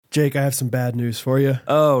Jake, I have some bad news for you.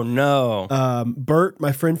 Oh, no. Bert,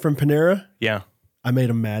 my friend from Panera, Yeah. I made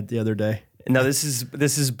him mad the other day. No, this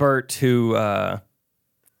is Bert, who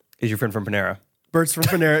is your friend from Panera. Bert's from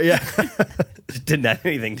Panera, yeah. Just didn't add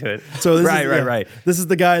anything to it. So this right. This is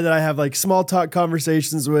the guy that I have like small talk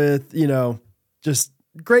conversations with, just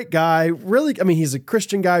great guy. Really, I mean, he's a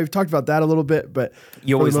Christian guy. We've talked about that a little bit, but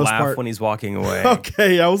You always laugh when he's walking away.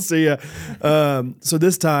 Okay, I will see you. So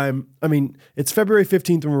this time, I mean, it's February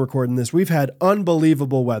 15th when we're recording this. We've had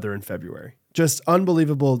unbelievable weather in February. Just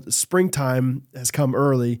unbelievable. Springtime has come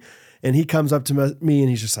early, and he comes up to me and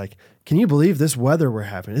he's just like, "Can you believe this weather we're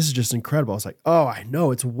having? This is just incredible." I was like, "Oh, I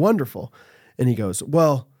know. It's wonderful." And he goes,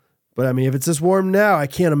 "Well, but I mean, if it's this warm now, I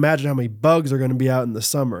can't imagine how many bugs are going to be out in the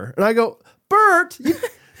summer." And I go, "Bert, you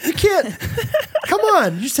can't. Come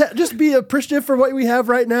on, just be appreciative for what we have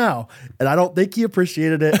right now." And I don't think he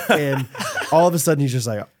appreciated it. And all of a sudden, he's just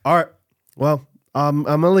like, "All right, well, I'm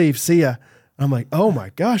gonna leave. See ya." And I'm like, "Oh my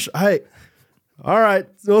gosh, all right,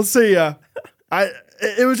 we'll see ya."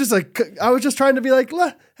 It was just like, I was just trying to be like,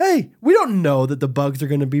 "Hey, we don't know that the bugs are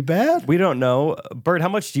going to be bad. We don't know. Bert, how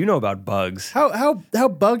much do you know about bugs? How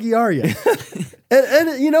buggy are you?"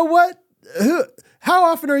 and you know what? How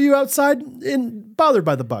often are you outside and bothered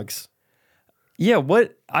by the bugs? Yeah,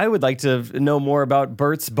 what I would like to know more about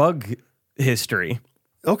Bert's bug history.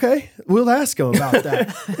 Okay, we'll ask him about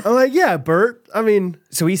that. I'm like, "Yeah, Bert. I mean,"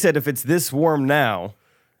 so he said if it's this warm now,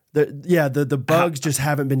 the bugs just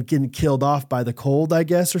haven't been getting killed off by the cold, I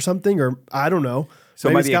guess, or something, or I don't know. So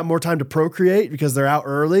maybe it's got more time to procreate because they're out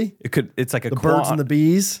early. It's like the birds and the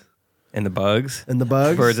bees. And the bugs. And the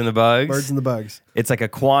bugs. Birds and the bugs. Birds and the bugs. It's like a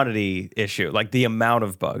quantity issue, like the amount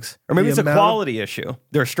of bugs. Or maybe it's a quality issue.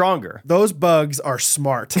 They're stronger. Those bugs are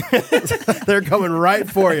smart. They're coming right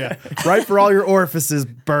for you. Right for all your orifices,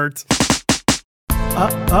 Bert.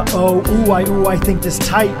 I think this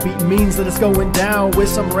tight beat means that it's going down with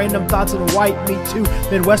some random thoughts and white meat too.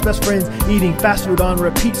 Midwest best friends eating fast food on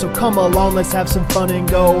repeat. So come along, let's have some fun and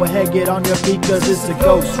go ahead, get on your feet, cause it's the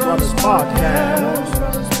Ghost Runners Podcast.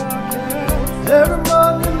 Every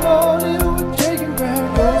Monday morning we're taking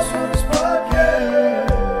back Ghost Runners Podcast.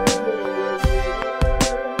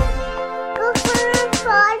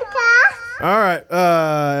 All right,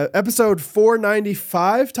 episode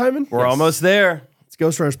 495, Timon. We're almost there.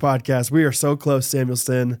 Ghost Runners Podcast. We are so close,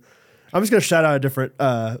 Samuelston. I'm just going to shout out a different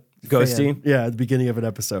Ghosty. fan. Yeah, at the beginning of an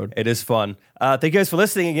episode. It is fun. Thank you guys for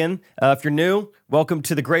listening again. If you're new, welcome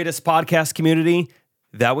to the greatest podcast community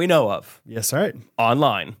that we know of. Yes, right.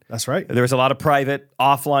 Online. That's right. There's a lot of private,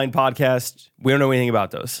 offline podcasts. We don't know anything about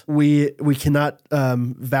those. We cannot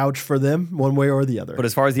vouch for them one way or the other. But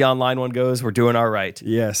as far as the online one goes, we're doing all right.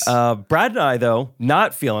 Yes. Brad and I, though,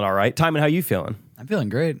 not feeling all right. Timon, how you feeling? I'm feeling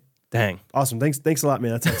great. Dang. Awesome. Thanks a lot,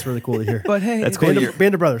 man. That's really cool to hear. But hey, that's cool.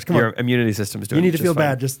 Band of brothers. Come on. Your immunity system is doing. You need to feel fine.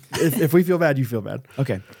 bad. Just if we feel bad, you feel bad.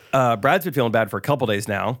 Okay. Brad's been feeling bad for a couple days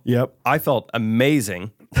now. Yep. I felt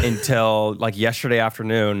amazing until like yesterday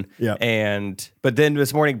afternoon. Yep. But then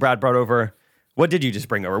this morning, Brad brought over. What did you just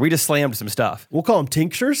bring over? We just slammed some stuff. We'll call them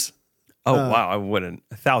tinctures. Oh wow! I wouldn't.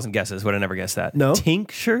 1,000 guesses would have never guessed that. No.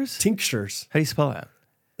 Tinctures. Tinctures. How do you spell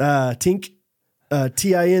that? Tink.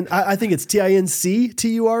 Tin. I think it's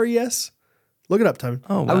TINCTURES. Look it up, Timon.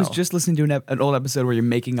 Oh, wow. I was just listening to an old episode where you're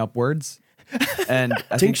making up words, and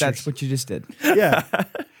I think that's what you just did. Yeah.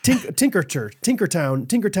 Tinkertown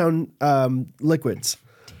liquids.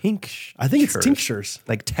 Tinctures. I think it's tinctures.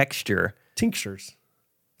 Like texture. Tinctures.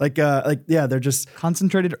 They're just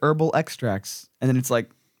Concentrated herbal extracts, and then it's like,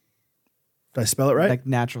 did I spell it right? like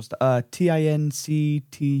natural stuff. TINCTURE.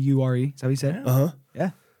 Is that what you said? Uh-huh. Yeah.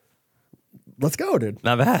 Let's go, dude.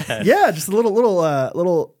 Not bad. Yeah, just a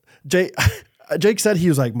little Jake said he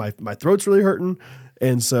was like, my throat's really hurting.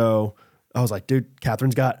 And so I was like, dude,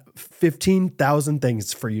 Catherine's got 15,000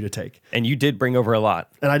 things for you to take. And you did bring over a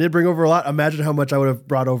lot. And I did bring over a lot. Imagine how much I would have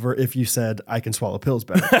brought over if you said I can swallow pills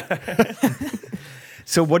better.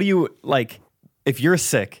 So what do you, like, if you're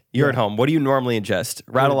sick, you're at home, what do you normally ingest?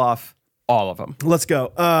 Rattle off all of them. Let's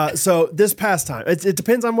go. So this past time, it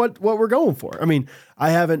depends on what we're going for. I mean,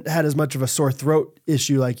 I haven't had as much of a sore throat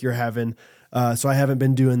issue like you're having. So I haven't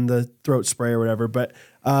been doing the throat spray or whatever, but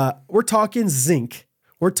we're talking zinc.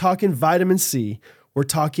 We're talking vitamin C. We're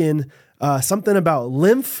talking something about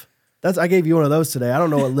lymph. I gave you one of those today. I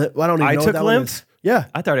don't know what I don't even know took what that lymph? one is. Yeah.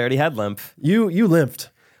 I thought I already had lymph. You lymphed.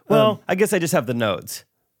 Well, I guess I just have the nodes.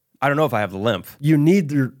 I don't know if I have the lymph. You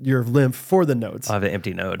need your lymph for the nodes. I have an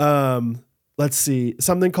empty node. Let's see.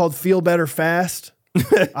 Something called Feel Better Fast.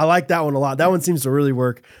 I like that one a lot. That one seems to really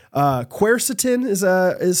work. Quercetin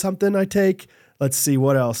is something I take. Let's see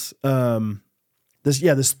what else.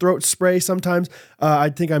 this throat spray sometimes. I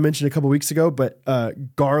think I mentioned a couple weeks ago, but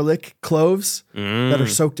garlic cloves that are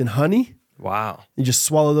soaked in honey. Wow. You just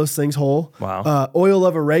swallow those things whole. Wow. Oil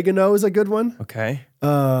of oregano is a good one. Okay.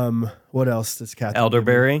 What else does Kathy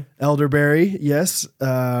Elderberry. Elderberry, yes.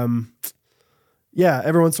 Yeah,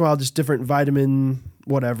 every once in a while, just different vitamin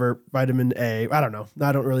A. I don't know.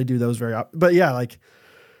 I don't really do those very often. But yeah, like,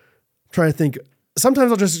 trying to think.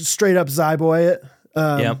 Sometimes I'll just straight up Zyboy it.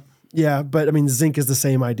 Yeah, but I mean, zinc is the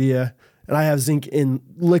same idea. And I have zinc in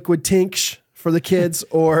liquid tinct for the kids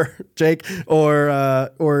or Jake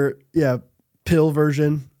or pill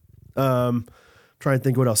version. Trying to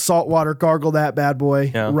think what else. Salt water, gargle that bad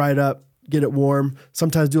boy right up, get it warm.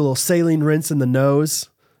 Sometimes do a little saline rinse in the nose,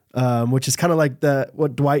 which is kind of like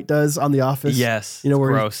what Dwight does on The Office. Yes, where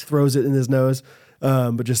gross. he throws it in his nose,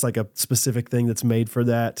 but just like a specific thing that's made for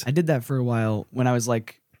that. I did that for a while when I was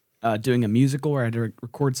like doing a musical where I had to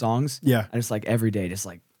record songs. Yeah. I just like every day, just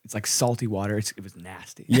like, it's like salty water. It was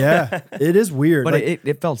nasty. Yeah, it is weird. But like,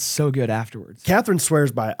 it felt so good afterwards. Catherine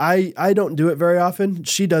swears by it. I don't do it very often.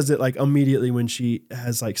 She does it like immediately when she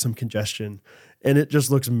has like some congestion, and it just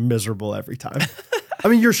looks miserable every time. I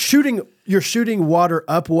mean, you're shooting water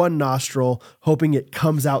up one nostril, hoping it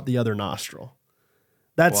comes out the other nostril.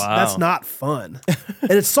 That's not fun.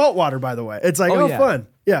 And it's salt water, by the way. It's like, fun.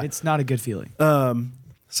 Yeah. It's not a good feeling.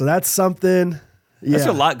 So that's something. Yeah. That's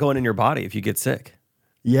a lot going in your body if you get sick.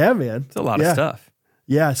 Yeah, man. It's a lot of stuff.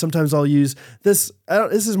 Yeah, sometimes I'll use this.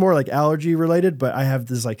 This is more like allergy related, but I have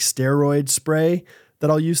this like steroid spray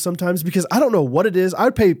that I'll use sometimes because I don't know what it is. I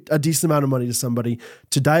would pay a decent amount of money to somebody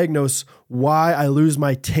to diagnose why I lose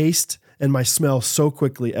my taste and my smell so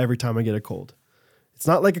quickly every time I get a cold. It's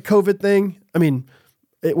not like a COVID thing. I mean,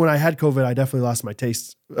 when I had COVID, I definitely lost my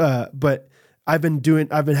taste. But I've been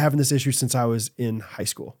having this issue since I was in high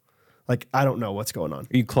school. Like, I don't know what's going on.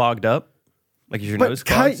 Are you clogged up? Like, is your nose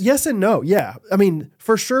clogged? Yes and no. Yeah. I mean,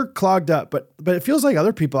 for sure clogged up, but it feels like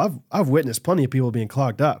other people, I've witnessed plenty of people being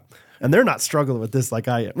clogged up and they're not struggling with this like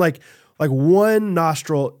I am. Like one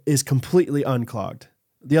nostril is completely unclogged.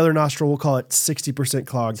 The other nostril, we'll call it 60%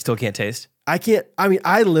 clogged. Still can't taste?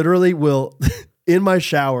 I literally will in my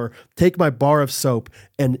shower, take my bar of soap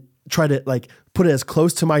and try to like put it as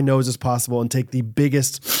close to my nose as possible and take the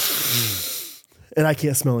biggest, and I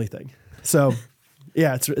can't smell anything. So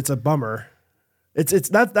yeah, it's a bummer.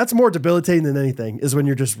 That's more debilitating than anything is when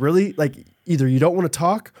you're just really like either you don't want to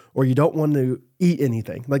talk or you don't want to eat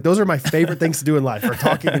anything. Like those are my favorite things to do in life are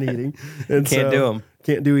talking and eating. And can't do them.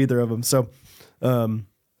 Can't do either of them. So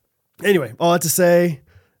anyway, all that to say,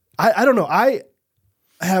 I don't know. I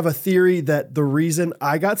have a theory that the reason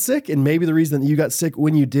I got sick and maybe the reason that you got sick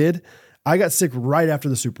when you did, I got sick right after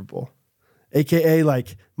the Super Bowl. AKA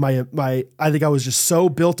like my I think I was just so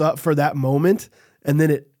built up for that moment and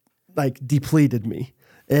then it like depleted me.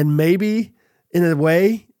 And maybe in a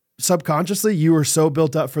way, subconsciously, you were so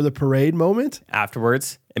built up for the parade moment.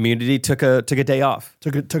 Afterwards, immunity took a day off.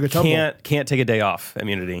 Took a tumble. Can't take a day off,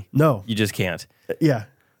 immunity. No. You just can't. Yeah.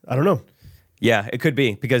 I don't know. Yeah, it could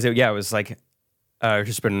be because it was like I've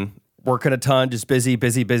just been working a ton, just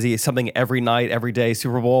busy. Something every night, every day.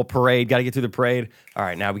 Super Bowl, parade, got to get through the parade. All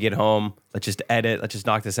right, now we get home. Let's just edit. Let's just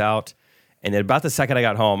knock this out. And then about the second I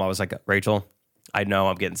got home, I was like, Rachel, I know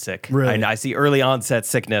I'm getting sick. Really? I see early onset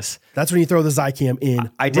sickness. That's when you throw the Zycam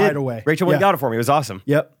in I did. right away. Rachel went and got it for me. It was awesome.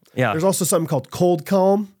 Yep. Yeah. There's also something called cold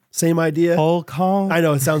calm. Same idea. Cold calm? I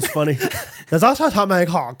know, it sounds funny. There's also something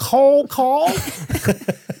called cold calm.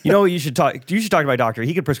 You know what you should talk to my doctor.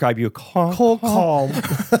 He could prescribe you a Cold calm.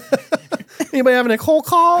 Anybody having a cold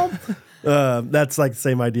calm? That's like the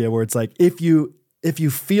same idea where it's like if you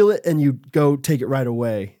feel it and you go take it right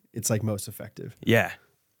away, it's like most effective. Yeah.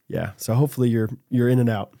 Yeah. So hopefully you're in and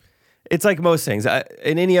out. It's like most things.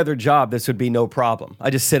 In any other job, this would be no problem. I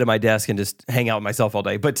just sit at my desk and just hang out with myself all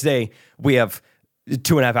day. But today we have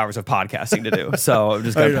 2.5 hours of podcasting to do, so I'm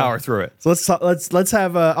just gonna power through it. So let's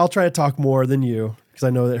have. I'll try to talk more than you because I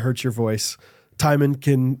know that hurts your voice. Timon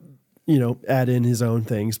can add in his own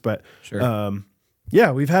things, but Sure.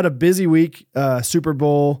 Yeah, we've had a busy week. Super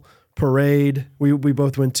Bowl parade. We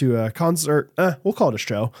both went to a concert. We'll call it a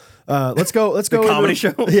show. Let's go. The comedy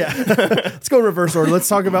show. Yeah, let's go in reverse order. Let's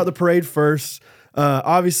talk about the parade first.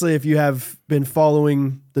 Obviously, if you have been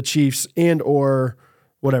following the Chiefs and or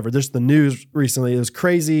whatever, there's the news recently. It was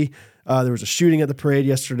crazy. There was a shooting at the parade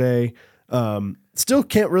yesterday. Still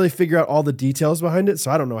can't really figure out all the details behind it,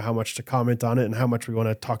 so I don't know how much to comment on it and how much we want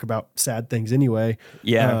to talk about sad things anyway.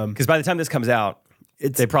 Yeah, because by the time this comes out,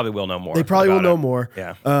 they probably will know more. They probably will know more.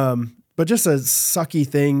 Yeah. But just a sucky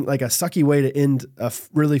thing, like a sucky way to end a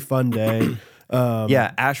really fun day.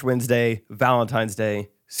 Yeah, Ash Wednesday, Valentine's Day,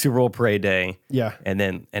 Super Bowl parade day, Yeah. and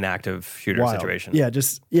then an active shooter Wild. situation.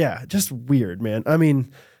 Just weird, man. I mean,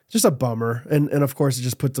 just a bummer. And of course it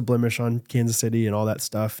just puts a blemish on Kansas City and all that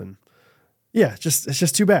stuff. And yeah, it's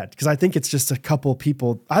just too bad because I think it's just a couple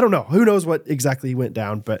people. I don't know. Who knows what exactly went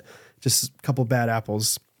down, but just a couple bad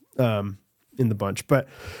apples in the bunch. But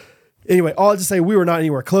anyway, I'll just say we were not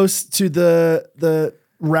anywhere close to the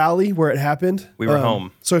rally where it happened. We were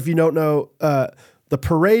home. So if you don't know, the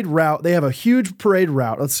parade route, they have a huge parade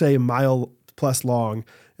route, let's say a mile plus long,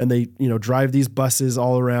 and they, drive these buses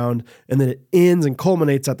all around, and then it ends and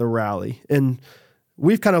culminates at the rally. And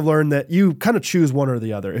we've kind of learned that you kind of choose one or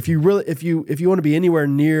the other. If you want to be anywhere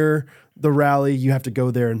near the rally, you have to go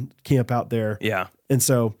there and camp out there. Yeah. And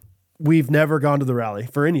so we've never gone to the rally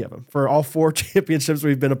for any of them, for all 4 championships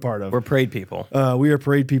we've been a part of. We're parade people. We are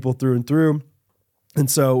parade people through and through. And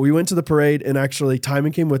so we went to the parade, and actually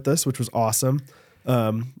Timon came with us, which was awesome.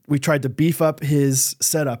 We tried to beef up his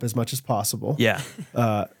setup as much as possible. Yeah.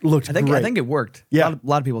 Looked great. I think it worked. Yeah. A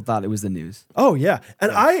lot of people thought it was the news. Oh yeah.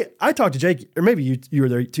 And I talked to Jake, or maybe you were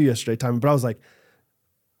there too yesterday, Timon, but I was like,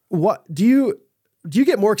 what do you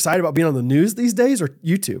get more excited about being on the news these days or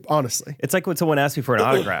YouTube, honestly? It's like when someone asked me for an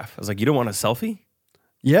autograph. I was like, you don't want a selfie?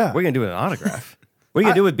 Yeah. What are you going to do with an autograph? What are you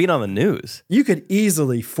going to do with being on the news? You could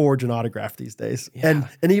easily forge an autograph these days. Yeah.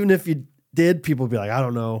 And even if you did, people would be like, I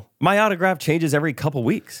don't know. My autograph changes every couple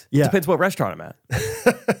weeks. Yeah. Depends what restaurant I'm at.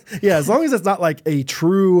 Yeah, as long as it's not like a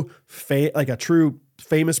true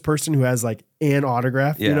famous person who has like an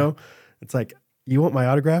autograph, Yeah. It's like, you want my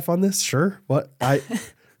autograph on this? Sure. What? I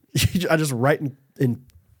just write in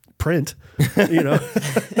print,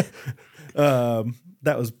 That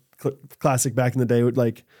was classic back in the day.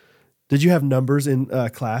 Like, did you have numbers in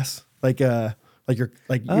class?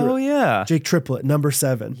 Oh, yeah. Jake Triplett, number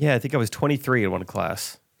 7. Yeah, I think I was 23 in one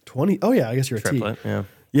class. 20. Oh yeah, I guess you're a T. Triplet, yeah.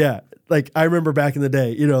 Yeah. Like I remember back in the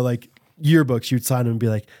day, like yearbooks, you'd sign them and be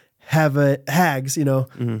like, have a Hags,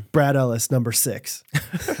 Brad Ellis, number 6.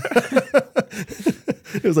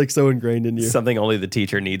 It was like so ingrained in you. Something only the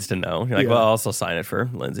teacher needs to know. You're like, Yeah. well, I'll also sign it for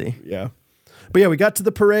Lindsay. Yeah. But yeah, we got to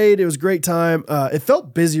the parade. It was a great time. It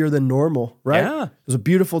felt busier than normal, right? Yeah. It was a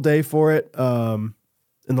beautiful day for it.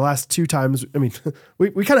 In the last 2 times, I mean, we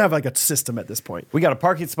kind of have like a system at this point. We got a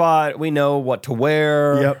parking spot. We know what to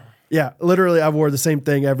wear. Yep. Yeah. Literally, I wore the same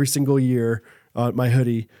thing every single year on my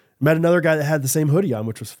hoodie. Met another guy that had the same hoodie on,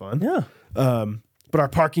 which was fun. Yeah. But our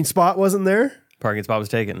parking spot wasn't there. Parking spot was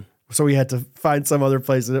taken. So we had to find some other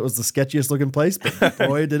place, and it was the sketchiest looking place, but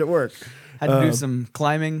boy, did it work. Had to do some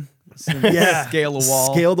climbing, Yeah. scale a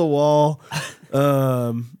wall. Scale the wall.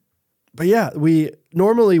 But yeah, we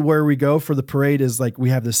normally where we go for the parade is like we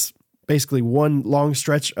have this basically one long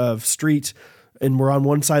stretch of street, and we're on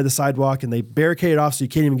one side of the sidewalk, and they barricade it off so you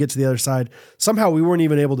can't even get to the other side. Somehow we weren't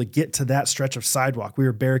even able to get to that stretch of sidewalk. We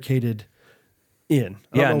were barricaded in.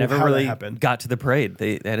 I don't know Never how that really happened. got to the parade.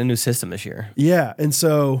 They had a new system this year. Yeah, and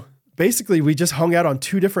so basically we just hung out on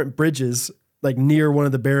 2 different bridges, like near one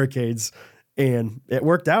of the barricades, and it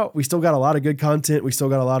worked out. We still got a lot of good content. We still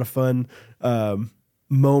got a lot of fun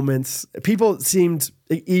moments. People seemed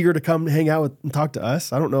eager to come hang out with and talk to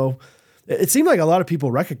us. I don't know. It seemed like a lot of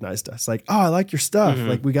people recognized us. Like, oh, I like your stuff. Mm-hmm.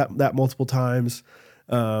 Like we got that multiple times.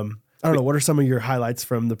 I don't know. What are some of your highlights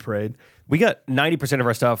from the parade? We got 90% of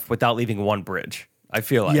our stuff without leaving one bridge. I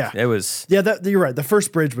feel like Yeah. it was You're right. The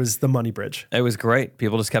first bridge was the money bridge. great.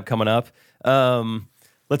 People just kept coming up.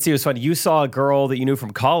 Let's see, it was fun. You saw a girl that you knew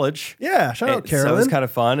from college. Yeah. Shout out And so it Carolyn. was kind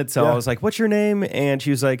of fun. And so Yeah. I was like, what's your name? And she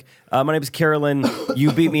was like, my name is Carolyn.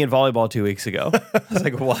 You beat me in volleyball 2 weeks ago. I was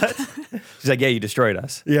like, what? She's like, yeah, you destroyed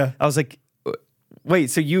us. Yeah. I was like, wait,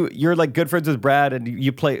 so you're like good friends with Brad and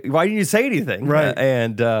you play, why didn't you say anything? Right.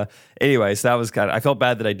 Anyway, so that was I felt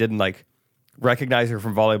bad that I didn't like recognize her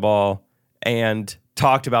from volleyball and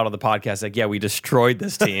talked about on the podcast, like, yeah, we destroyed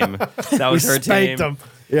this team. That was her team. Spanked them.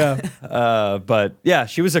 Yeah. But yeah,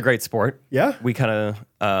 she was a great sport. Yeah. We kind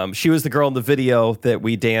of, she was the girl in the video that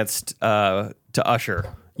we danced to Usher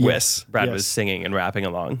with. Yes. Brad Yes. was singing and rapping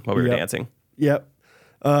along while we were Yep. dancing. Yep.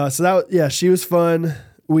 She was fun.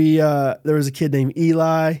 We there was a kid named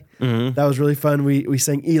Eli. Mm-hmm. That was really fun. We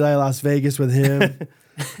sang Eli Las Vegas with him.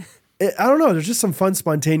 I don't know. There's just some fun,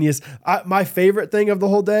 spontaneous. My favorite thing of the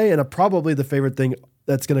whole day, and probably the favorite thing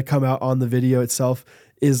that's going to come out on the video itself,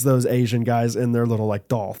 is those Asian guys and their little like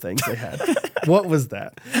doll things they had. What was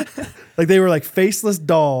that? Like they were like faceless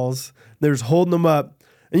dolls. They were just holding them up,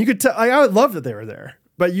 and you could tell. I would love that they were there,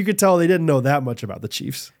 but you could tell they didn't know that much about the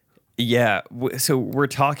Chiefs. Yeah. So we're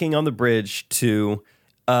talking on the bridge to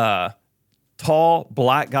tall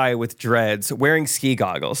black guy with dreads wearing ski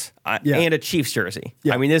goggles Yeah. and a Chiefs jersey.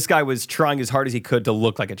 Yeah. I mean, this guy was trying as hard as he could to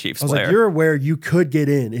look like a Chiefs I was player. like, you're aware you could get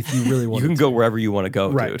in if you really You wanted can to. go wherever you want to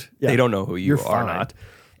go, Right. dude. Yeah. They don't know who you You're are fine. not.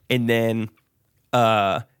 And then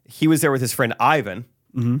he was there with his friend Ivan,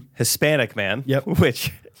 Hispanic man. Yep.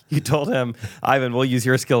 Which you told him, Ivan, we'll use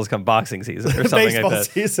your skills come boxing season or something Baseball like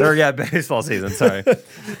that. season. Or yeah, baseball season. Sorry.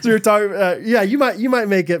 So you're talking, you might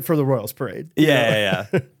make it for the Royals parade. Yeah.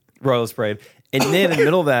 Royals parade. And then in the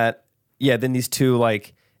middle of that, then these two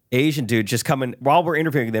like Asian dudes just come in while we're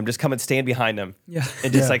interviewing them, just come and stand behind them. Yeah.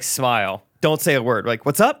 And just Yeah. like smile. Don't say a word. Like,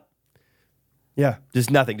 what's up? Yeah.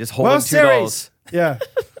 Just nothing. Just holding World $2. Series. Yeah.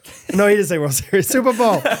 No, he didn't say World Series. Super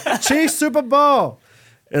Bowl. Chiefs Super Bowl.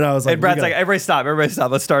 And I was like, And Brad's like, everybody stop.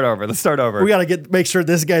 Let's start over. we got to make sure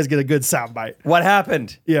this guy's get a good soundbite. What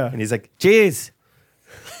happened? Yeah. And he's like, geez.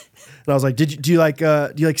 And I was like, do you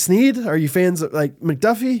like Sneed? Are you fans of like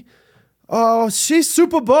McDuffie? Oh, she's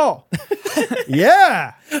Super Bowl.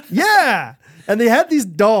 Yeah. And they had these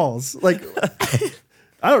dolls. Like,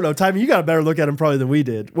 I don't know, Timmy, you got a better look at them probably than we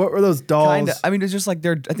did. What were those dolls? Kinda. I mean, it's just like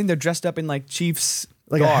I think they're dressed up in like Chiefs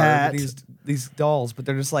Like a garb, hat. These dolls, but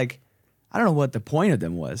they're just like, I don't know what the point of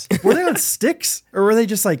them was. Were they on sticks or were they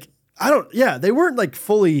just like, they weren't like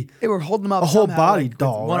fully. They were holding them up A whole somehow, body like, with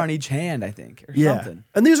doll, one right? on each hand, I think, or Yeah. something.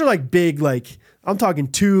 And these are like big, like, I'm talking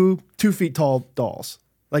 2 feet tall dolls.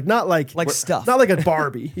 Like, not like stuff. Not like a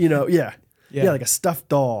Barbie, Yeah, Yeah. like a stuffed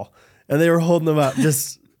doll. And they were holding them up,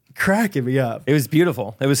 just cracking me up. It was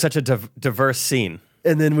beautiful. It was such a diverse scene.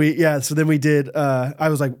 And then we did, I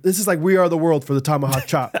was like, this is like We Are the World for the tomahawk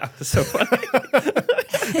chop. That was so funny.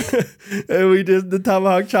 And we did the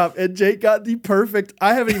tomahawk chop, and Jake got the perfect.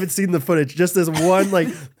 I haven't even seen the footage. Just this one, like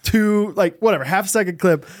 2, like whatever, half-second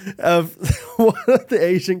clip of one of the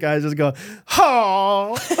Asian guys just going,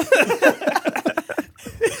 "Oh,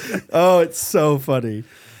 oh, it's so funny."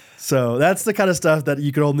 So that's the kind of stuff that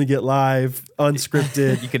you could only get live,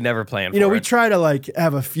 unscripted. You could never plan for We it. try to like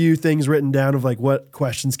have a few things written down of like what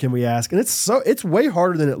questions can we ask, and it's way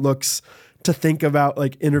harder than it looks to think about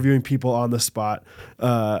like interviewing people on the spot.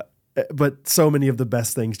 But so many of the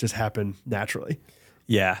best things just happen naturally.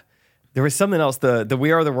 Yeah. There was something else, the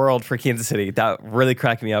We Are the World for Kansas City, that really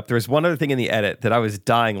cracked me up. There was one other thing in the edit that I was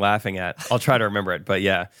dying laughing at. I'll try to remember it, but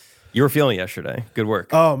yeah. You were feeling it yesterday. Good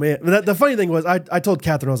work. Oh man, the funny thing was I told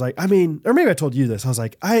Catherine, I was like, or maybe I told you this. I was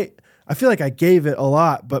like, I feel like I gave it a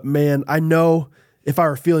lot, but man, I know if I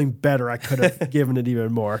were feeling better, I could have given it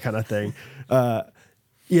even more, kind of thing. Yeah,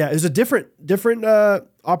 it was a different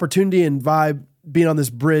opportunity and vibe being on this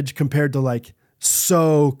bridge compared to like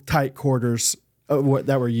so tight quarters that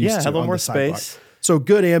we're used to. Yeah, had a little on more the sidewalk. space. So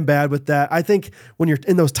good and bad with that. I think when you're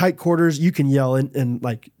in those tight quarters, you can yell and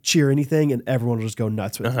like cheer anything, and everyone will just go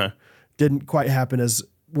nuts with you. Didn't quite happen as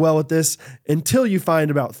well with this until you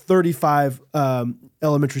find about 35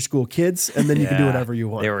 elementary school kids, and then you can do whatever you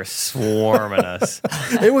want. They were swarming us.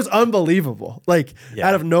 It was unbelievable. Like Yeah.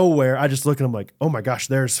 out of nowhere, I just look at them like, oh my gosh,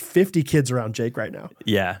 there's 50 kids around Jake right now.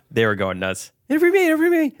 Yeah, they were going nuts. Interview me.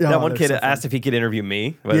 Oh, That one they're kid so fun. asked if he could interview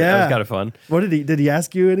me, but that was kind of fun. What did he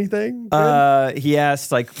ask you anything? He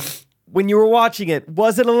asked, like, when you were watching it,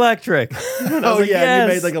 was it electric? And I was like, You yes.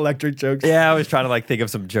 made like electric jokes. Yeah, I was trying to like think of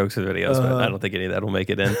some jokes with videos, but I don't think any of that will make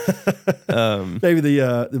it in. Maybe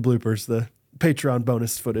the bloopers, the Patreon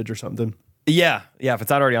bonus footage or something. Yeah. If it's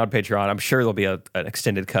not already on Patreon, I'm sure there'll be an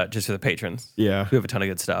extended cut just for the patrons. Yeah. We have a ton of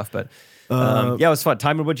good stuff, but yeah, it was fun.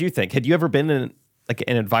 Timon, what'd you think? Had you ever been in like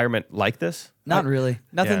an environment like this? Not really.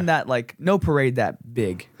 Nothing Yeah. that like no parade that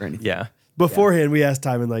big or anything. Yeah. Beforehand, we asked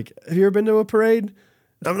Timon, like, have you ever been to a parade?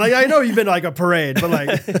 I'm like, I know you've been to like a parade, but like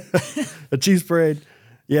a Chiefs parade.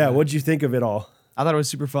 Yeah, what'd you think of it all? I thought it was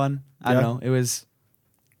super fun. I don't know. It was,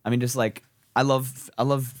 I mean, just like I love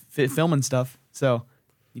filming stuff. So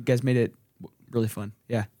you guys made it really fun.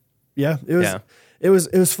 Yeah. Yeah, it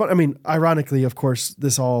was fun. I mean, ironically, of course,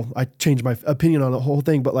 I changed my opinion on the whole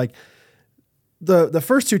thing, but like the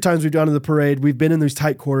first 2 times we've gone to the parade, we've been in these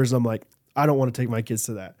tight quarters. And I'm like, I don't want to take my kids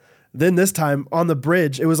to that. Then this time on the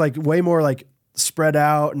bridge, it was like way more like spread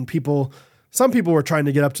out, and some people were trying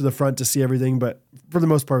to get up to the front to see everything, but for the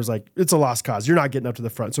most part, it was like, it's a lost cause. You're not getting up to the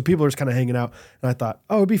front. So people are just kind of hanging out. And I thought,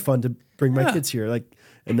 oh, it'd be fun to bring my kids here. Like,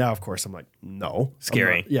 and now of course I'm like, no,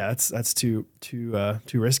 Scary. Yeah, that's too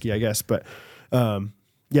risky, I guess. But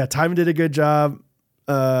yeah, Timon did a good job.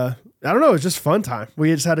 I don't know, it was just fun time.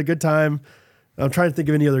 We just had a good time. I'm trying to think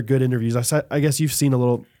of any other good interviews. I guess you've seen a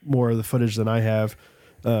little more of the footage than I have.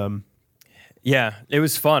 Yeah, it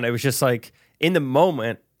was fun. It was just like in the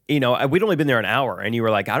moment, we'd only been there an hour, and you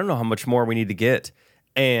were like, I don't know how much more we need to get.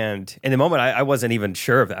 And in the moment, I wasn't even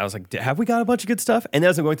sure of that. I was like, have we got a bunch of good stuff? And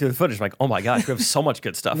as I'm going through the footage, I'm like, oh my gosh, we have so much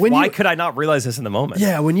good stuff. Why could I not realize this in the moment?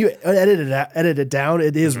 Yeah, when you edit it down,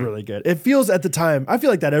 it is really good. It feels at the time, I feel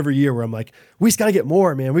like that every year where I'm like, we just got to get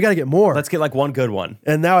more, man. We got to get more. Let's get like one good one.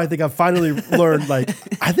 And now I think I've finally learned, like,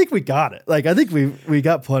 I think we got it. Like, I think we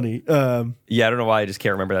got plenty. Yeah, I don't know why I just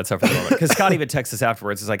can't remember that stuff for the moment. Because Scott even texted us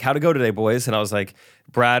afterwards. He's like, how'd it go today, boys? And I was like,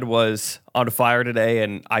 Brad was on fire today,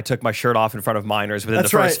 and I took my shirt off in front of minors within the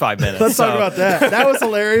first 5 minutes. Let's talk about that. That was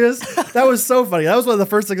hilarious. That was so funny. That was one of the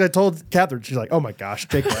first things I told Catherine. She's like, oh my gosh,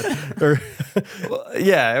 Jake went.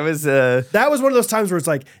 Yeah, it was. That was one of those times where it's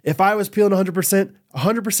like, if I was peeling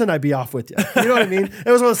 100%, I'd be off with you. You know what I mean?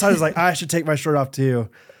 It was one of those times like, I should take my shirt off too.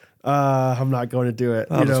 I'm not going to do it.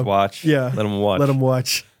 I'll just watch. Yeah. Let them watch. Let them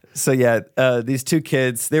watch. So yeah, these two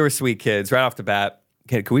kids, they were sweet kids right off the bat.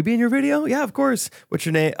 Can we be in your video? Yeah, of course. What's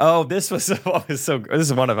your name? Oh, this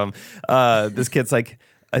is one of them. This kid's like,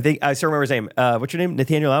 I still remember his name. What's your name?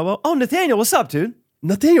 Nathaniel Atwell? Oh, Nathaniel, what's up, dude?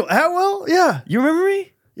 Nathaniel Atwell? Yeah. You remember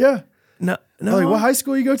me? Yeah. No. Like, what high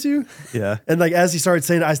school you go to? Yeah. And like, as he started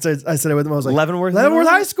saying it, I said it with him. I was like, Leavenworth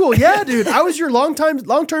High School. Yeah, dude. I was your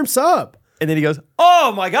long-term sub. And then he goes,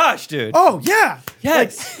 oh my gosh, dude. Oh, yeah.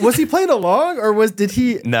 Yes. Like, was he playing along or did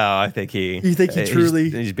he? No, I think he. You think he truly?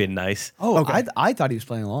 He's being nice. Oh, okay. I thought he was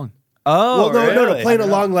playing along. Oh, well, no, really? playing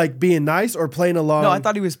along like being nice or playing along. No, I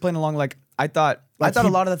thought he was playing along like I thought Like a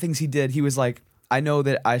lot of the things he did, he was like, I know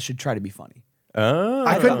that I should try to be funny. Oh,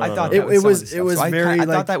 I thought it was very. I like,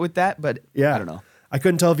 thought that with that, but yeah, I don't know. I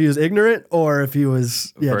couldn't tell if he was ignorant or if he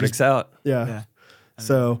was verdict's out. Yeah.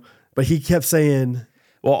 So, but he kept saying.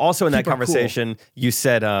 Well, also in that Keep her conversation, you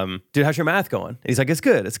said, dude, how's your math going? And he's like, it's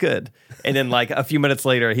good, it's good. And then like a few minutes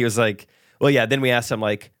later, he was like, well, yeah. Then we asked him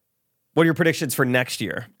like, what are your predictions for next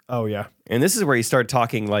year? Oh yeah. And this is where he started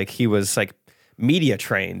talking like he was like media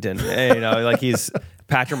trained and like he's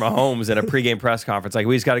Patrick Mahomes in a pregame press conference. Like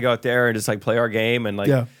we just got to go out there and just like play our game and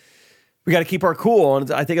like we got to keep our cool.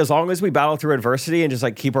 And I think as long as we battle through adversity and just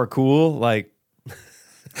like keep our cool, like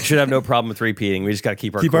should have no problem with repeating. We just got to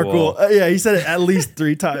keep our cool. Yeah, he said it at least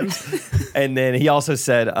 3 times. And then he also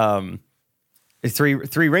said,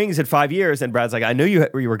 three rings in 5 years. And Brad's like, I knew you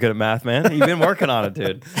were good at math, man. You've been working on it,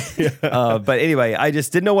 dude. But anyway, I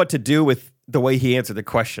just didn't know what to do with the way he answered the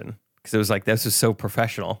question because it was like, this is so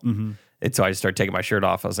professional. Mm-hmm. And so I just started taking my shirt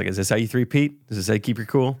off. I was like, is this how you three-peat? Does this how you keep your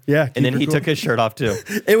cool? Yeah. And then he took his shirt off too.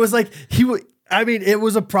 It was like, it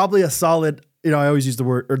was probably a solid, I always use the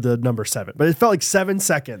word or the number 7, but it felt like 7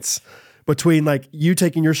 seconds between like you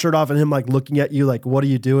taking your shirt off and him like looking at you like, what are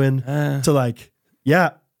you doing? To like,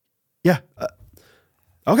 okay.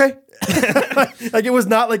 Like it was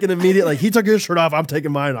not like an immediate, like he took his shirt off, I'm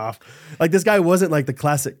taking mine off. Like this guy wasn't like the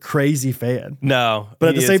classic crazy fan. No. But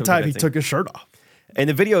at the same time, he took his shirt off. And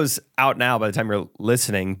the video's out now by the time you're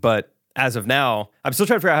listening, but as of now, I'm still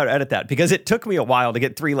trying to figure out how to edit that because it took me a while to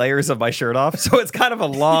get 3 layers of my shirt off. So it's kind of a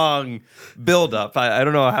long buildup. I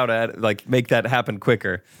don't know how to make that happen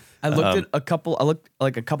quicker. I looked at a couple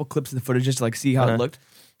clips of the footage just to like see how it looked.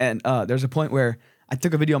 And there's a point where I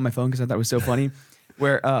took a video on my phone because I thought it was so funny.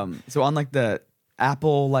 Where so on like the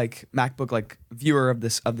Apple like MacBook like viewer of the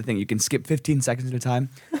thing, you can skip 15 seconds at a time.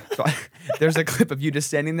 So there's a clip of you just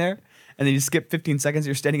standing there. And then you skip 15 seconds,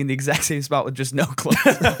 you're standing in the exact same spot with just no clothes.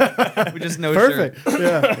 With just no Perfect. shirt.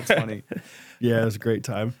 Yeah. It's funny. Yeah, it was a great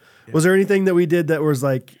time. Yeah. Was there anything that we did that was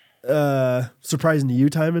like surprising to you,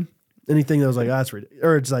 Timon? Anything that was like, that's ridiculous?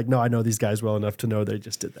 Or it's like, no, I know these guys well enough to know they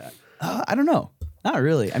just did that. I don't know. Not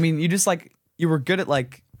really. I mean, you just like, you were good at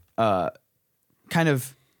like kind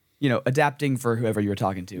of, adapting for whoever you were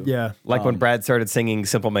talking to. Yeah. Like when Brad started singing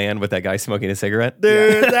Simple Man with that guy smoking a cigarette.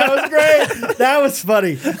 Dude, that was great. That was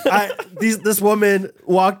funny. This woman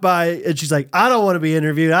walked by and she's like, I don't want to be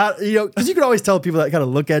interviewed. Because you can always tell people that kind of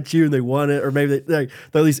look at you and they want it, or maybe they're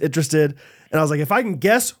at least interested. And I was like, if I can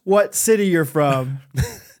guess what city you're from,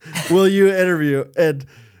 will you interview? And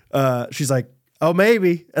she's like, oh,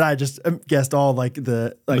 maybe. And I just guessed all like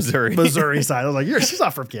the Missouri side. I was like, she's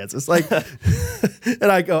not from Kansas. Like,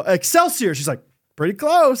 and I go, Excelsior. She's like, pretty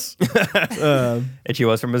close. And she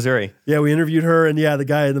was from Missouri. Yeah, we interviewed her. And yeah, the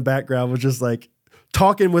guy in the background was just like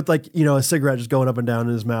talking with like, a cigarette just going up and down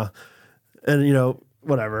in his mouth. And,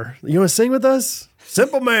 whatever. You want to sing with us?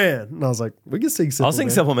 Simple Man. And I was like, we can sing Simple Man. I'll sing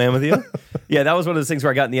Simple Man with you. Yeah, that was one of those things where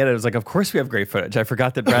I got in the edit. I was like, of course we have great footage. I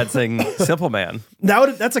forgot that Brad sang Simple Man. Now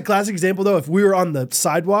that's a classic example, though. If we were on the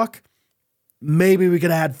sidewalk, maybe we could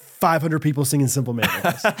have had 500 people singing Simple Man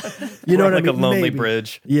with us. You know what I mean? Like a lonely maybe.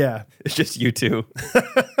 bridge. Yeah. It's just you two.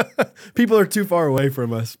 People are too far away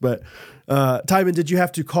from us. But Timon, did you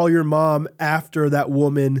have to call your mom after that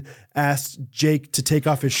woman asked Jake to take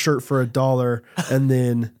off his shirt for $1, and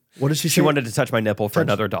then what did she say? She wanted to touch my nipple for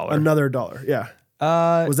another $1. Another $1, yeah.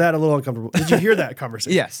 Was that a little uncomfortable? Did you hear that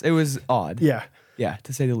conversation? Yes, it was odd. Yeah. Yeah,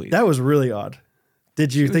 to say the least. That was really odd.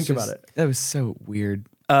 Did you think about it? That was so weird.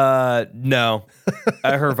 No.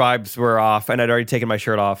 Her vibes were off, and I'd already taken my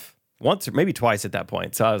shirt off once or maybe twice at that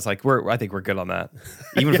point. So I was like, I think we're good on that.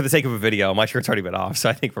 Even for the sake of a video, my shirt's already been off, so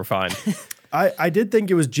I think we're fine. I did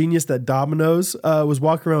think it was genius that Domino's was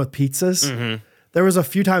walking around with pizzas. Mm-hmm. There was a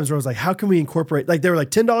few times where I was like, how can we incorporate, like they were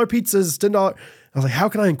like $10 pizzas, $10. I was like, how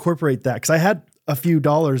can I incorporate that? Because I had a few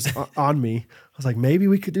dollars on me. I was like, maybe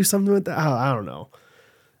we could do something with that. I don't know.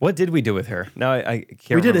 What did we do with her? No, I can't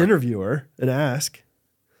We remember. did interview her and ask.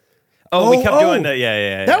 We kept doing that.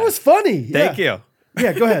 Yeah. That was funny. Thank you.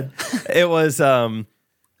 Yeah, go ahead. It was,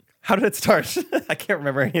 how did it start? I can't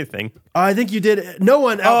remember anything. I think you did. No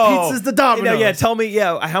one out pizzas the Domino's. Tell me,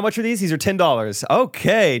 how much are these? These are $10.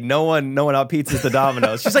 Okay, no one out pizzas the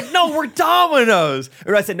Domino's. She's like, no, we're Domino's.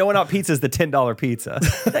 Or I said, no one out pizzas the $10 pizza.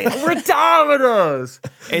 Like, we're Domino's.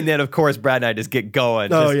 And then, of course, Brad and I just get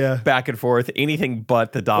going. Oh, just yeah. Back and forth. Anything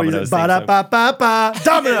but the Domino's. Ba-da-ba-ba-ba.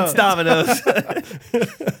 Domino's. It's Domino's.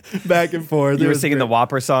 Back and forth. You were singing the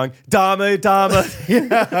Whopper song. Dama.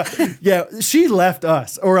 Yeah, she left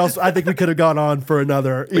us, or else I think we could have gone on for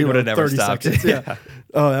another. We would have never 30 stopped. seconds. Yeah.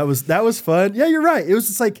 Oh, that was fun. Yeah, you're right. It was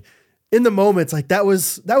just like in the moment, it's like that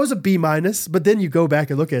was a B-, but then you go back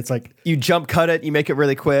and look at it, it's like You jump cut it. You make it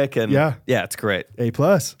really quick, and Yeah. it's great. A+.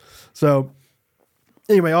 So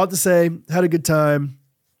anyway, all to say, had a good time.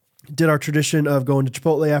 Did our tradition of going to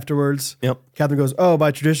Chipotle afterwards. Yep. Catherine goes, "Oh,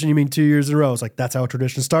 by tradition you mean 2 years in a row?" I was like, "That's how a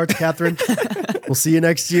tradition starts, Catherine." We'll see you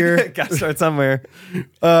next year. Gotta start somewhere.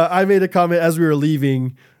 I made a comment as we were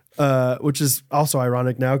leaving, which is also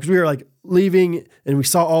ironic now because we were like leaving and we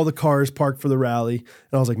saw all the cars parked for the rally,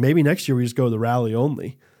 and I was like, maybe next year we just go to the rally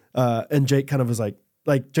only. And Jake kind of was like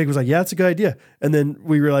Jake was like, "Yeah, that's a good idea." And then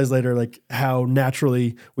we realized later like how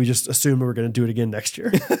naturally we just assumed we were going to do it again next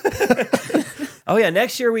year. Oh yeah,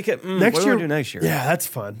 next year we could. Next what year, do we do next year? Yeah, that's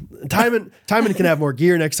fun. Timon can have more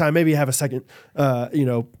gear next time. Maybe have a second,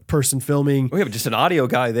 person filming. We have just an audio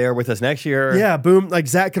guy there with us next year. Yeah, boom. Like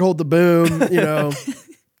Zach could hold the boom,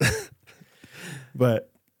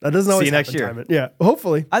 But that doesn't always See you next happen, year. Timon. Yeah,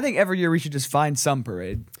 hopefully. I think every year we should just find some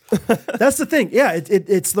parade. That's the thing. Yeah,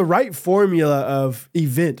 it's the right formula of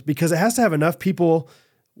event because it has to have enough people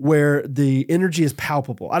where the energy is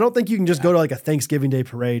palpable. I don't think you can just go to like a Thanksgiving Day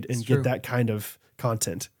parade and get that kind of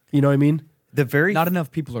content. You know what I mean? Not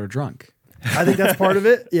enough people are drunk. I think that's part of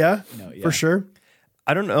it. Yeah, yeah. for sure.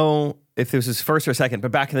 I don't know if this was first or second,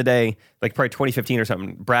 but back in the day, like probably 2015 or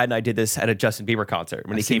something, Brad and I did this at a Justin Bieber concert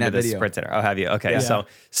when he came to the Sprint Center. Oh, have you? Okay. Yeah. So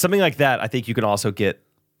something like that, I think you can also get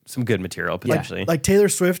some good material potentially. Like Taylor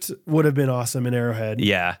Swift would have been awesome in Arrowhead.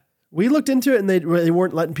 Yeah. We looked into it and they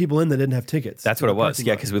weren't letting people in that didn't have tickets. That's what it was.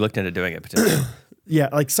 Yeah, because we looked into doing it potentially. Yeah,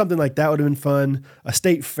 like something like that would have been fun. A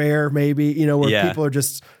state fair, maybe, where people are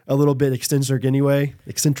just a little bit eccentric anyway.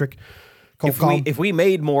 Eccentric. If we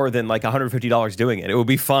made more than like $150 doing it, it would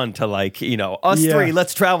be fun to like, us three,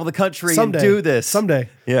 let's travel the country and do this. Someday.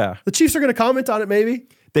 Yeah. The Chiefs are going to comment on it, maybe.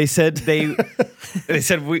 They said they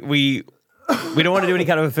said we don't want to do any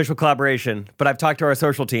kind of official collaboration, but I've talked to our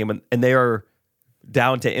social team and they are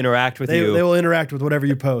down to interact with you. They will interact with whatever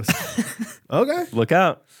you post. Okay. Look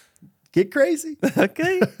out. Get crazy.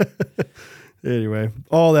 Okay. Anyway,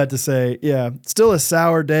 all that to say, yeah, still a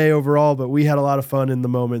sour day overall, but we had a lot of fun in the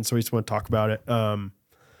moment, so we just want to talk about it.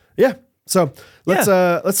 Yeah. So let's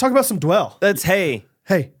talk about some dwell. Hey,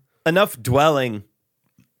 enough dwelling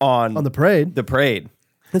on the parade. The parade.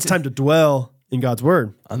 It's time to dwell in God's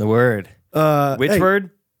word. On the word. Which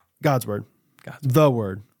word? God's word. The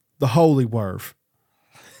word. The holy word.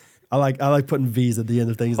 I like putting V's at the end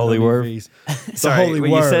of things. Holy word. Sorry, holy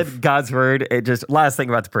when word. you said God's word, it just last thing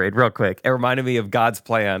about the parade, real quick. It reminded me of God's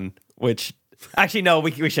plan, which actually no,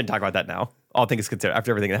 we shouldn't talk about that now. All things considered,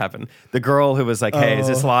 after everything that happened, the girl who was like, "Hey, is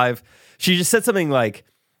this live?" She just said something like,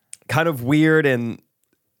 kind of weird and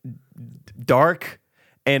dark,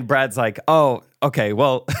 and Brad's like, "Oh, okay,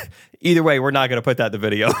 well, either way, we're not going to put that in the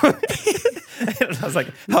video." And I was like,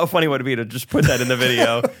 how funny would it be to just put that in the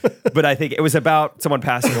video? But I think it was about someone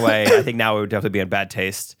passing away. I think now it would definitely be in bad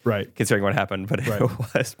taste, right? Considering what happened, but it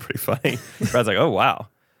was pretty funny. Brad's like, oh, wow.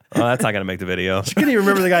 Well, that's not going to make the video. She couldn't even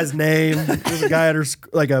remember the guy's name. There was a guy at her,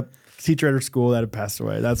 like a teacher at her school that had passed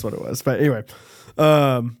away. That's what it was. But anyway,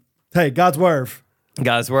 hey, God's word.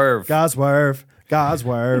 God's word. God's word. God's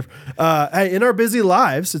word. Hey, in our busy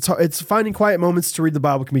lives, it's finding quiet moments to read the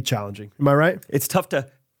Bible can be challenging. Am I right? It's tough to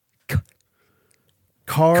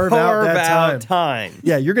Carve out that time.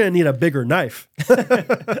 Yeah, you're going to need a bigger knife.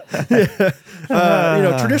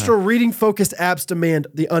 Traditional reading-focused apps demand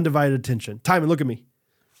the undivided attention. Timon, look at me.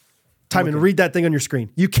 Timon, read that thing on your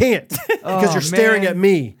screen. You can't because you're staring at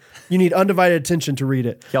me. You need undivided attention to read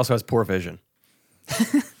it. He also has poor vision.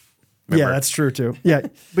 Yeah, that's true too. Yeah,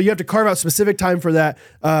 but you have to carve out specific time for that.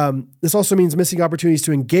 This also means missing opportunities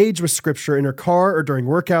to engage with scripture in your car or during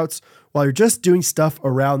workouts while you're just doing stuff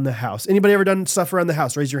around the house. Anybody ever done stuff around the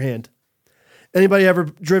house? Raise your hand. Anybody ever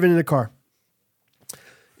driven in a car?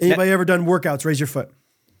 Anybody ever done workouts? Raise your foot.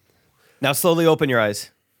 Now slowly open your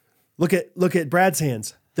eyes. Look at Brad's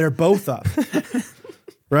hands. They're both up.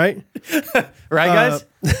 Right? Right, guys?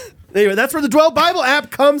 Anyway, that's where the Dwell Bible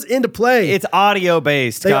app comes into play. It's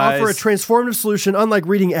audio-based, guys. They offer a transformative solution. Unlike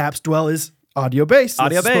reading apps, Dwell is audio-based.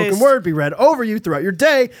 Audio-based. Spoken word be read over you throughout your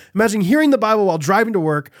day. Imagine hearing the Bible while driving to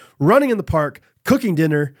work, running in the park, cooking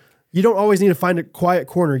dinner. You don't always need to find a quiet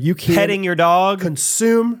corner. You can petting your dog.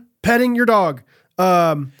 Petting your dog.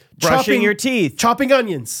 Brushing your teeth. Chopping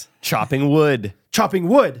onions. Chopping wood. Chopping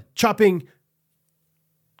wood. Chopping...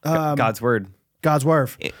 God's word. God's word.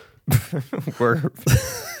 Word.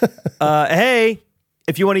 Hey,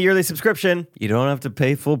 if you want a yearly subscription, you don't have to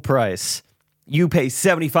pay full price. You pay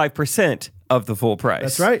 75% of the full price.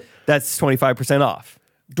 That's right. That's 25% off.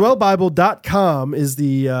 Dwellbible.com is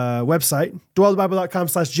the website.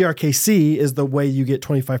 Dwellbible.com/GRKC is the way you get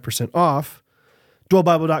 25% off.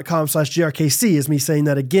 Dwellbible.com/GRKC is me saying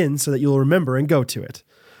that again so that you'll remember and go to it.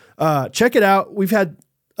 Check it out. We've had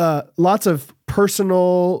lots of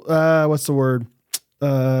personal,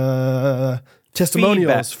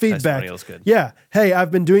 testimonials, feedback. Testimonials, good. Yeah. Hey, I've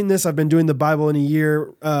been doing this. I've been doing the Bible in a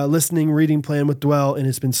year, listening, reading plan with Dwell, and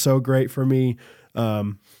it's been so great for me.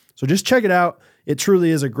 So just check it out. It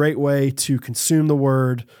truly is a great way to consume the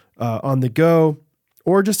word on the go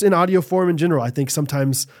or just in audio form in general. I think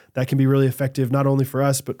sometimes that can be really effective, not only for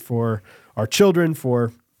us, but for our children,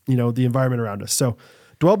 for, the environment around us. So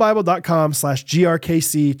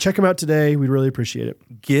dwellbible.com/GRKC. Check them out today. We'd really appreciate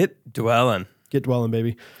it. Get dwelling. Get dwelling,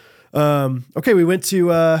 baby. Okay, we went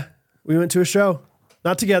to a show.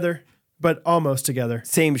 Not together, but almost together.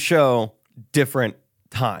 Same show, different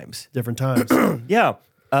times. Different times. Yeah.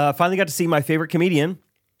 Finally got to see my favorite comedian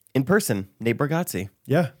in person, Nate Bargatze.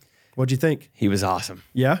 Yeah. What'd you think? He was awesome.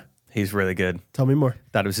 Yeah? He's really good. Tell me more.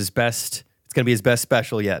 Thought it was his best. It's going to be his best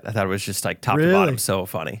special yet. I thought it was just like top to bottom. So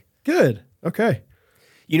funny. Good. Okay.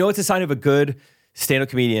 It's a sign of a good stand-up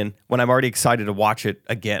comedian when I'm already excited to watch it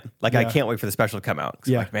again. Like, I can't wait for the special to come out.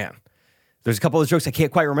 I'm like, man, there's a couple of jokes I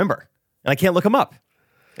can't quite remember, and I can't look them up.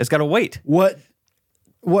 It's got to wait. What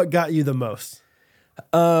got you the most?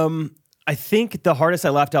 I think the hardest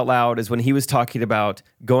I laughed out loud is when he was talking about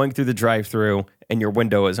going through the drive-thru and your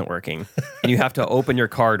window isn't working and you have to open your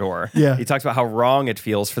car door. Yeah. He talks about how wrong it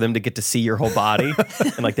feels for them to get to see your whole body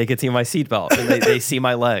and like they can see my seatbelt and they see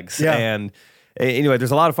my legs. Yeah. And anyway,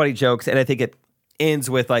 there's a lot of funny jokes, and I think it ends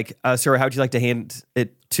with like, sir, how'd you like to hand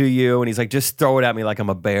it to you? And he's like, just throw it at me like I'm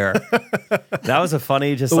a bear. That was a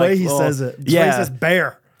funny, just the like, way he says it. The yeah. way he says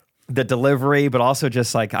bear. The delivery, but also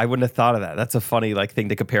just like, I wouldn't have thought of that. That's a funny like thing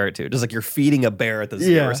to compare it to. Just like you're feeding a bear at the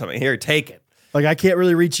zoo or something. Here, take it. Like, I can't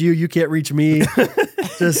really reach you. You can't reach me.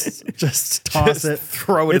 just toss it.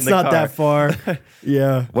 Throw it it's in the not car. that far.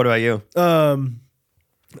 Yeah. What about you?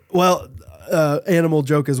 Animal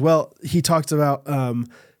joke as well. He talks about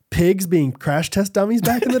pigs being crash test dummies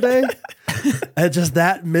back in the day. And just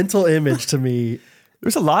that mental image to me.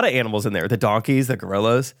 There's a lot of animals in there. The donkeys, the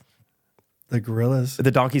gorillas. The gorillas.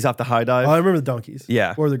 The donkeys off the high dive. Oh, I remember the donkeys.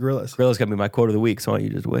 Yeah. Or the gorillas. Gorillas got to be my quote of the week, so why don't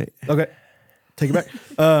you just wait? Okay. Take it back.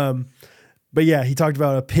 But yeah, he talked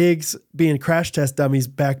about pigs being crash test dummies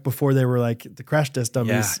back before they were like the crash test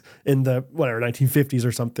dummies in the 1950s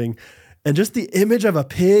or something. And just the image of a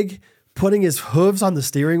pig putting his hooves on the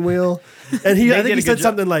steering wheel. And I think he said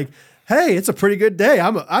something like, hey, it's a pretty good day.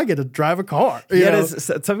 I get to drive a car.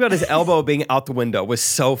 Something about his elbow being out the window was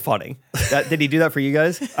so funny. Did he do that for you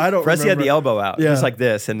guys? I don't For us, he had remember. the elbow out, Yeah. just like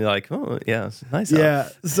this. And they're like, oh, yeah, it's nice. Yeah.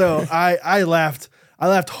 So I laughed. I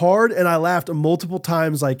laughed hard, and I laughed multiple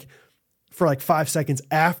times, like for like 5 seconds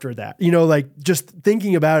after that, like just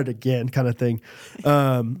thinking about it again kind of thing.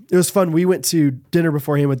 It was fun. We went to dinner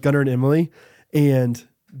beforehand with Gunnar and Emily and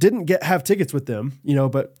didn't have tickets with them,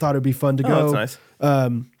 but thought it'd be fun to go. Oh, that's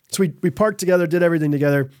nice. So we parked together, did everything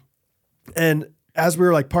together. And as we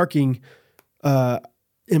were like parking,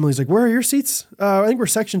 Emily's like, where are your seats? I think we're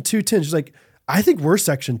section 210. She's like, I think we're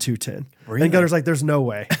section 210. Really? And Gunnar's like, there's no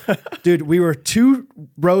way. Dude, we were 2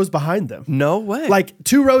 rows behind them. No way. Like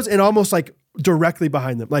 2 rows and almost like directly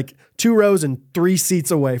behind them, like 2 rows and 3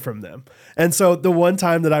 seats away from them. And so the one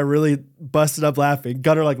time that I really busted up laughing,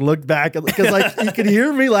 Gunnar like looked back because like he could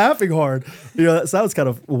hear me laughing hard. You know, so that was kind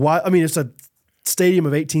of wild. I mean, it's a stadium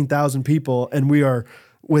of 18,000 people and we are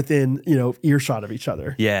within, you know, earshot of each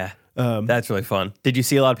other. Yeah. That's really fun. Did you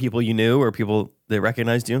see a lot of people you knew or people that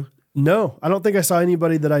recognized you? No, I don't think I saw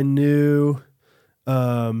anybody that I knew.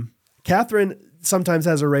 Catherine sometimes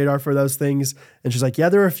has a radar for those things. And she's like, yeah,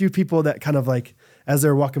 there are a few people that kind of like, as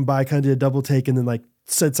they're walking by, kind of did a double take and then like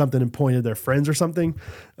said something and pointed their friends or something.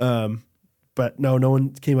 But no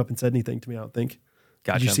one came up and said anything to me, I don't think.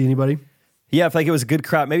 Gotcha. Did you see anybody? Yeah, I feel like it was a good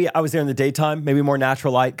crowd. Maybe I was there in the daytime, maybe more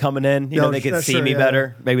natural light coming in. You know, they could see me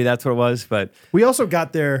better. Maybe that's what it was. But we also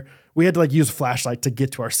got there, we had to like use a flashlight to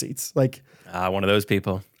get to our seats. Like, one of those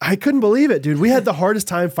people. I couldn't believe it, dude. We had the hardest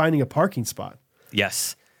time finding a parking spot.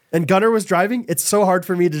 Yes. And Gunnar was driving. It's so hard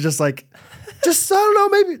for me to just I don't know,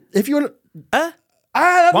 maybe if you want to.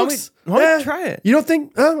 Why don't we try it? You don't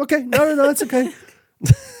think? Oh, okay. No, that's okay.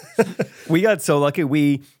 We got so lucky.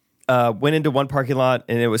 We went into one parking lot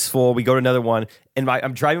and it was full. We go to another one and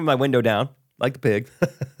I'm driving my window down like the pig.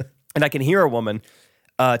 And I can hear a woman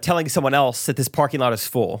telling someone else that this parking lot is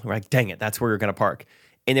full. We're like, dang it, that's where we're going to park.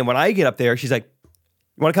 And then when I get up there, she's like,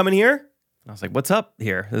 you want to come in here? And I was like, what's up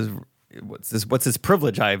here? What's this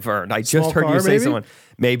privilege I've earned? I just heard you say someone.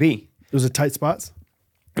 Maybe. Was it tight spots?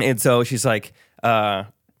 And so she's like, all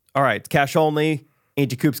right, cash only.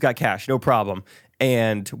 Auntie Coop's got cash, no problem.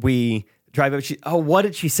 And we drive up. What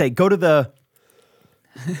did she say? Go to the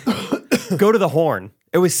horn.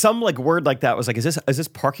 It was some like word like that. It was like, is this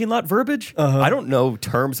parking lot verbiage? I don't know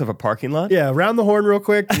terms of a parking lot. Yeah, round the horn real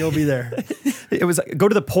quick, you'll be there. It was like, go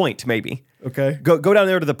to the point, maybe. Okay. Go down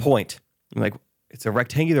there to the point. I'm like, it's a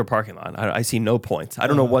rectangular parking lot. I see no points. I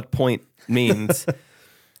don't know what point means.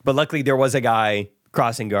 But luckily there was a guy,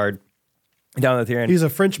 crossing guard, down at the end. He's a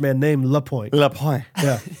Frenchman named Lapointe. Lapointe.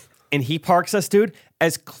 Yeah. And he parks us, dude,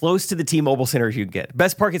 as close to the T-Mobile Center as you can get.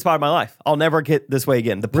 Best parking spot of my life. I'll never get this way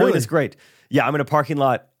again. The point is great. Yeah, I'm in a parking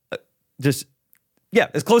lot, as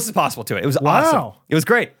close as possible to it. It was awesome. It was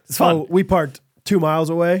great. It's fun. Oh, we parked 2 miles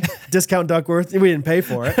away, discount Duckworth. We didn't pay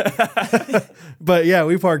for it. But yeah,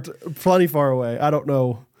 we parked plenty far away. I don't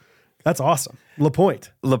know. That's awesome.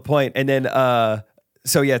 Lapointe. And then,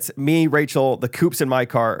 so yeah, it's me, Rachel, the Coops in my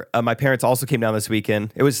car. My parents also came down this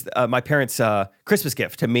weekend. It was my parents' Christmas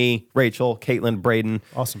gift to me, Rachel, Caitlin, Braden.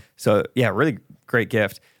 Awesome. So yeah, really great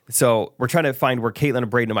gift. So we're trying to find where Caitlin and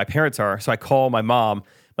Braden and my parents are. So I call my mom,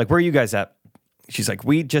 like, where are you guys at? She's like,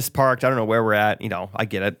 we just parked. I don't know where we're at. You know, I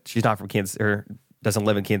get it. She's not from Kansas or doesn't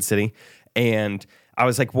live in Kansas City. And I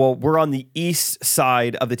was like, well, we're on the east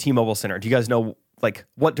side of the T-Mobile Center. Do you guys know, like,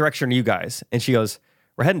 what direction are you guys? And she goes,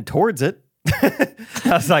 we're heading towards it. I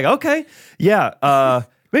was like, okay, yeah.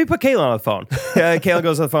 Maybe put Kayla on the phone. Kayla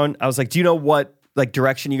goes on the phone. I was like, do you know what like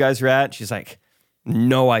direction you guys are at? She's like,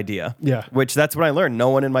 no idea. Yeah. Which that's what I learned. No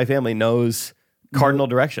one in my family knows cardinal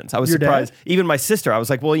directions. I was surprised. Dad? Even my sister, I was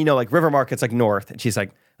like, well, you know, like River Market's like north. And she's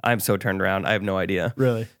like, I'm so turned around. I have no idea.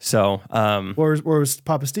 Really? So, where was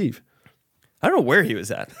Papa Steve? I don't know where he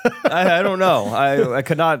was at. I don't know. I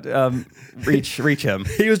could not reach him.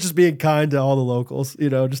 He was just being kind to all the locals,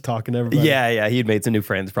 you know, just talking to everybody. Yeah. He had made some new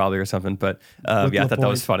friends probably or something. But I thought that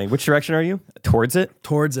was funny. Which direction are you? Towards it?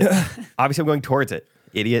 Towards it. Obviously, I'm going towards it.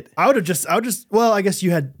 Idiot. I would just. Well, I guess they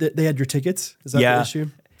had your tickets. Is that the issue?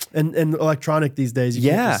 And electronic these days.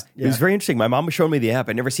 It was very interesting. My mom was showing me the app.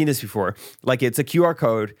 I'd never seen this before. Like it's a QR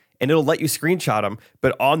code. And it'll let you screenshot them,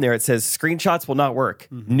 but on there it says screenshots will not work.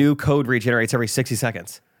 Mm-hmm. New code regenerates every 60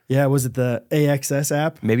 seconds. Yeah, was it the AXS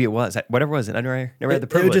app? Maybe it was. Whatever it was. I never had the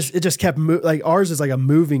privilege. It just kept like ours is like a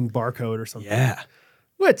moving barcode or something. Yeah.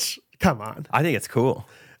 Which, come on. I think it's cool.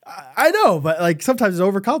 I know, but like sometimes it's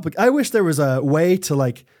overcomplicated. I wish there was a way to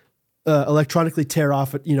like electronically tear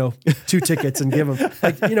off, 2 tickets and give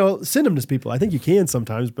them, send them to people. I think you can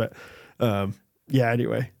sometimes, but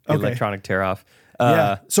anyway. Okay. Electronic tear off.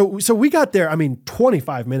 Yeah. So we got there,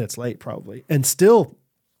 25 minutes late probably, and still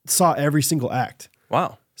saw every single act.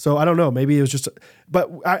 Wow. So I don't know, maybe it was just,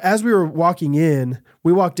 but as we were walking in,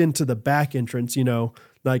 we walked into the back entrance,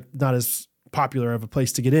 like not as popular of a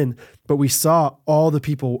place to get in, but we saw all the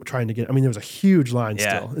people trying to get, there was a huge line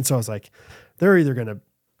still. And so I was like, they're either going to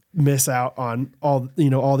miss out on all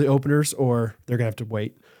the openers or they're going to have to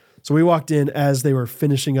wait. So we walked in as they were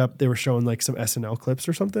finishing up, they were showing like some SNL clips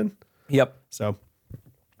or something. Yep. So,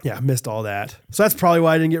 yeah, missed all that. So that's probably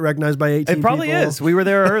why I didn't get recognized by 18 people. It probably is. We were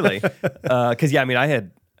there early. Because,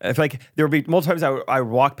 I feel like there would be multiple times I would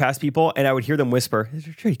walk past people and I would hear them whisper, "Is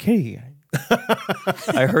there Trey Kennedy?"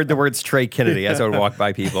 I heard the words Trey Kennedy as I would walk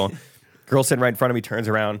by people. Girl sitting right in front of me turns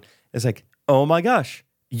around. It's like, oh my gosh,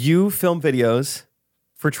 you film videos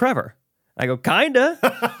for Trevor. I go, kinda,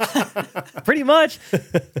 pretty much.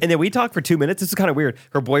 And then we talked for 2 minutes. This is kind of weird.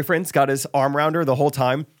 Her boyfriend's got his arm around her the whole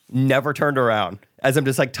time, never turned around as I'm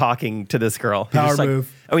just like talking to this girl. He's Power just, like,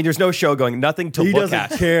 move. I mean, there's no show going, nothing to He look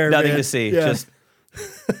doesn't at, care, nothing man. to see. Yeah. Just,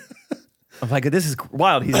 I'm like, this is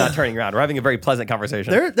wild. He's not turning around. We're having a very pleasant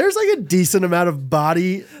conversation. There's like a decent amount of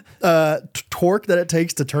body torque that it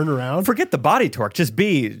takes to turn around. Forget the body torque. Just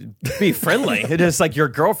be friendly. It is like your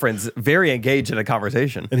girlfriend's very engaged in a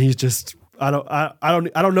conversation. And he's just, I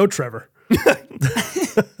don't know Trevor.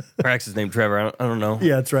 Her ex is named Trevor. I don't know.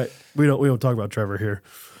 Yeah, that's right. We don't talk about Trevor here.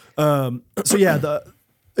 So yeah,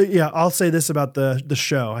 I'll say this about the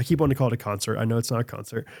show. I keep wanting to call it a concert. I know it's not a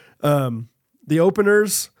concert. The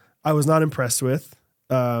openers I was not impressed with.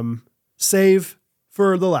 Save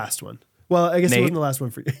for the last one. Well, I guess Nate? it wasn't the last one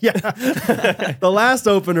for you. Yeah. The last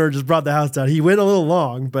opener just brought the house down. He went a little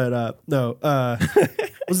long, but no.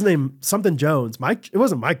 What's his name? Something Jones. Mike. It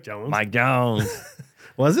wasn't Mike Jones. Mike Jones.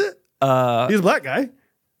 Was it? He was a black guy.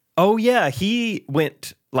 Oh yeah, he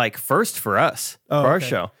went like first for us for our okay.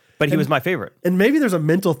 show, but he was my favorite. And maybe there's a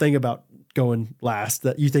mental thing about going last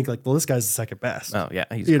that you think like, well, this guy's the second best. Oh yeah,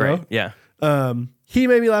 he's You great. know? Yeah, He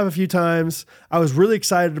made me laugh a few times. I was really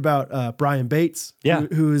excited about Brian Bates, Yeah.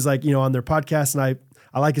 who is like, on their podcast, and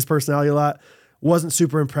I like his personality a lot. Wasn't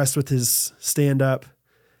super impressed with his stand-up,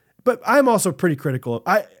 but I'm also pretty critical.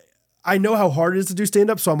 I know how hard it is to do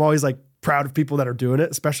stand-up, so I'm always like proud of people that are doing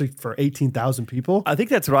it, especially for 18,000 people. I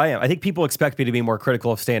think that's what I am. I think people expect me to be more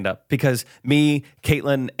critical of stand-up because me,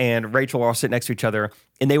 Caitlin, and Rachel were all sitting next to each other,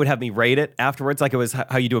 and they would have me rate it afterwards, like it was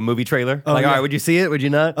how you do a movie trailer. Like, yeah. all right, would you see it? Would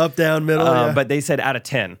you not? Up, down, middle. Yeah. But they said out of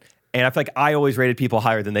 10, and I feel like I always rated people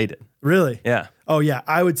higher than they did. Really? Yeah. Oh yeah,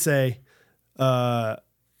 I would say,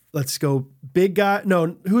 let's go big guy.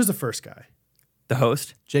 No, who was the first guy? The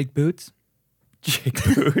host, Jake Boots. Jake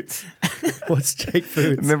Boots. What's Jake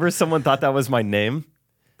Boots? Remember someone thought that was my name?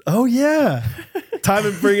 Oh yeah, time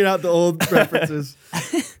of bringing out the old references.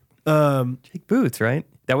 Jake Boots, right?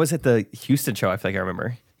 That was at the Houston show. I feel like I remember.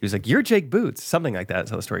 He was like, "You're Jake Boots," something like that. That's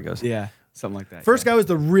how the story goes. Yeah, something like that. First guy was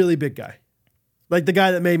the really big guy, like the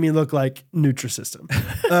guy that made me look like Nutrisystem.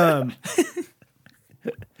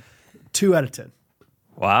 2 out of 10.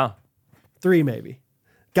 Wow. 3 maybe.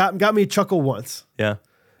 Got me a chuckle once. Yeah.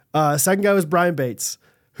 Second guy was Brian Bates,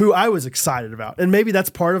 who I was excited about, and maybe that's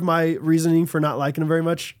part of my reasoning for not liking him very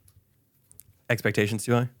much. Expectations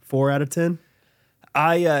too high. 4 out of 10.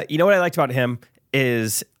 You know what I liked about him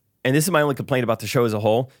is, and this is my only complaint about the show as a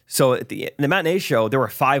whole. So in the matinee show, there were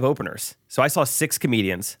 5 openers. So I saw 6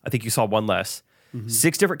 comedians. I think you saw one less.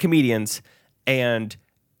 6 different comedians, and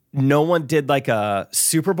no one did like a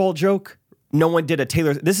Super Bowl joke. No one did a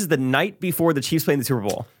Taylor. This is the night before the Chiefs playing the Super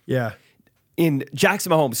Bowl. Yeah. In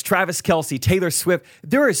Jackson Mahomes, Travis Kelce, Taylor Swift,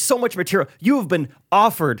 there is so much material. You have been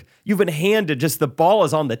offered, you've been handed, just the ball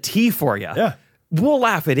is on the tee for you. Yeah. We'll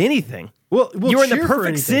laugh at anything. We'll You're in the cheer for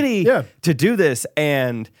perfect anything. city to do this.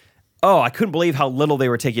 And I couldn't believe how little they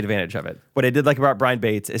were taking advantage of it. What I did like about Brian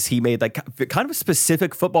Bates is he made like kind of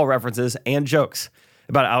specific football references and jokes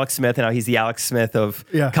about Alex Smith and how he's the Alex Smith of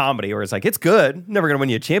comedy, where it's like, it's good. Never going to win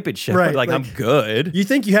you a championship. Right, But like, I'm good. You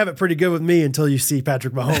think you have it pretty good with me until you see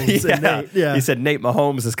Patrick Mahomes and Nate. Yeah. He said Nate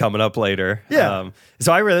Mahomes is coming up later. Yeah.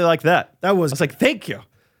 So I really liked that. That was- I was like, thank you.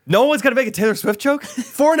 No one's going to make a Taylor Swift joke?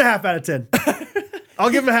 4.5 out of 10. I'll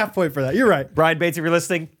give him a half point for that. You're right. Brian Bates, if you're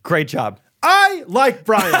listening, great job. I like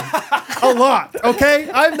Brian a lot. Okay.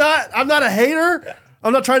 I'm not a hater.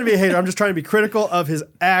 I'm not trying to be a hater. I'm just trying to be critical of his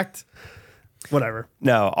act. Whatever.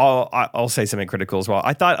 No, I'll say something critical as well.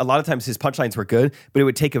 I thought a lot of times his punchlines were good, but it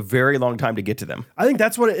would take a very long time to get to them. I think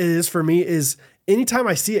that's what it is for me is anytime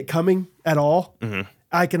I see it coming at all,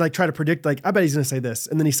 I can like try to predict, like, I bet he's going to say this.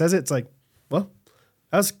 And then he says it. It's like, well,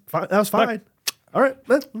 that was fine. That was fine. All right.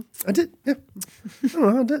 I did. Yeah. I don't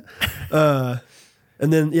know. I did.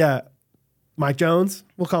 And then, Mike Jones.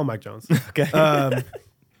 We'll call him Mike Jones. Okay. 5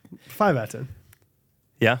 out of 10.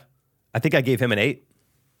 Yeah. I think I gave him an 8.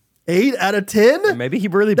 8 out of 10? Maybe he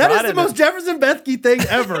really That brought is it. the most Jefferson Bethke thing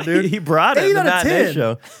ever, dude. He brought it 8 in the out of matinee 10.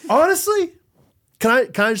 show. Honestly, can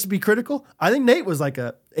I just be critical? I think Nate was like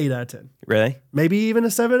a 8 out of 10. Really? Maybe even a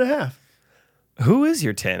 7.5. Who is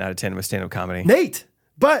your 10 out of 10 with stand-up comedy? Nate.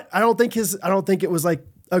 But I don't think it was like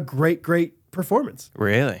a great performance.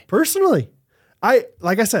 Really? Personally.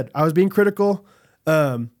 Like I said, I was being critical.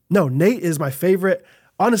 No, Nate is my favorite.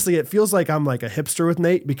 Honestly, it feels like I'm like a hipster with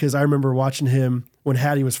Nate because I remember watching him when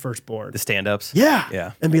Hattie was first born. The stand-ups? Yeah.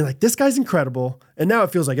 Yeah. And being like, this guy's incredible. And now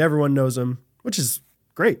it feels like everyone knows him, which is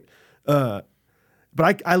great. But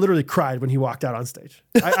I literally cried when he walked out on stage.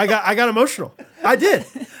 I got emotional. I did.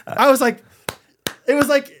 I was like, It was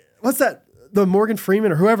like, what's that? The Morgan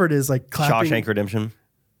Freeman or whoever it is, like clapping. Shawshank Redemption.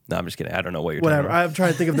 No, I'm just kidding. I don't know what you're Whatever. talking about. I'm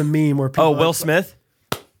trying to think of the meme where people. Oh, Will Smith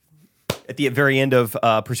at the very end of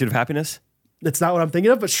Pursuit of Happiness. That's not what I'm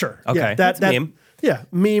thinking of, but sure. Okay, Yeah, that's a meme. Yeah,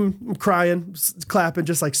 meme, I'm crying, clapping,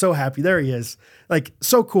 just like so happy. There he is. Like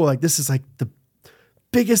so cool. Like this is like the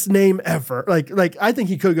biggest name ever. Like I think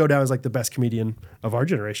he could go down as like the best comedian of our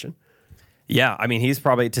generation. Yeah, I mean, he's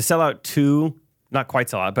probably to sell out not quite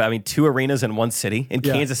sell out, but I mean, 2 arenas in one city in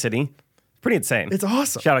Kansas City. Pretty insane. It's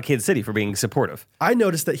awesome. Shout out Kansas City for being supportive. I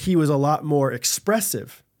noticed that he was a lot more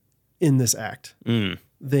expressive in this act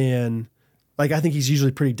than. Like, I think he's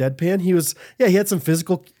usually pretty deadpan. He had some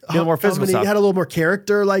physical. A little more physical stuff. He had a little more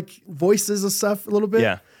character, like voices and stuff a little bit.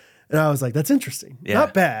 Yeah. And I was like, that's interesting. Yeah.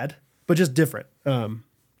 Not bad, but just different. I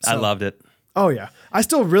loved it. Oh, yeah. I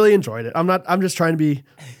still really enjoyed it. I'm just trying to be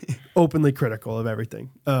openly critical of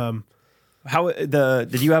everything. Did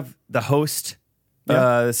you have the host,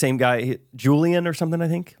 the same guy, Julian or something, I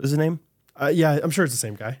think was his name? Yeah, I'm sure it's the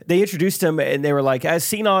same guy. They introduced him and they were like, as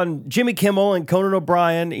seen on Jimmy Kimmel and Conan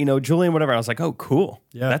O'Brien, Julian, whatever. I was like, oh, cool.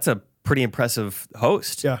 Yeah. That's a pretty impressive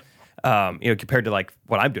host. Yeah. Compared to like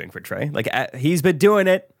what I'm doing for Trey. Like he's been doing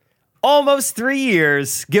it almost 3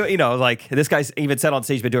 years. Like this guy's even said on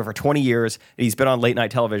stage, he's been doing it for 20 years. And he's been on late night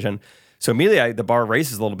television. So immediately the bar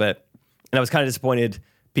raises a little bit. And I was kind of disappointed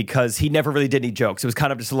because he never really did any jokes. It was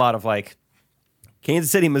kind of just a lot of like Kansas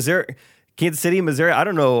City, Missouri. I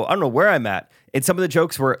don't know where I'm at. And some of the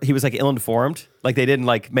jokes were, he was like ill-informed. Like they didn't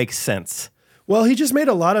like make sense. Well, he just made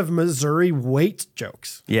a lot of Missouri weight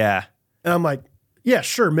jokes. Yeah. And I'm like, yeah,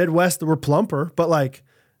 sure, Midwest, we're plumper, but like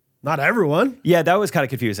not everyone. Yeah, that was kind of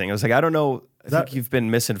confusing. I was like, I don't know. I think you've been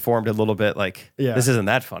misinformed a little bit. Like, this isn't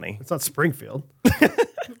that funny. It's not Springfield.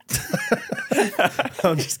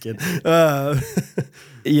 I'm just kidding.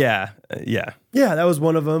 Yeah. Yeah, that was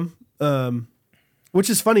one of them. Which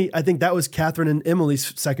is funny. I think that was Catherine and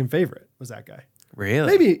Emily's second favorite, was that guy. Really?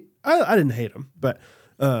 Maybe. I didn't hate him, but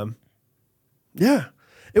yeah.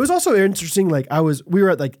 It was also interesting. Like we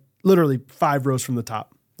were at like literally 5 rows from the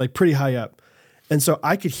top, like pretty high up. And so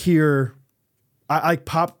I could hear, I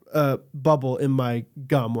popped a bubble in my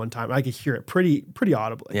gum one time. I could hear it pretty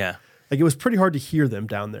audibly. Yeah. Like it was pretty hard to hear them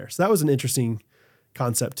down there. So that was an interesting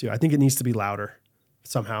concept too. I think it needs to be louder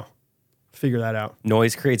somehow. Figure that out.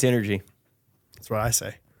 Noise creates energy. That's what I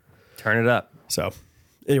say. Turn it up. So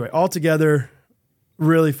anyway, altogether,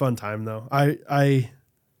 really fun time though. I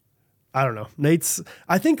don't know.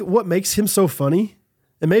 I think what makes him so funny,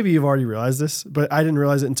 and maybe you've already realized this, but I didn't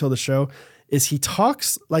realize it until the show, is he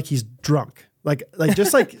talks like he's drunk. Like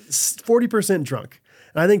just like 40% drunk.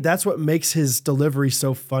 And I think that's what makes his delivery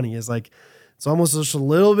so funny is like, it's almost just a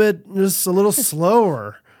little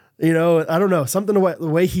slower. I don't know. Something the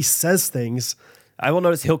way he says things. I will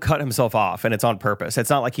notice he'll cut himself off and it's on purpose.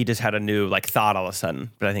 It's not like he just had a new like thought all of a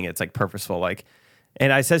sudden, but I think it's like purposeful. Like,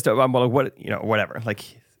 and I says to him, I'm like, whatever, like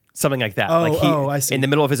something like that. I see. In the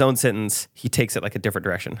middle of his own sentence, he takes it like a different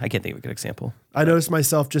direction. I can't think of a good example. I noticed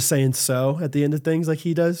myself just saying "so" at the end of things like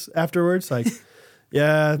he does afterwards. Like,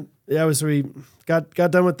 yeah, we got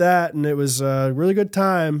done with that and it was a really good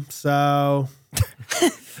time. So,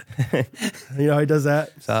 he does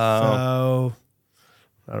that. So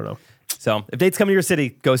I don't know. So if Date's coming to your city,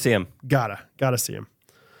 go see him. Gotta see him.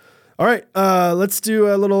 All right, let's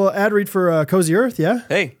do a little ad read for Cozy Earth. Yeah.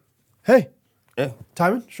 Hey. Yeah.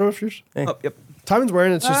 Timon, show us yours. Hey. Oh, yep. Timon's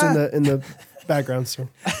wearing it. It's just in the background. So.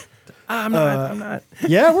 I'm not.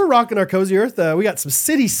 Yeah, we're rocking our Cozy Earth. We got some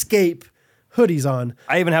Cityscape hoodies on.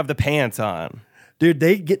 I even have the pants on. Dude,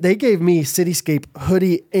 they gave me Cityscape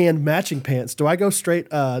hoodie and matching pants. Do I go straight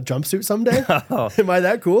jumpsuit someday? Oh. Am I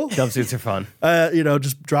that cool? Jumpsuits are fun.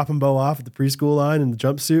 Just dropping Bo off at the preschool line in the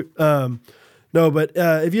jumpsuit. No, but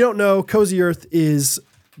if you don't know, Cozy Earth is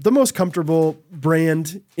the most comfortable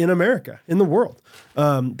brand in America, in the world.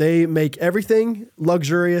 They make everything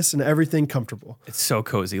luxurious and everything comfortable. It's so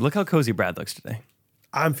cozy. Look how cozy Brad looks today.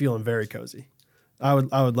 I'm feeling very cozy. I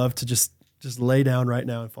would love to just lay down right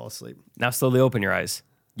now and fall asleep. Now slowly open your eyes.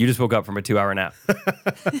 You just woke up from a 2-hour nap.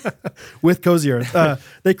 With Cozy Earth.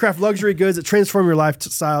 They craft luxury goods that transform your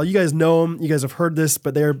lifestyle. You guys know them. You guys have heard this,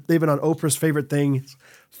 but they've been on Oprah's favorite thing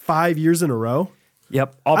 5 years in a row.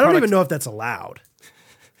 Yep. I don't even know if that's allowed.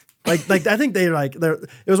 Like I think it was one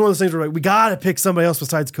of those things where we got to pick somebody else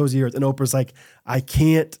besides Cozy Earth. And Oprah's like, I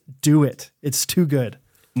can't do it. It's too good.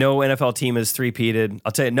 No NFL team is three-peated.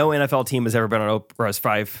 I'll tell you, no NFL team has ever been on Oprah's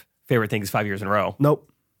 5 favorite things 5 years in a row. Nope.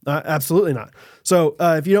 Absolutely not. So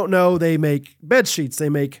if you don't know, they make bed sheets, they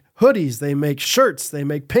make hoodies, they make shirts, they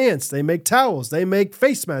make pants, they make towels, they make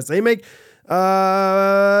face masks, they make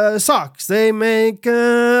socks. They make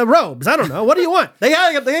robes. I don't know. What do you want? They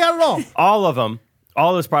got it all. All of them,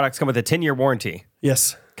 all those products come with a 10-year warranty.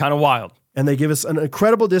 Yes. Kind of wild. And they give us an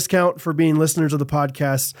incredible discount for being listeners of the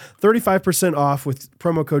podcast. 35% off with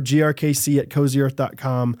promo code GRKC at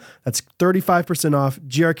CozyEarth.com. That's 35% off,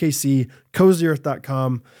 GRKC,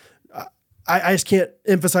 CozyEarth.com. I just can't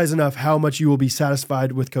emphasize enough how much you will be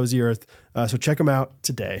satisfied with Cozy Earth. So check them out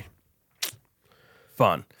today.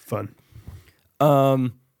 Fun.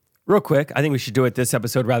 Real quick, I think we should do it this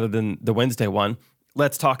episode rather than the Wednesday one.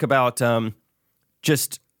 Let's talk about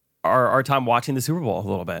just our time watching the Super Bowl a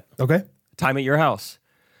little bit. Okay. Time at your house.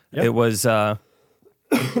 Yep. It was it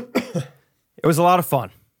was a lot of fun.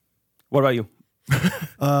 What about you?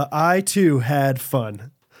 I too had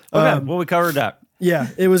fun. Okay, well, we covered that. Yeah,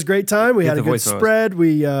 it was a great time. We had a good spread.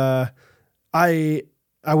 We I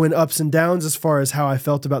went ups and downs as far as how I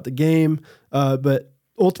felt about the game, but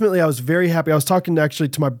ultimately I was very happy. I was talking actually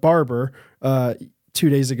to my barber 2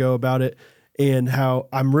 days ago about it, and how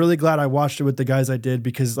I'm really glad I watched it with the guys I did,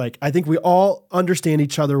 because like I think we all understand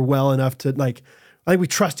each other well enough to I think we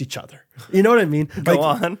trust each other. You know what I mean? Go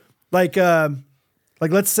on. Like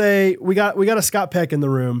let's say we got a Scott Peck in the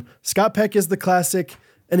room. Scott Peck is the classic,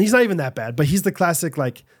 and he's not even that bad, but he's the classic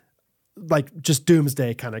like just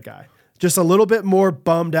doomsday kind of guy. Just a little bit more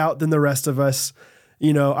bummed out than the rest of us.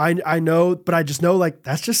 You know, I know, but I just know like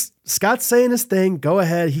that's just Scott's saying his thing. Go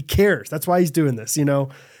ahead. He cares. That's why he's doing this, you know?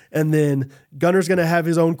 And then Gunner's going to have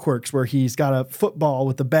his own quirks where he's got a football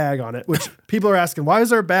with a bag on it, which people are asking, why is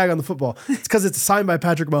there a bag on the football? It's because it's signed by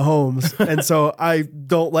Patrick Mahomes. And so I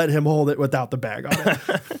don't let him hold it without the bag on it.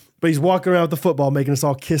 But he's walking around with the football, making us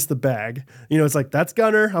all kiss the bag. You know, it's like, that's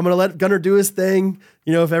Gunner. I'm going to let Gunner do his thing.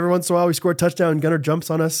 You know, if every once in a while we score a touchdown and Gunner jumps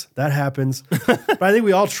on us, that happens. But I think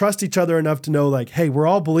we all trust each other enough to know like, hey, we're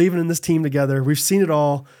all believing in this team together. We've seen it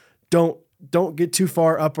all. Don't get too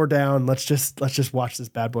far up or down. Let's just watch this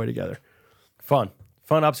bad boy together. Fun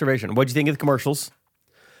observation. What'd you think of the commercials?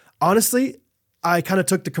 Honestly, I kind of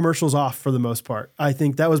took the commercials off for the most part. I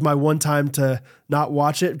think that was my one time to not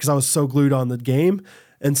watch it because I was so glued on the game.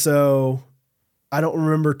 And so I don't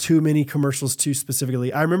remember too many commercials too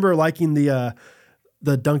specifically. I remember liking the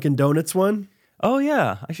Dunkin' Donuts one. Oh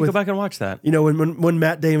yeah. I should go back and watch that. You know, when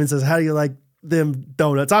Matt Damon says, how do you like them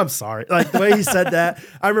donuts? I'm sorry. Like the way he said that,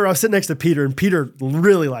 I remember I was sitting next to Peter and Peter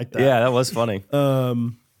really liked that. Yeah, that was funny.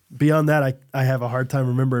 Beyond that, I have a hard time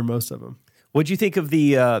remembering most of them. What'd you think of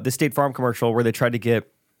the State Farm commercial where they tried to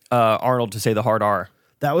get Arnold to say the hard R?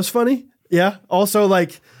 That was funny. Yeah. Also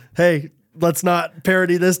like, hey, let's not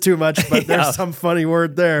parody this too much, but there's some funny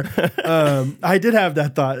word there. I did have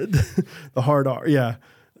that thought. The hard R. Yeah.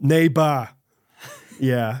 Neighbor.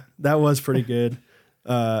 Yeah. That was pretty good.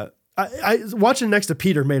 I watching next to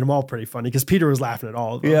Peter made them all pretty funny because Peter was laughing at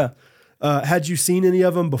all of them. Yeah. Had you seen any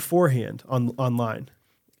of them beforehand online?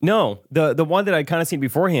 No. The one that I'd kind of seen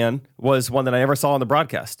beforehand was one that I never saw on the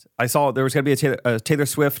broadcast. I saw there was going to be a Taylor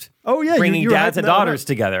Swift bringing dads and daughters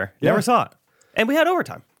together. Yeah. Never saw it. And we had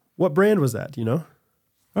overtime. What brand was that? Do you know?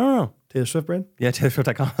 I don't know. Taylor Swift brand? Yeah,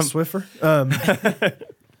 TaylorSwift.com. Swiffer?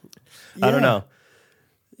 I don't know.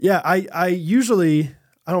 Yeah, I usually...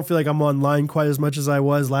 I don't feel like I'm online quite as much as I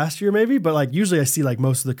was last year, maybe, but like usually I see like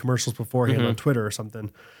most of the commercials beforehand on Twitter or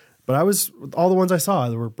something. But all the ones I saw,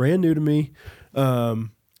 they were brand new to me. No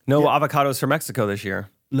avocados from Mexico this year.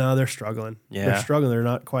 No, they're struggling. Yeah. They're struggling. They're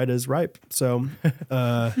not quite as ripe. So,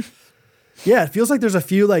 yeah, it feels like there's a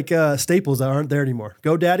few like staples that aren't there anymore.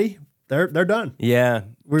 GoDaddy, they're done. Yeah.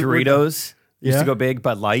 Doritos used to go big.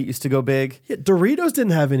 Bud Light used to go big. Yeah, Doritos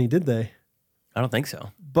didn't have any, did they? I don't think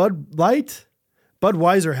so. Bud Light?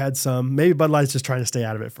 Budweiser had some. Maybe Bud Light's just trying to stay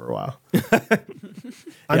out of it for a while.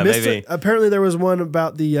 I missed it. Apparently there was one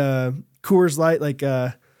about the Coors Light, like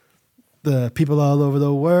the people all over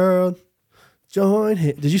the world join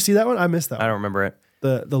him. Did you see that one? I missed that one. I don't remember it.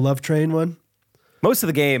 The Love Train one? Most of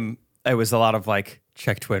the game, it was a lot of like,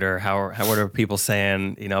 check Twitter. What are people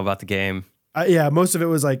saying, about the game? Yeah, most of it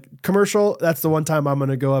was like commercial. That's the one time I'm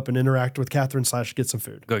going to go up and interact with Catherine / get some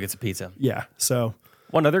food. Go get some pizza. Yeah, so.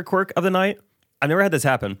 One other quirk of the night. I've never had this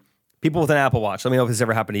happen. People with an Apple Watch. Let me know if this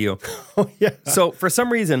ever happened to you. Oh, yeah. So for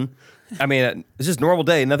some reason, it's just a normal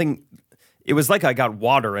day. Nothing. It was like I got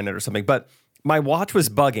water in it or something. But my watch was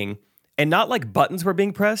bugging, and not like buttons were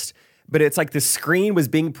being pressed, but it's like the screen was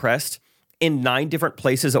being pressed in 9 different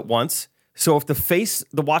places at once. So if the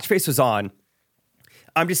watch face was on,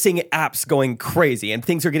 I'm just seeing apps going crazy, and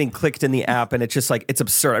things are getting clicked in the app, and it's just like it's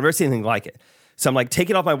absurd. I've never seen anything like it. So I'm like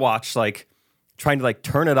taking off my watch, like trying to like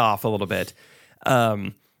turn it off a little bit.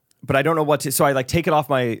 But I don't know what to, so I like take it off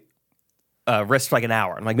my wrist for like an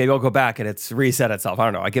hour. I'm like, maybe I'll go back and it's reset itself. I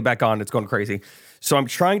don't know. I get back on, it's going crazy. So I'm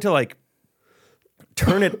trying to like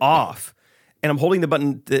turn it off. And I'm holding the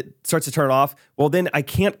button that starts to turn it off. Well, then I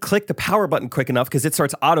can't click the power button quick enough because it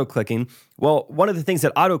starts auto-clicking. Well, one of the things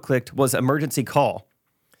that auto-clicked was emergency call.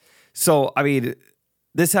 So, I mean, in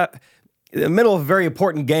the middle of a very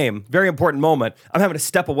important game, very important moment, I'm having to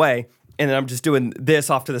step away, and then I'm just doing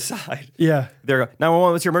this off to the side. Yeah. There you go.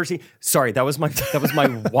 911, what's your emergency? Sorry, that was my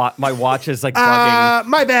my watch is like bugging.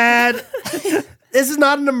 My bad. This is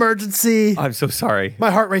not an emergency. I'm so sorry.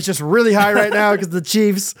 My heart rate's just really high right now because of the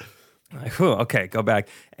Chiefs. Like, whew, okay, go back.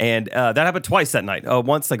 And that happened twice that night.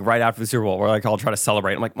 Once, like, right after the Super Bowl, where like I'll try to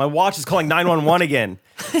celebrate. I'm like, my watch is calling 911 again.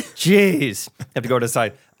 Jeez. Have to go to the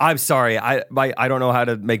side. I'm sorry. I don't know how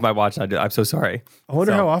to make my watch not do it. I'm so sorry. I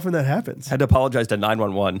wonder how often that happens. Had to apologize to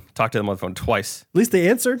 911. Talk to them on the phone twice. At least they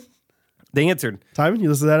answered. They answered. Timon, you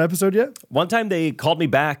listened to that episode yet? One time they called me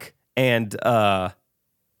back, and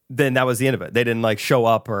then that was the end of it. They didn't, like, show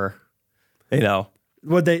up or, you know.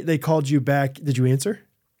 What, they called you back. Did you answer?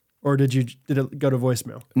 Or did it go to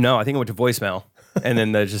voicemail? No, I think it went to voicemail. And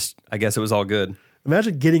then I guess it was all good.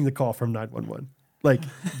 Imagine getting the call from 911. Like,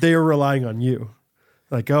 they are relying on you.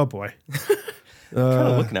 Like, oh boy. I'm trying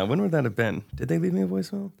to look now. When would that have been? Did they leave me a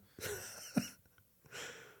voicemail?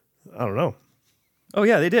 I don't know. Oh,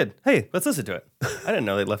 yeah, they did. Hey, let's listen to it. I didn't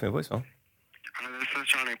know they left me a voicemail. This is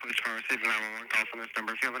Johnny. Please receive 911 call from this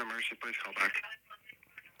number. If you have an emergency, please call back.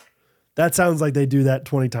 That sounds like they do that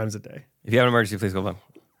 20 times a day. If you have an emergency, please call back.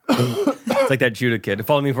 It's like that Judah kid.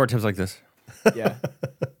 Follow me for tips like this. Yeah.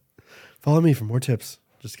 Follow me for more tips.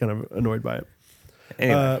 Just kind of annoyed by it.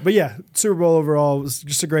 Anyway. But yeah, Super Bowl overall was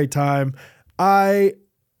just a great time. I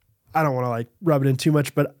don't want to like rub it in too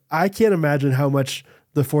much, but I can't imagine how much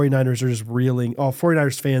the 49ers are just reeling. All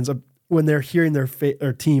 49ers fans when they're hearing their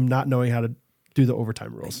team not knowing how to do the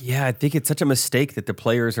overtime rules. Yeah, I think it's such a mistake that the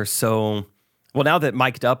players are so. Well, now that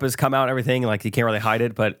Mic'd Up has come out and everything, like you can't really hide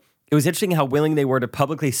it, but it was interesting how willing they were to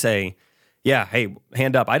publicly say, yeah, hey,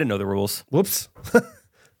 hand up, I didn't know the rules. Whoops. Like,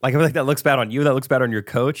 I feel like that looks bad on you, that looks bad on your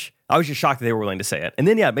coach. I was just shocked that they were willing to say it. And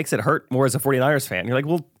then, yeah, it makes it hurt more as a 49ers fan. You're like,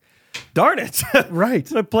 well, darn it. Right.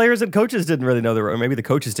 The players and coaches didn't really know the rules. Maybe the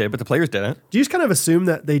coaches did, but the players didn't. Do you just kind of assume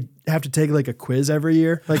that they have to take like a quiz every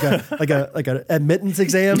year? Like a admittance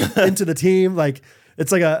exam into the team? Like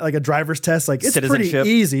it's like a driver's test. Like it's pretty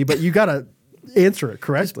easy, but you got to answer it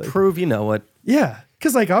correctly. Just prove you know it. Yeah.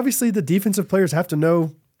 Because, like, obviously the defensive players have to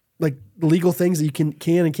know, like, legal things that you can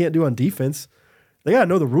and can't do on defense. They got to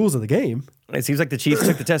know the rules of the game. It seems like the Chiefs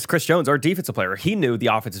took the test. Chris Jones, our defensive player, he knew the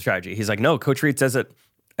offensive strategy. He's like, no, Coach Reed says it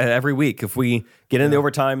every week. If we get in the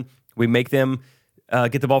overtime, we make them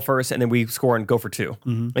get the ball first, and then we score and go for two.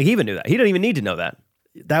 Mm-hmm. Like, he even knew that. He didn't even need to know that.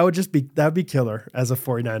 That would be killer as a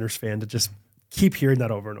 49ers fan to just keep hearing that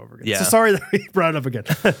over and over again. Yeah. So sorry that we brought it up again.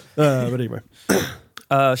 But anyway.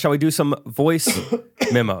 Shall we do some voice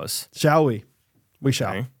memos? Shall we? We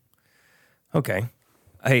shall. Okay.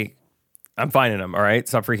 Hey, I'm finding them, all right?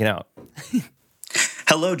 Stop freaking out.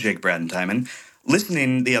 Hello, Jake, Brad, and Timon.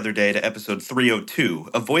 Listening the other day to episode 302,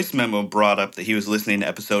 a voice memo brought up that he was listening to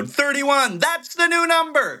episode 31. That's the new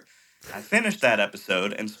number! I finished that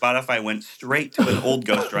episode, and Spotify went straight to an old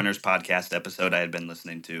Ghost Runners podcast episode I had been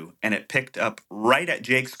listening to, and it picked up right at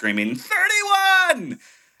Jake screaming, 31!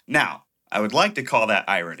 Now, I would like to call that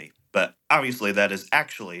irony, but obviously that is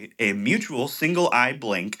actually a mutual single-eye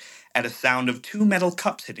blink at a sound of two metal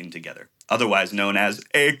cups hitting together, otherwise known as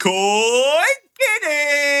a coink-a-dink.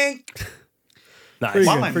 Nice.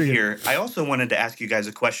 While I'm here, I also wanted to ask you guys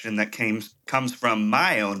a question that comes from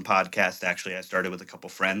my own podcast, actually. I started with a couple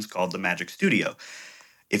friends called The Magic Studio.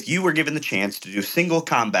 If you were given the chance to do single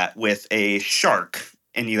combat with a shark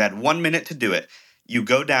and you had 1 minute to do it, you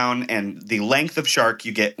go down and the length of shark,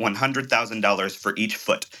 you get $100,000 for each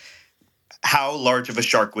foot. How large of a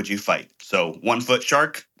shark would you fight? So 1 foot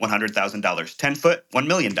shark, $100,000. 10 foot, $1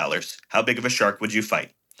 million. How big of a shark would you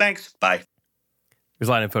fight? Thanks. Bye. There's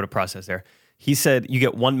a lot of info to process there. He said you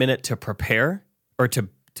get 1 minute to prepare or to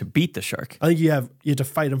beat the shark. I think you have to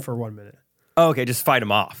fight him for 1 minute. Oh, okay, just fight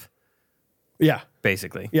him off. Yeah.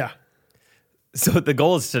 Basically. Yeah. So the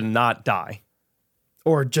goal is to not die.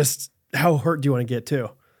 Or just how hurt do you want to get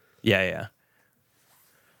too? Yeah.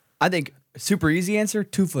 I think super easy answer,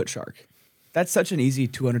 2 foot shark. That's such an easy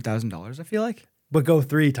 $200,000, I feel like. But go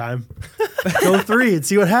 3 time. Go 3 and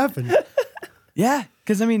see what happens. Yeah,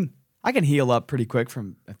 because I mean, I can heal up pretty quick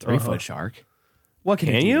from a 3 foot shark. What can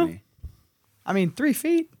Can you do you? to me? I mean, 3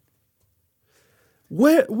 feet.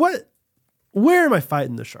 Where am I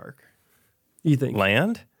fighting the shark? You think?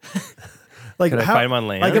 Land? Like Could I fight him on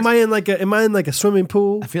land? Like am I in like a swimming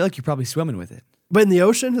pool? I feel like you're probably swimming with it. But in the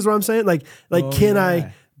ocean is what I'm saying. Like, Oh, can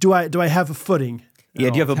yeah. do I have a footing? Yeah,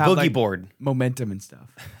 do you have a Have, boogie like, board? Momentum and stuff.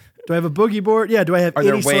 Do I have a boogie board? Yeah. Do I have Are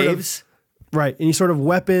any there sort of waves? right? Any sort of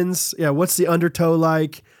weapons? Yeah. What's the undertow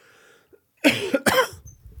like?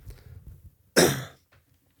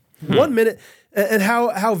 1 minute. And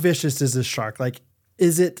how vicious is this shark? Like,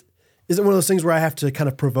 is it one of those things where I have to kind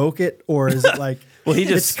of provoke it, or is it like, Well, he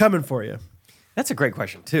it's just- coming for you? That's a great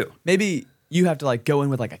question too. Maybe you have to like go in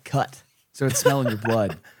with like a cut, so it's smelling your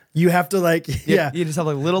blood. You have to like, yeah, You just have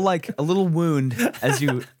like a little wound as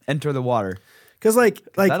you enter the water. because like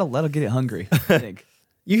That'll get it hungry. I think.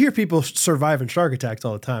 you hear people surviving shark attacks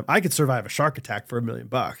all the time. I could survive a shark attack for $1 million.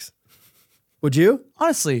 Would you?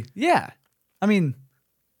 Honestly, yeah. I mean,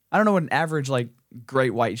 I don't know what an average like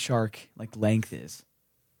great white shark like length is,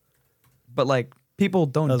 but like people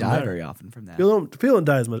don't Doesn't die matter. very often from that. People don't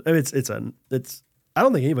die as much. I mean, it's. I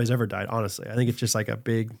don't think anybody's ever died. Honestly, I think it's just like a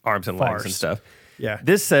big Arms and farce. legs and stuff. Yeah,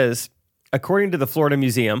 This says, according to the Florida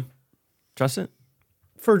Museum, trust it?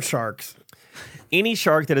 for sharks. Any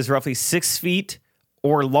shark that is roughly 6 feet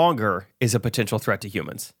or longer is a potential threat to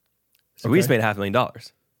humans. So we just made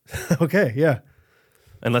 $500,000. Okay, yeah.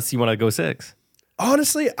 Unless you want to go 6.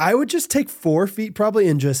 Honestly, I would just take 4 feet probably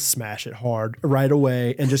and just smash it hard right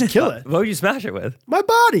away and just kill it. What would you smash it with? My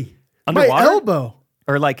body, Underwater? my elbow.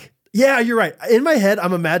 Or like, Yeah, you're right. In my head,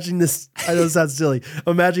 I'm imagining this. I know it sounds silly.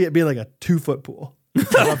 I'm imagining it being like a 2-foot pool.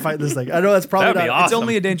 I'm fighting this thing. I know that's probably That'd be not. awesome. It's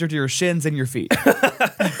only a danger to your shins and your feet.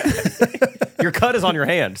 your cut is on your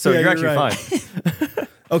hand, so Yeah, you're you're actually right. fine.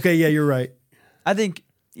 Okay, yeah, you're right. I think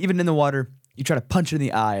even in the water, you try to punch it in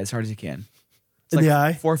the eye as hard as you can. It's In like the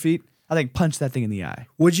eye? 4 feet. I think punch that thing in the eye.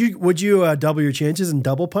 Would you double your chances and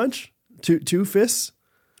double punch two fists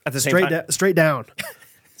At the same time, straight down,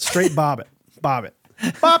 straight bob it, bop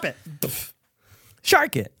it,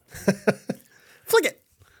 shark it. flick it.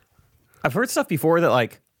 I've heard stuff before that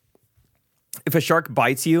like, if a shark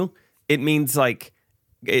bites you, it means like,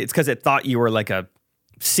 it's because it thought you were like a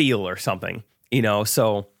seal or something, you know?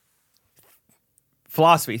 So,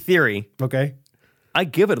 philosophy, theory, Okay. I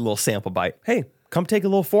give it a little sample bite. Hey, come take a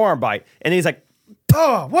little forearm bite. And he's like,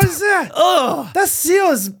 Oh, what is that? Oh, that seal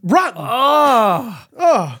is rotten.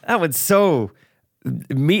 oh, that was so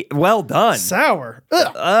well done. Sour.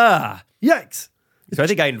 Ugh. Yikes. So I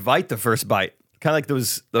think I invite the first bite. Kind of like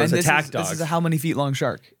those And attack this dogs. is a how many feet long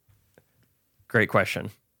shark? Great question.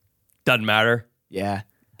 Doesn't matter. Yeah.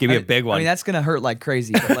 Give me I a mean- big one. I mean, that's going to hurt like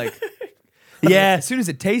crazy. But like, Yeah. as soon as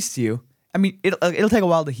it tastes you, I mean, it'll take a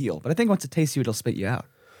while to heal. But I think once it tastes you, it'll spit you out.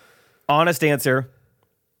 Honest answer,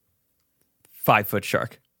 5-foot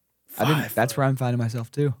shark. That's where I'm finding myself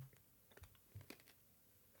too.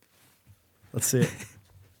 Let's see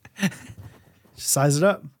it. Size it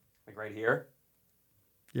up. Like right here.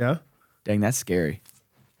 Yeah. Dang, that's scary.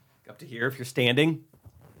 Up to here if you're standing.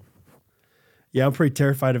 Yeah, I'm pretty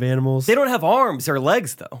terrified of animals. They don't have arms or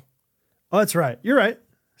legs though. Oh, that's right. You're right.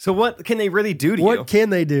 So what can they really do to What you? can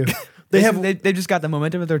they do? They have. They just got the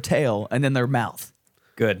momentum of their tail and then their mouth,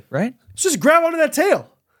 Good. right? Just grab onto that tail.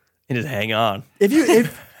 And just hang on.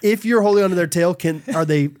 If you're holding onto their tail, are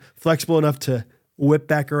they flexible enough to whip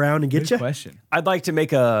back around and get Good you? question. I'd like to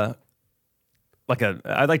make I'd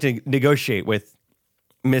like to negotiate with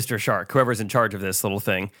Mr. Shark, whoever's in charge of this little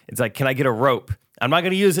thing. It's like, can I get a rope? I'm not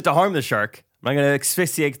going to use it to harm the shark. I'm not going to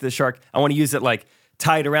asphyxiate the shark. I want to use it like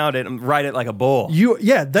tied around it and ride it like a bull.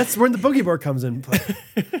 That's where the boogie board comes in play.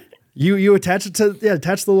 You attach it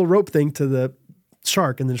attach the little rope thing to the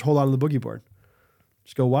shark and then just hold on to the boogie board.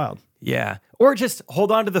 Just go wild. Yeah. Or just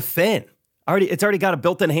hold on to the fin. It's already got a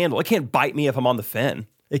built-in handle. It can't bite me if I'm on the fin.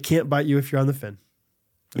 It can't bite you if you're on the fin.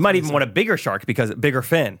 You might even want a bigger shark because bigger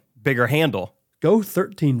fin, bigger handle. Go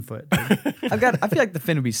 13 foot. I feel like the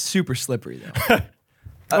fin would be super slippery though.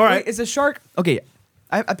 All right. wait, is a shark okay?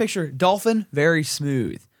 I picture dolphin very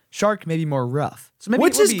smooth, shark maybe more rough. So maybe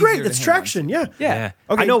Which it would is be great. easier to It's hang traction. on Yeah. to. Yeah.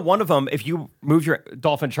 Okay. I know one of them, if you move your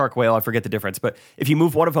dolphin, shark, whale, I forget the difference, but if you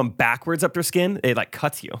move one of them backwards up their skin, it like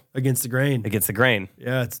cuts you Against the grain. against the grain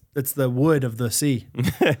Yeah, it's the wood of the sea.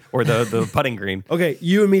 or the putting green. Okay,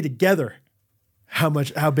 you and me together. How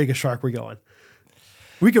big a shark we going?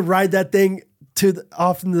 We could ride that thing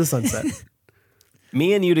off into the sunset.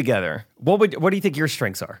 Me and you together. What do you think your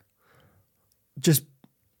strengths are? Just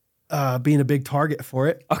being a big target for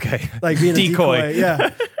it. Okay. Like being a decoy. Decoy. Yeah.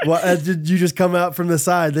 Well, you just come out from the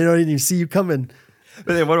side. They don't even see you coming.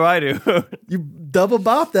 But then what do I do? You double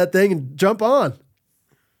bop that thing and jump on.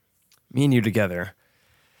 Me and you together.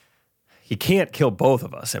 You can't kill both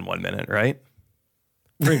of us in 1 minute, right?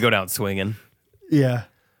 We're going to go down swinging. Yeah.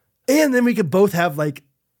 And then we could both have like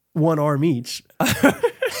one arm each.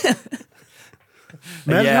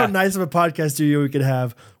 Imagine how nice of a podcast studio we could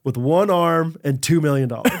have with one arm and $2 million.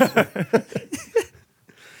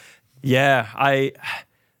 Yeah, I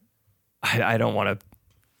don't want to.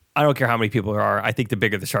 I don't care how many people there are. I think the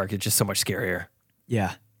bigger the shark, it's just so much scarier.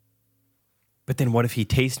 Yeah. But then what if he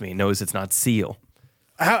tastes me and knows it's not seal?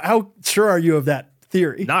 How sure are you of that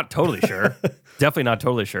theory? Not totally sure. Definitely not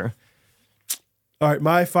totally sure. All right,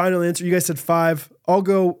 my final answer. You guys said 5. I'll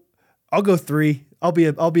go 3. I'll be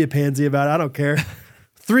a pansy about it. I don't care.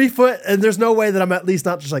 3 foot, and there's no way that I'm at least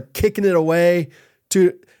not just like kicking it away.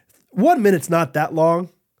 1 minute's not that long.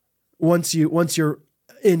 Once you're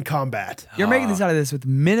in combat, You're making this out of this with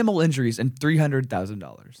minimal injuries and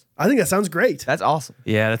 $300,000. I think that sounds great. That's awesome.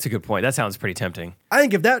 Yeah, that's a good point. That sounds pretty tempting. I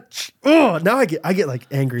think if that, now I get like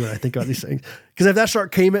angry when I think about these things. Because if that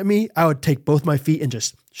shark came at me, I would take both my feet and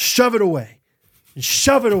just shove it away, and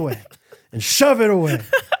shove it away, and shove it away.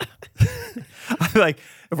 Like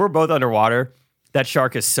if we're both underwater, that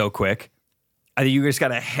shark is so quick. I think you just got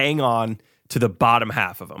to hang on to the bottom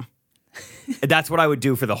half of him. That's what I would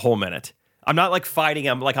do for the whole minute. I'm not like fighting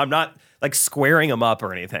him. Like I'm not like squaring him up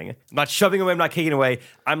or anything. I'm not shoving him away. I'm not kicking away.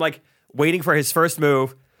 I'm like waiting for his first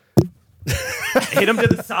move, hit him to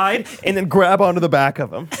the side, and then grab onto the back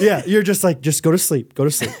of him. Yeah, you're just like, just go to sleep. Go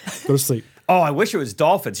to sleep. Go to sleep. Oh, I wish it was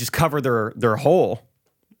dolphins. Just cover their hole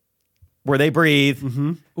where they breathe.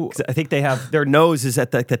 Mm-hmm. I think they have their nose is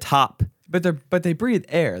at the top. But they breathe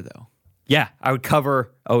air though. Yeah, I would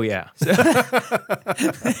cover. Oh yeah.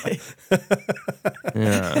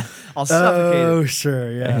 Yeah. I'll suffocate Oh, it.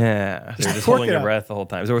 sure. Yeah. Yeah. They're just torque holding it their out. breath the whole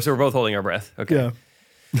time. So we're both holding our breath. Okay.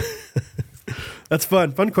 Yeah. That's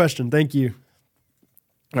fun. Fun question. Thank you.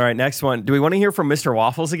 All right, next one. Do we want to hear from Mr.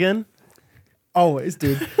 Waffles again? Always,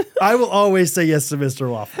 dude. I will always say yes to Mr.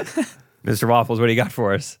 Waffle. Mr. Waffles, what do you got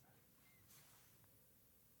for us?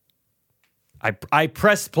 I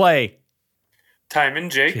pressed play. Timon,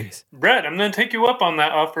 Jake. Jeez. Brett, I'm going to take you up on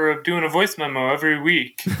that offer of doing a voice memo every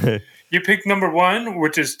week. You picked number 1,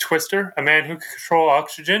 which is Twister, a man who can control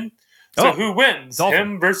oxygen. So Oh, who wins? Dolphin.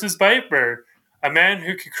 Him versus Viper, a man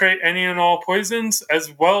who can create any and all poisons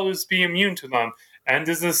as well as be immune to them, and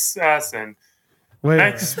is an assassin. Wait,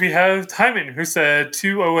 Next, we have Timon, who said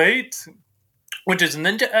 208, which is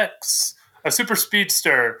Ninja X, a super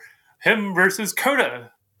speedster. Him versus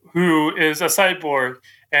Coda, who is a cyborg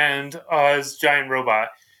and is a giant robot.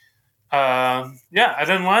 And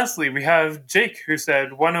then lastly, we have Jake, who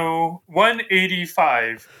said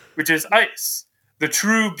 185, which is Ice, the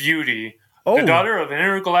true beauty, the daughter of an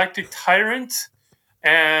intergalactic tyrant,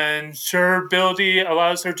 and her ability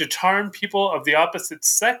allows her to charm people of the opposite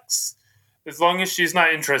sex as long as she's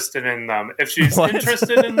not interested in them. If she's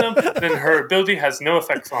interested in them, then her ability has no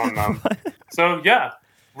effects on them. So yeah,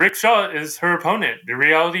 Rick Shaw is her opponent, the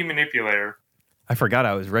reality manipulator. I forgot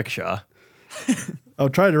I was Rickshaw.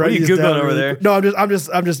 I'm trying to What write are you these Googling down over really there? quick. No,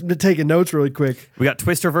 I'm just taking notes really quick. We got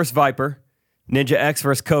Twister versus Viper, Ninja X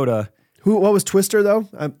versus Coda. What was Twister though?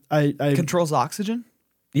 I Controls oxygen?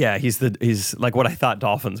 Yeah, he's like what I thought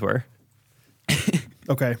dolphins were.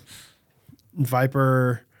 okay.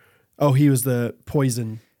 Viper. Oh, he was the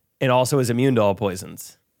poison. And also is immune to all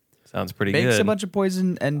poisons. Sounds pretty Makes good. a bunch of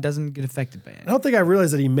poison and doesn't get affected by it. I don't think I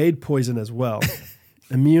realized that he made poison as well.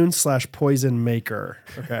 Immune/poison maker.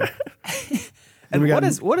 Okay. And we got-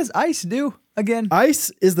 what does ice do again?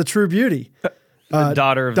 Ice is the true beauty. the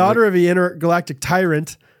daughter of the intergalactic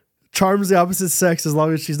tyrant, charms the opposite sex as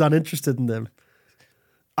long as she's not interested in them.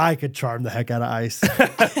 I could charm the heck out of Ice.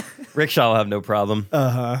 Rickshaw will have no problem.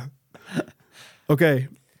 Okay.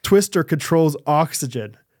 Twister controls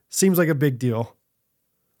oxygen. Seems like a big deal.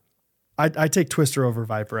 I take Twister over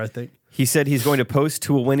Viper, I think. He said he's going to post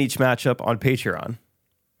who will win each matchup on Patreon.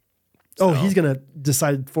 Oh, he's going to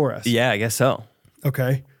decide for us. Yeah, I guess so.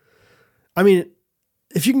 Okay. I mean,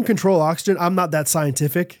 if you can control oxygen, I'm not that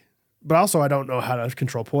scientific, but also I don't know how to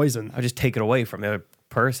control poison. I'll just take it away from the other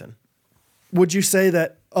person. Would you say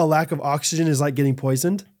that a lack of oxygen is like getting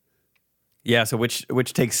poisoned? Yeah, so which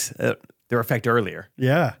takes their effect earlier.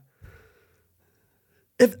 Yeah.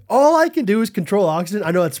 If all I can do is control oxygen,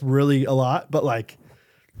 I know that's really a lot, but like,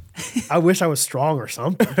 I wish I was strong or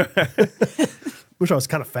something. Wish I was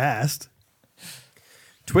kind of fast.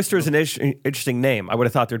 Twister is an interesting name. I would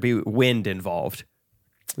have thought there'd be wind involved.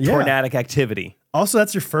 Yeah. Tornadic activity. Also,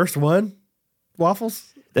 that's your first one,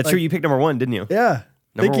 Waffles? That's Like- true. You picked number 1, didn't you? Yeah.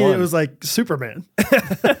 Number Thinking it one. was like Superman.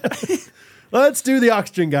 Let's do the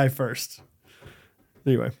oxygen guy first.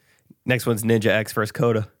 Anyway, Next one's Ninja X versus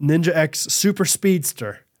Coda. Ninja X Super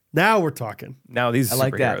Speedster. Now we're talking. Now these I are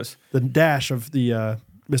like that. superheroes. The dash of the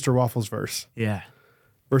Mr. Waffles verse Yeah.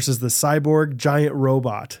 versus the cyborg giant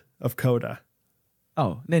robot of Coda.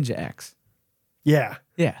 Oh, Ninja X. Yeah.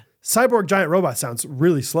 Yeah. Cyborg Giant Robot sounds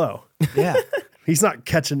really slow. Yeah. He's not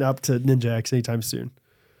catching up to Ninja X anytime soon.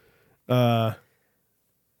 Right?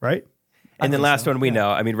 And then last one we know.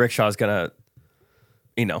 I mean, Rickshaw's gonna,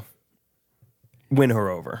 win her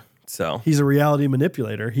over. So He's a reality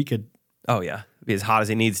manipulator. He could. oh yeah, be as hot as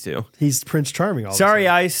he needs to. He's Prince Charming. All Sorry,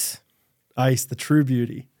 of a Ice. sudden. Ice, the true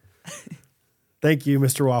beauty. Thank you,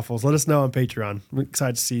 Mr. Waffles. Let us know on Patreon. I'm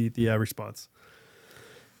excited to see the response.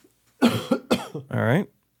 All right.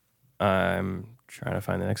 I'm trying to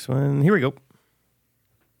find the next one. Here we go.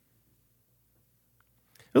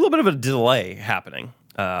 A little bit of a delay happening.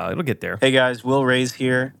 It'll get there. Hey guys, Will Rays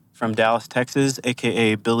here from Dallas, Texas,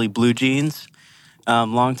 aka Billy Blue Jeans.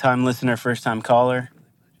 Long-time listener, first-time caller.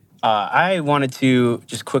 I wanted to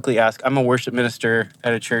just quickly ask, I'm a worship minister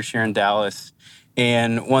at a church here in Dallas,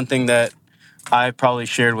 and one thing that I probably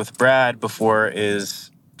shared with Brad before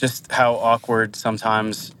is just how awkward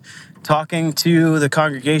sometimes talking to the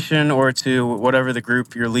congregation or to whatever the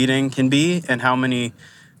group you're leading can be, and how many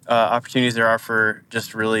opportunities there are for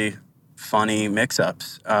just really funny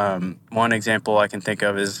mix-ups. One example I can think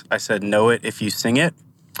of is I said, know it if you sing it,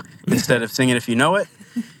 instead of sing it if you know it.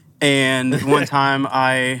 And one time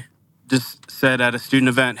I just said at a student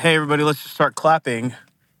event, hey, everybody, let's just start clapping,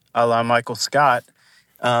 a la Michael Scott.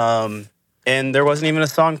 And there wasn't even a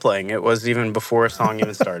song playing. It was even before a song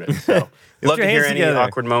even started. So love to hear any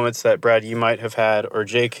awkward moments that, Brad, you might have had, or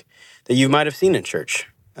Jake, that you might have seen in church.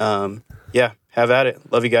 Yeah, have at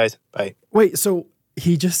it. Love you guys. Bye. Wait, so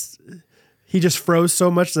he just froze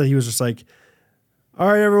so much that he was just like, all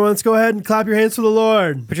right, everyone, let's go ahead and clap your hands for the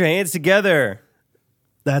Lord. Put your hands together.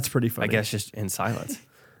 That's pretty funny. I guess just in silence.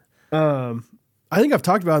 I think I've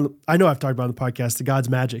talked about on the podcast, the God's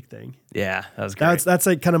magic thing. Yeah, that was great. That's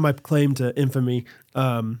like kind of my claim to infamy,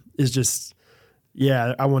 is just,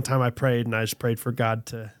 one time I prayed and I just prayed for God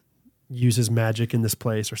to use his magic in this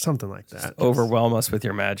place or something like that. Overwhelm us with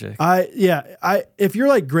your magic. If you're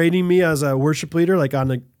like grading me as a worship leader, like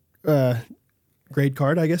on a grade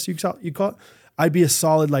card, I guess you call it, I'd be a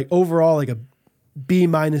solid, like overall, like a B-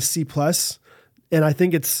 C+. And I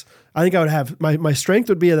think I would have, my strength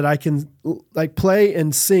would be that I can like play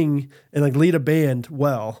and sing and like lead a band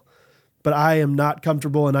well, but I am not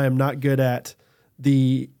comfortable and I am not good at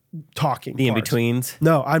the talking. The in-betweens.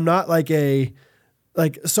 No, I'm not like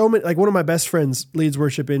one of my best friends leads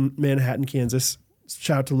worship in Manhattan, Kansas.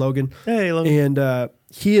 Shout out to Logan. Hey, Logan. And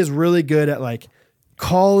he is really good at like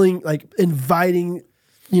calling, like inviting,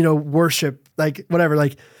 worship, like whatever,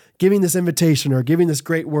 like giving this invitation or giving this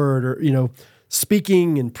great word or,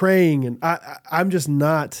 speaking and praying. And I'm just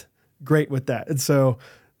not great with that. And so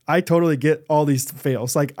I totally get all these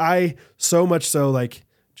fails. Like I so much so like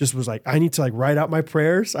just was like, I need to like write out my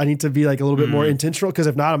prayers. I need to be like a little bit more intentional. Cause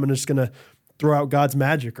if not, I'm just going to throw out God's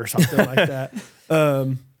magic or something like that.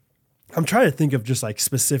 I'm trying to think of just like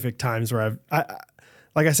specific times where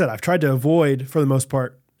like I said, I've tried to avoid for the most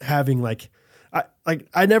part having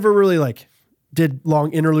I never really like did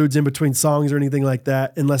long interludes in between songs or anything like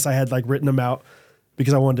that unless I had like written them out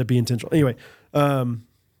because I wanted to be intentional. Anyway,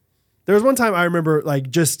 there was one time I remember like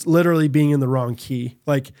just literally being in the wrong key.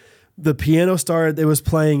 Like the piano started, it was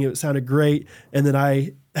playing, it sounded great. And then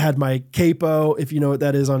I had my capo, if you know what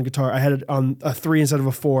that is on guitar, I had it on a 3 instead of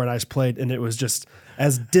a 4 and I just played and it was just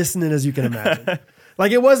as dissonant as you can imagine.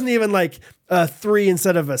 Like it wasn't even like a 3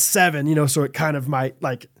 instead of a 7, so it kind of might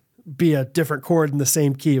like be a different chord in the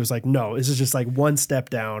same key. It was like, no, this is just like one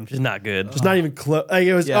step down. Just not good. Just not even close. Like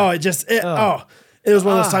it was, it was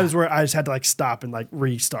one of those times where I just had to like stop and like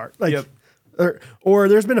restart. Like, or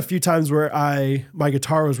there's been a few times where my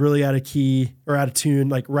guitar was really out of key or out of tune,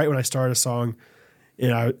 like right when I started a song.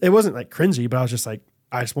 It wasn't like cringy, but I was just like,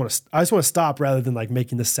 I just want to stop rather than like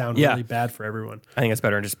making this sound really bad for everyone. I think it's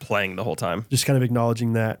better than just playing the whole time. Just kind of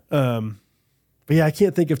acknowledging that. But yeah, I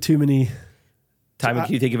can't think of too many. Can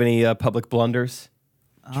you think of any public blunders?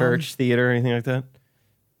 Church, theater, anything like that?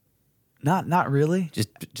 Not really.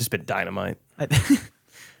 Just been dynamite.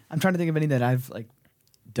 I'm trying to think of any that I've like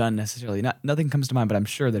done necessarily. Nothing comes to mind, but I'm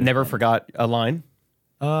sure that Never forgot a line?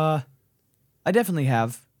 I definitely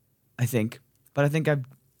have, I think. But I think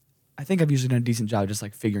I've usually done a decent job just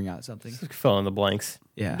like figuring out something. Just fill in the blanks.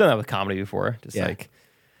 Yeah. I've done that with comedy before. Just like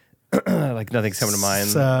nothing's coming to mind.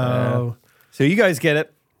 So you guys get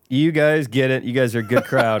it. You guys get it. You guys are a good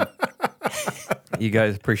crowd. You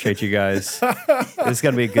guys, appreciate you guys. This is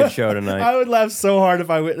going to be a good show tonight. I would laugh so hard if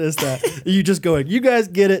I witnessed that. You just going, you guys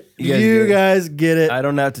get it. You guys get it. I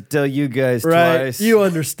don't have to tell you guys right? twice. You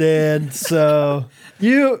understand. So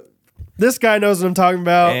this guy knows what I'm talking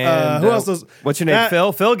about. And, who else knows? What's your name?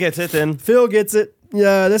 Phil? Phil gets it then. Phil gets it.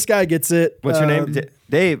 Yeah, this guy gets it. What's your name?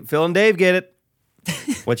 Dave. Phil and Dave get it.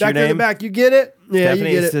 What's Back your to the name? back. You get it? Yeah,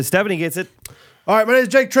 Stephanie, you get it. Stephanie gets it. All right, my name is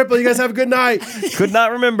Jake Triple. You guys have a good night. Could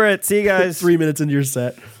not remember it. See you guys. 3 minutes into your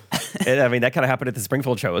set. I mean, that kind of happened at the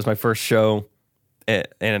Springfield show. It was my first show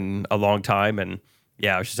in a long time. And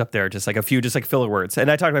yeah, I was just up there, just like a few, just like filler words.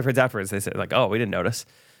 And I talked to my friends afterwards. They said like, oh, we didn't notice.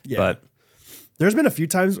 Yeah. But There's been a few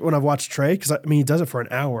times when I've watched Trey, because I mean, he does it for an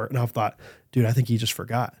hour, and I've thought, dude, I think he just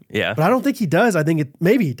forgot. Yeah. But I don't think he does. I think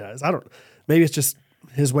maybe he does. Maybe it's just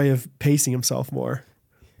his way of pacing himself more.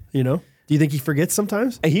 You know? Do you think he forgets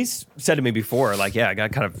sometimes? he's said to me before, like, yeah, I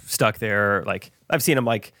got kind of stuck there. Like, I've seen him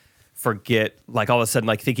like forget, like all of a sudden,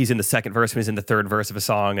 like think he's in the second verse when he's in the third verse of a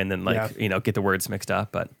song, and then like, get the words mixed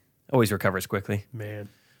up, but always recovers quickly. Man.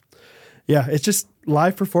 Yeah, it's just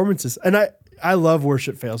live performances. And I love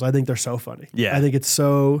worship fails. I think they're so funny. Yeah. I think it's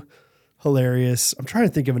so hilarious. I'm trying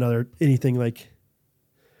to think of anything like,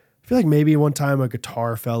 I feel like maybe one time a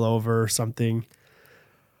guitar fell over or something.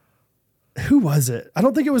 Who was it? I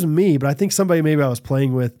don't think it was me, but I think somebody maybe I was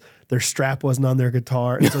playing with, their strap wasn't on their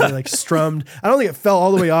guitar. And so they like strummed. I don't think it fell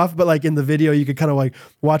all the way off, but like in the video, you could kind of like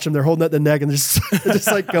watch them. They're holding at the neck and it just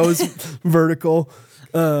like goes vertical.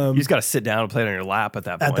 You just got to sit down and play it on your lap at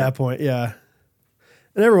that point. At that point, yeah.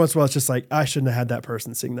 And every once in a while, it's just like, I shouldn't have had that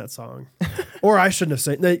person sing that song. Or I shouldn't have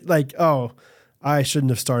sang, I shouldn't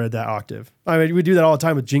have started that octave. I mean, we do that all the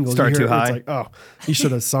time with jingles. Start You hear too it, high. It's like, you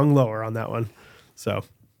should have sung lower on that one. So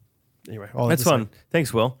anyway, all That's that to fun. say.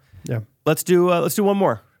 Thanks, Will. Yeah. Let's do one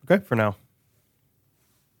more. Okay. For now.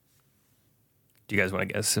 Do you guys want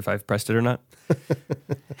to guess if I've pressed it or not?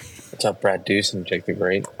 What's up, Brad Deuce and Jake the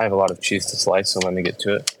Great? I have a lot of cheese to slice, so let me get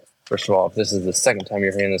to it. First of all, if this is the second time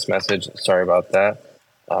you're hearing this message, sorry about that.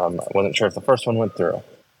 I wasn't sure if the first one went through.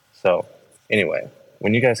 So, anyway,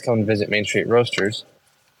 when you guys come and visit Main Street Roasters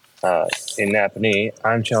in Napanee,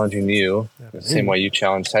 I'm challenging you the same way you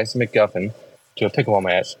challenged Tyson McGuffin to a pickleball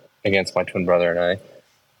match against my twin brother and I.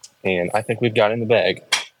 And I think we've got it in the bag.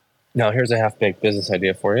 Now, here's a half-baked business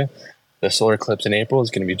idea for you. The solar eclipse in April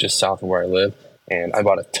is going to be just south of where I live, and I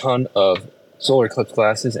bought a ton of solar eclipse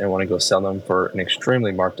glasses and want to go sell them for an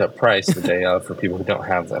extremely marked up price the day of for people who don't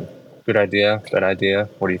have them. Good idea? Bad idea?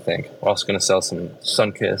 What do you think? We're also going to sell some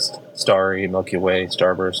sun-kissed, starry, Milky Way,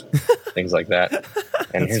 starburst, things like that.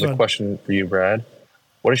 And here's a question for you, Brad.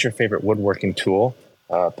 What is your favorite woodworking tool?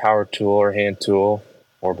 Power tool or hand tool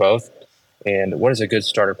or both? And what is a good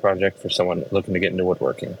starter project for someone looking to get into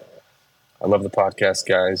woodworking? I love the podcast,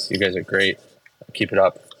 guys. You guys are great. Keep it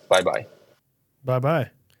up. Bye-bye. Bye-bye.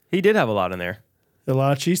 He did have a lot in there. A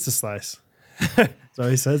lot of cheese to slice. So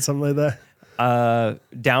he said something like that.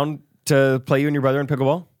 Down to play you and your brother in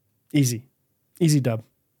pickleball? Easy dub.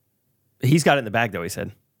 He's got it in the bag, though, he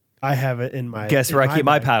said. I have it in my. Guess where I keep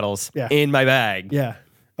my bag. paddles? Yeah. In my bag. Yeah.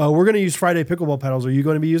 We're going to use Friday pickleball paddles. Are you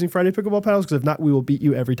going to be using Friday pickleball paddles? Because if not, we will beat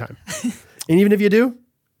you every time. And even if you do,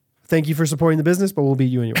 thank you for supporting the business, but we'll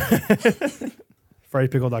beat you anyway.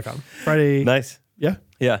 FridayPickle.com. Friday. Nice. Yeah.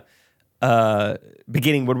 Yeah.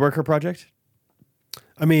 Beginning woodworker project?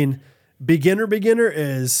 I mean, beginner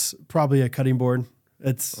is probably a cutting board.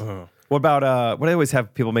 It's What about what do I always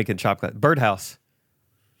have people making chocolate? Birdhouse.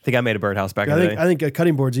 I think I made a birdhouse back in the day. I think a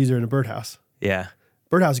cutting board's easier than a birdhouse. Yeah.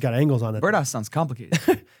 Birdhouse got angles on it. Birdhouse sounds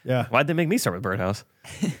complicated. Yeah. Why'd they make me start with birdhouse?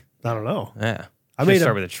 I don't know. Yeah. I Should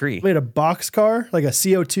start with a tree. made a box car, like a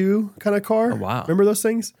CO2 kind of car. Oh, wow. Remember those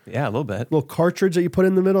things? Yeah, a little bit. Little cartridge that you put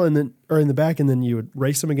in the middle or in the back, and then you would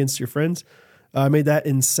race them against your friends. I made that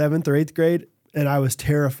in 7th or 8th grade, and I was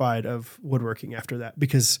terrified of woodworking after that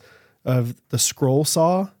because of the scroll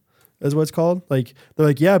saw, is what it's called. Like they're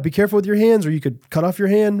like, yeah, be careful with your hands, or you could cut off your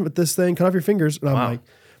hand with this thing, cut off your fingers. And I'm like,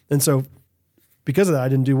 and so because of that, I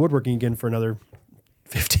didn't do woodworking again for another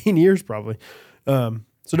 15 years probably. So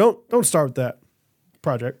don't start with that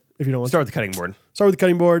project if you don't want Start with the cutting board. Start with the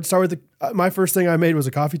cutting board. Start with the. My first thing I made was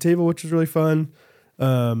a coffee table, which was really fun.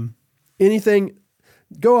 Anything.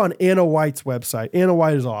 Go on Anna White's website. Anna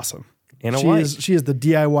White is awesome. She is the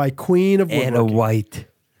DIY queen of woodworking. Anna White.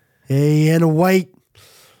 Hey, Anna White.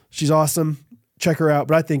 She's awesome. Check her out.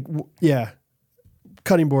 But I think,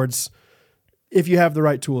 cutting boards, if you have the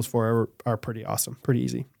right tools for it, are pretty awesome. Pretty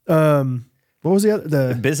easy. What was the other?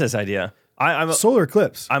 The business idea. I'm solar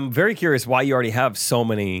eclipse. I'm very curious why you already have so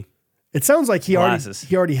many. It sounds like he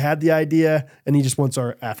glasses. already had the idea and he just wants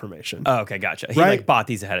our affirmation. Oh, okay, gotcha. He like bought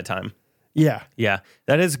these ahead of time. Yeah. Yeah.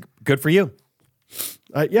 That is good for you.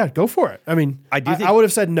 Yeah, go for it. I mean, I do think- I would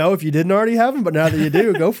have said no if you didn't already have them, but now that you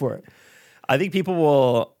do, go for it. I think people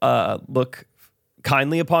will look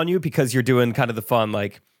kindly upon you because you're doing kind of the fun,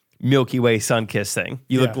 like Milky Way sun-kiss thing.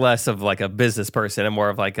 You look less of like a business person and more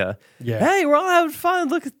of like a, hey, we're all having fun.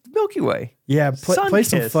 Look at Milky Way. Yeah, play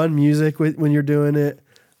some fun music when you're doing it.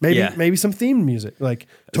 Maybe some themed music, like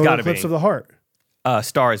Total gotta Eclipse be. of the Heart.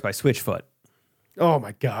 Stars by Switchfoot. Oh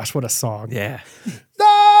my gosh, what a song. Yeah.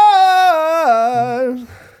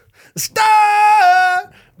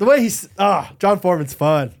 Star. The way he's John Foreman's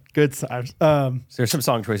fun. Good times. So there's some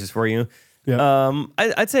song choices for you. Yeah.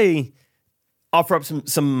 I'd say offer up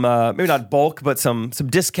some maybe not bulk, but some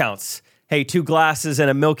discounts. Hey, 2 glasses and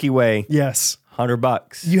a Milky Way, Yes.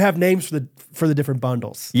 $100. You have names for the different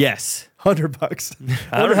bundles. Yes. $100.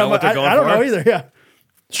 I don't know what they're going I don't for. know either. Yeah.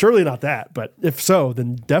 Surely not that, but if so,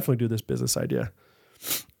 then definitely do this business idea.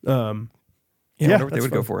 Yeah, I wonder what they that's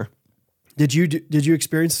would go fun. for. Did you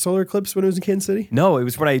experience the solar eclipse when it was in Kansas City? No, it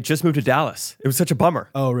was when I just moved to Dallas. It was such a bummer.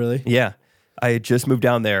 Oh, really? Yeah. I had just moved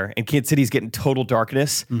down there, and Kansas City's getting total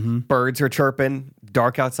darkness. Birds are chirping,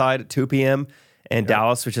 dark outside at 2 p.m. And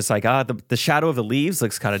Dallas was just like, the shadow of the leaves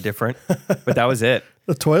looks kind of different. But that was it.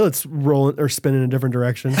 The toilet's rolling or spinning in a different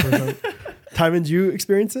direction. Timon, did you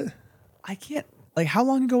experience it? I can't. Like, how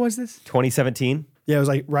long ago was this? 2017. Yeah, it was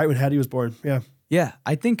like right when Hattie was born. Yeah. Yeah,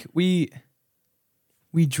 I think we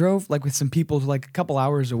drove like with some people to like a couple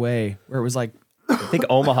hours away where it was like I think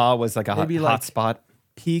Omaha was like a hot, Maybe hot like- spot.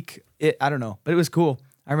 peak. I don't know, but it was cool.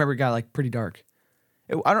 I remember it got like pretty dark.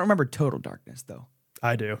 I don't remember total darkness though.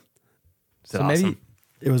 I do. So So awesome. maybe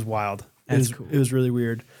It was wild. That's cool. It was really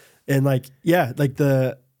weird. And like, yeah, like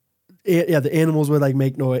the animals would like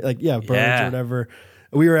make noise, like, birds Yeah. or whatever.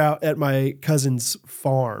 We were out at my cousin's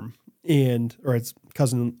farm or it's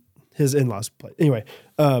his in-laws place. Anyway,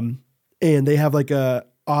 and they have like a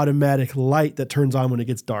automatic light that turns on when it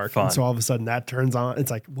gets dark. Fun. And so all of a sudden that turns on. It's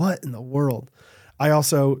like, what in the world? I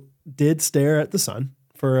also did stare at the sun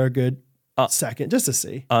for a good second just to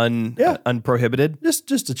see. Unprohibited.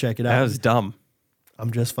 Just to check it out. That was dumb.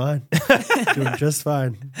 I'm just fine. Doing just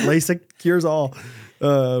fine. LASIK cures all.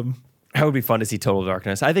 That would be fun to see total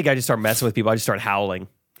darkness. I think I just start messing with people. I just start howling.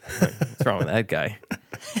 Like, what's wrong with that guy?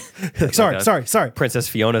 Sorry. Princess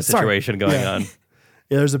Fiona situation going on.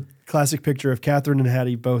 Yeah, there's a classic picture of Catherine and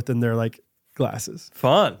Hattie both in their like glasses.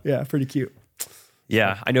 Fun. Yeah, pretty cute.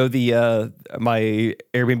 Yeah, I know the my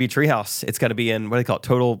Airbnb treehouse. It's got to be in what do they call it?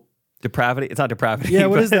 Total depravity. It's not depravity. Yeah,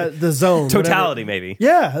 what but is that? The zone. Totality, whatever. maybe.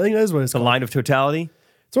 Yeah, I think that is what it's The called. line of totality.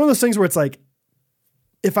 It's one of those things where it's like,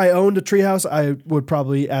 if I owned a treehouse, I would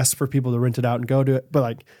probably ask for people to rent it out and go to it. But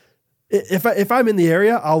like, if I'm in the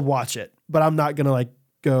area, I'll watch it. But I'm not gonna like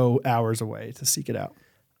go hours away to seek it out.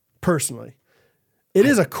 Personally, it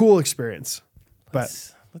is a cool experience.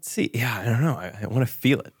 But Let's see. Yeah, I don't know. I want to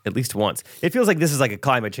feel it at least once. It feels like this is like a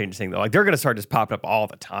climate change thing, though. Like they're going to start just popping up all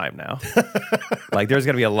the time now. Like there's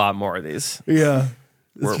going to be a lot more of these. yeah,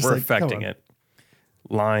 We're just like, affecting come on. it.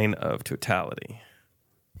 Line of totality.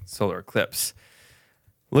 Solar eclipse.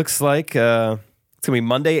 Looks like it's going to be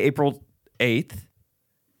Monday, April 8th.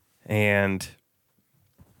 And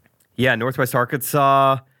yeah, Northwest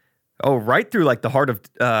Arkansas. Oh, right through like the heart of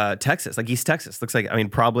Texas, like East Texas. Looks like, I mean,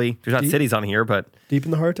 probably there's not cities on here, but Deep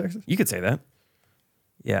in the heart of Texas, you could say that.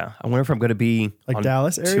 Yeah. I wonder if I'm going to be like on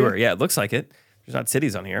Dallas area. tour. Yeah, it looks like it. There's not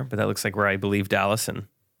cities on here, but that looks like where I believe Dallas and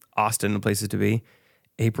Austin and places to be.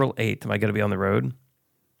 April 8th. Am I going to be on the road?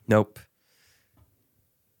 Nope.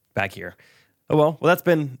 Back here. Oh, well, that's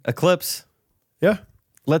been Eclipse. Yeah,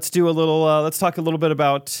 Let's do a little, let's talk a little bit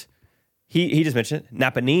about, he just mentioned it,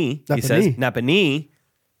 Napanee. He says Napanee. Napanee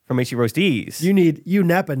from H.E. Roasties. you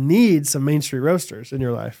Napa need some Main Street roasters in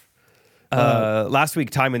your life. Last week,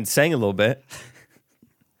 Timon sang a little bit.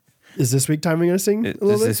 Is this week Timon going to sing a Does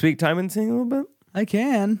little bit? this week Timon sing a little bit? I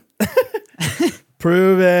can.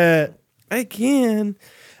 Prove it. I can.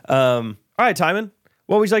 All right, Timon.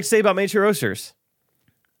 What would you like to say about Main Street Roasters?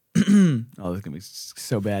 Oh, this is gonna be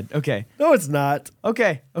so bad. Okay. No, it's not.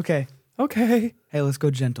 Okay. Okay. Hey, let's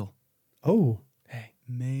go gentle. Oh,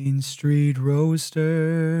 Main Street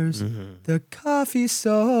Roasters, the coffee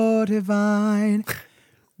so divine,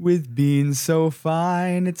 with beans so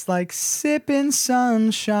fine, it's like sipping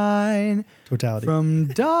sunshine. totality. From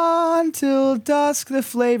dawn till dusk, the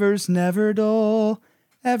flavors never dull.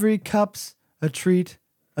 Every cup's a treat,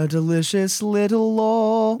 a delicious little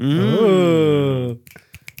lull. Oh.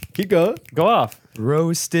 Keep going. Go off.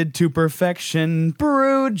 Roasted to perfection,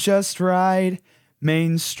 brewed just right.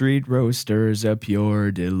 Main Street Roasters, a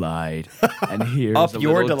pure delight. And here's Up a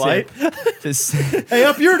your little delight? tip to sa- Hey,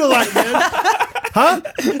 up your delight, man.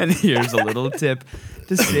 and here's a little tip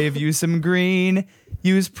to save you some green.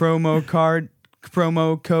 Use promo code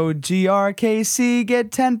GRKC,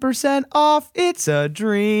 get 10% off. It's a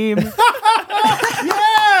dream.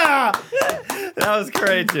 Yeah. That was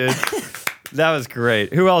great, dude. That was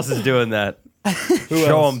great. Who else is doing that?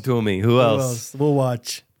 Show them to me. Who What else? else? We'll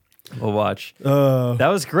watch. We'll watch. That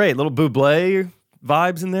was great. Little Bublé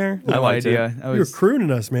vibes in there. I No liked idea. it. I You're was,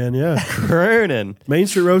 crooning us, man. Yeah. Crooning.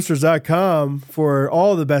 MainStreetRoasters.com for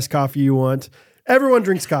all the best coffee you want. Everyone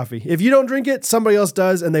drinks coffee. If you don't drink it, somebody else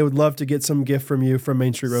does, and they would love to get some gift from you from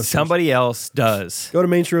Main Street Roasters. Somebody else does. Go to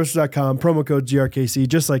MainStreetRoasters.com, promo code GRKC,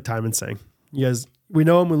 just like Timon's saying. You guys, we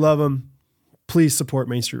know them, we love them. Please support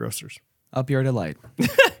Main Street Roasters. up your delight.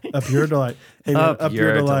 Up your delight. Amen. Up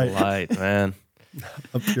your delight, man.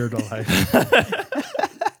 Up your delight.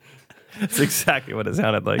 That's exactly what it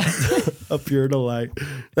sounded like. Up your delight.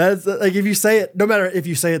 That's like if you say it, no matter if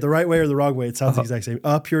you say it the right way or the wrong way, it sounds the exact same.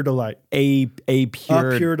 Up your delight. A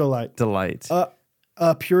pure, Up your delight. delight.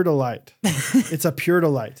 A pure delight. It's a pure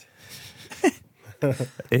delight.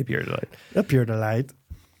 A pure delight. A pure delight.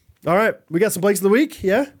 All right, we got some blanks of the week.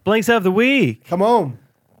 Yeah, Blanks of the week. come on.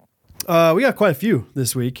 We got quite a few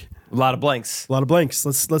this week. A lot of blanks. A lot of blanks.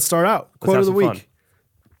 Let's start out. Let's Quote have of the some week. fun.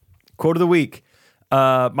 Quote of the week.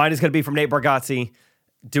 Mine is going to be from Nate Bargatze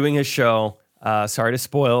doing his show. Sorry to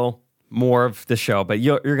spoil more of the show, but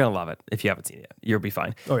you're going to love it if you haven't seen it yet. You'll be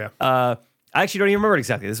fine. Oh yeah. I actually don't even remember it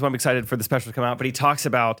exactly. This is why I'm excited for the special to come out. But he talks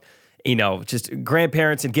about, just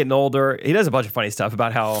grandparents and getting older. He does a bunch of funny stuff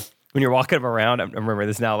about how when you're walking them around, I remember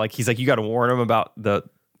this now, like he's like, you got to warn them about the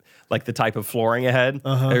type of flooring ahead.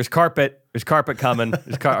 There's carpet coming.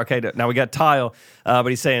 Okay, now we got tile. But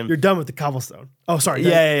he's saying You're done with the cobblestone. Oh, sorry.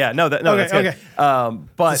 yeah. No, that's good. okay.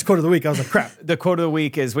 But This quote of the week. I was like, crap. the quote of the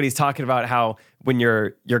week is when he's talking about how when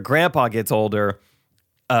your grandpa gets older,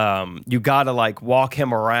 you gotta like walk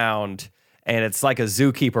him around, and it's like a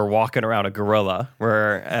zookeeper walking around a gorilla.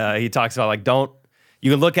 Where he talks about like you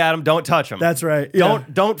can look at him, don't touch him. That's right. Yeah.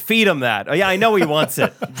 Don't feed him that. Oh yeah, I know he wants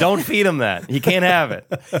it. Don't feed him that. He can't have it.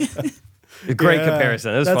 A great Yeah,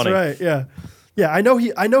 comparison. It was that's funny. right. Yeah. Yeah. I know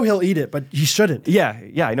he'll eat it, but he shouldn't. Yeah,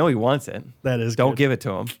 I know he wants it. That is Don't good. give it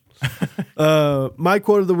to him. My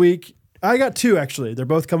quote of the week. I got two actually. They're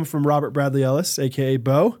both coming from Robert Bradley Ellis, aka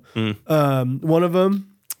Bo. One of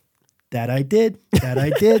them, that I did.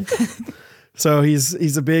 So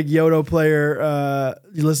he's a big Yodo player.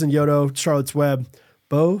 You listen to Yodo, Charlotte's Web.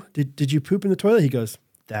 Bo, did you poop in the toilet? He goes,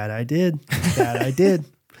 that I did.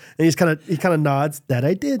 And he kind of nods, that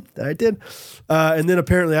I did. And then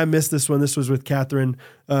apparently I missed this one. This was with Catherine.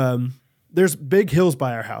 There's big hills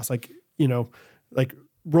by our house, like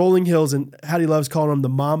rolling hills, and Hattie loves calling them the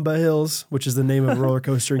Mamba Hills, which is the name of a roller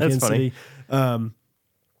coaster in That's Kansas funny. City.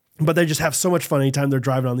 But they just have so much fun anytime they're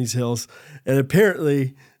driving on these hills. And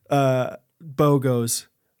apparently, Bo goes,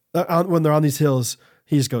 when they're on these hills,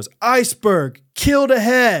 he just goes, iceberg, killed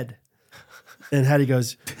ahead. And Hattie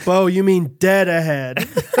goes, Bo, you mean dead ahead.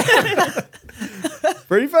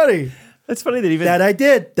 Pretty funny. That's funny that even That I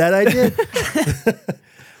did.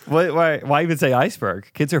 Why even say iceberg?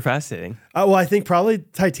 Kids are fascinating. Well, I think probably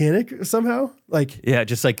Titanic somehow. Like, Yeah,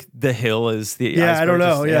 just like the hill is the yeah, iceberg, I don't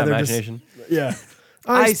know. just, Yeah, they're imagination. yeah.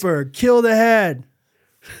 Iceberg, killed ahead.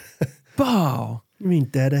 Bo, You mean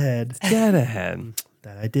dead ahead. dead ahead.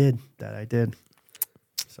 That I did.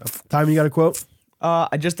 So, Time, you got a quote?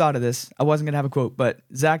 I just thought of this. I wasn't gonna have a quote, but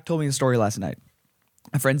Zach told me a story last night.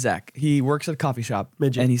 My friend Zach, he works at a coffee shop,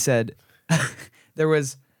 Midget. and he said there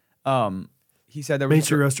was. He said there was Main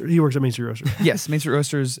Street Roaster. He works at Main Street Roaster. Yes, Main Street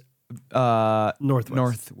Roasters.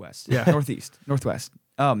 Northwest. Yeah, northwest.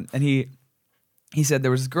 And he said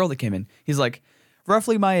there was this girl that came in. He's like,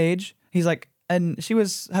 roughly my age. He's like, and she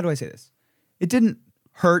was, how do I say this? It didn't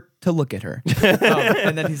hurt to look at her.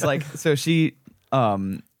 And then he's like, so she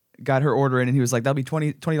got her order in, and he was like, that'll be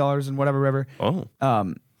 $20 and whatever. Oh,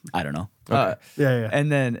 I don't know. Yeah. And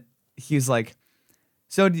then he was like,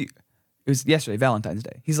 so it was yesterday, Valentine's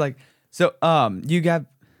Day. He's like, so you got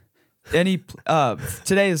any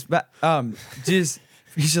today is just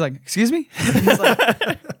he's just like, excuse me? He's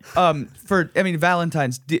like,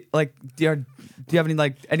 Valentine's, do you have any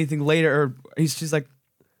like anything later? Or she's like,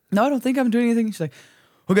 no, I don't think I'm doing anything. She's like,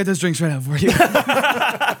 we'll get those drinks right now for you.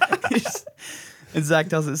 And Zach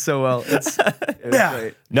tells it so well. It was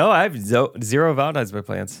great. no, I have zero Valentine's Day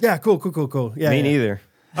plans. Yeah, cool. Yeah. Me yeah. neither.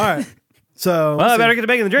 All right. So, Well, I better get to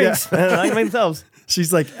making the drinks. I can make themselves.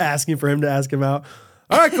 she's like asking for him to ask him out.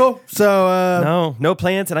 All right, cool. So, No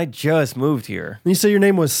plans, and I just moved here. you say your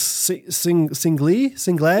name was Single?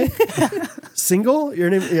 Single? Your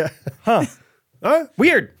name? Yeah. Huh. All right.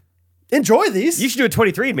 Weird. Enjoy these. You should do a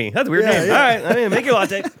 23andMe. That's a weird Yeah, name. yeah. All right, I mean, make your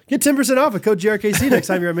latte. Get 10% off with code GRKC next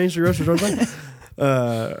time you're at Main Street Roaster.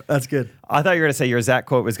 That's good. I thought you were going to say your Zach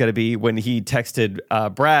quote was going to be when he texted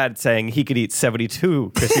Brad saying he could eat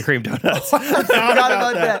 72 Krispy Kreme donuts. Forgot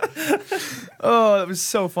about that. Oh, that was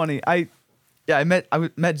so funny. I met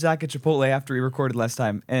Zach at Chipotle after we recorded last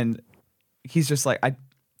time, and he's just like, I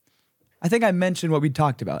think I mentioned what we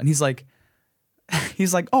talked about, and he's like,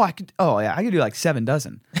 He's like, I could do like 7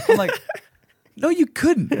 dozen. I'm like, no, you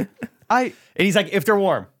couldn't. And he's like, if they're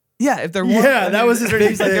warm. Yeah, if they're warm. Yeah, that was his big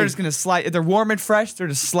He's like, they're thing. just gonna slide. If they're warm and fresh, they're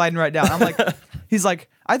just sliding right down. I'm like, he's like,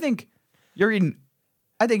 I think you're eating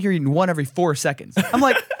one every 4 seconds. I'm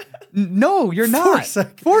like, no, you're not. 4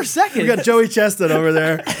 seconds. 4 seconds. We got Joey Chestnut over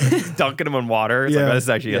there. Dunking them in water. It's Yeah. like, this is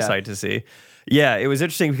actually a Yeah. sight to see. Yeah, it was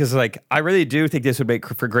interesting because like I really do think this would make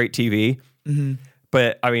for great TV. Mm-hmm.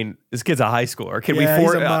 But I mean, this kid's a high schooler. Can Yeah, we?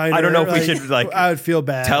 he's a minor. I don't know if we should like I would feel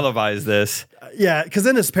bad. televise this. Yeah, because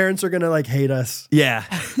then his parents are gonna like hate us. Yeah,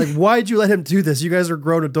 Like, why'd you let him do this? You guys are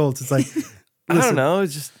grown adults. It's like, I don't know.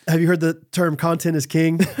 It's just have you heard the term "content is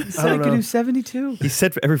king"? Said I could do 72. he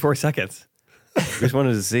said every 4 seconds. Just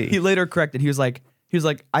wanted to see. He later corrected. He was like,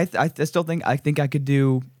 I still think I think I could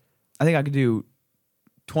do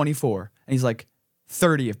 24. And he's like,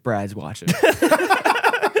 30 if Brad's watching.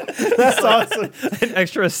 That's awesome. An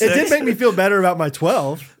extra It 6 did make me feel better about my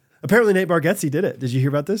 12. Apparently, Nate Bargatze did it. Did you hear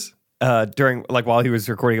about this? during like while he was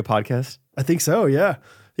recording a podcast. I think so. Yeah,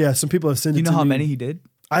 yeah. Some people have sent. You it know to how me. many he did?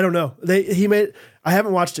 I don't know. He made. I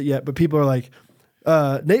haven't watched it yet, but people are like,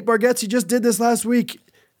 Nate Bargatze just did this last week.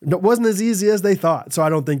 It wasn't as easy as they thought, so I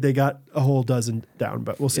don't think they got a whole dozen down.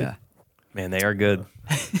 But we'll see. Yeah. Man, they are good.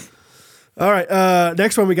 All right.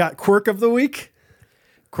 Next one we got quirk of the week.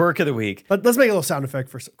 Quirk of the week. Let's make a little sound effect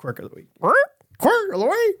for quirk of the week. Quirk of the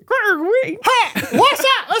week. Quirk of the week. Ha! What's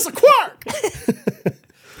that? That's a quirk.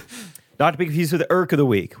 Not to be confused with the irk of the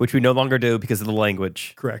week, which we no longer do because of the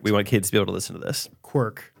language. Correct. We want kids to be able to listen to this.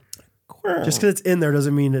 Quirk. Just because it's in there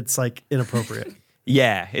doesn't mean it's like inappropriate.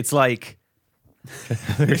 Yeah, it's like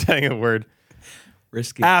they're saying a word.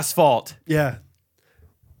 Risky. Asphalt. Yeah.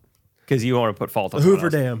 Because you want to put fault on The Hoover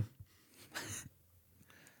someone else. Dam.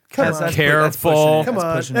 Come on. That's Careful. Come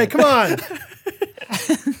on. pushing Hey, it. come on.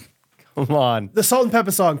 Come on. The Salt and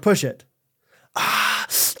Pepper song. Push it.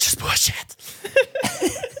 Just push it.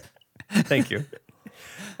 Thank you.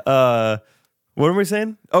 What were we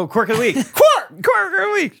saying? Oh, quirk of the week. Quirk of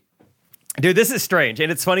the week. Dude, this is strange. And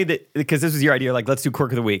it's funny that because this was your idea, like, let's do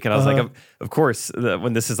quirk of the week. And I was like, of course,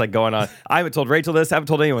 when this is like going on, I haven't told Rachel this. I haven't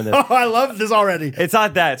told anyone this. Oh, I love this already. It's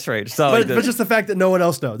not that strange. It's not But, like this. but just the fact that no one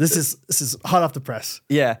else knows. This is hot off the press.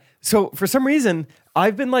 Yeah. So for some reason,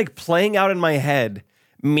 I've been like playing out in my head,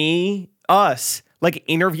 us, like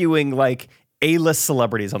interviewing like A-list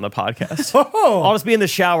celebrities on the podcast. Oh. I'll just be in the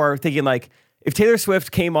shower thinking like, if Taylor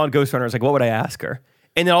Swift came on Ghost Runners, like what would I ask her?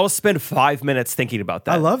 And then I'll just spend 5 minutes thinking about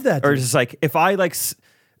that. I love that, Or dude. just like, if Patrick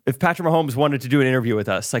Mahomes wanted to do an interview with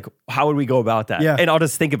us, like how would we go about that? Yeah. And I'll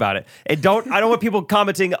just think about it. And I don't want people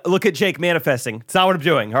commenting, look at Jake manifesting. It's not what I'm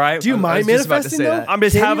doing, all right? Do you mind was just about to manifesting say though? that. I'm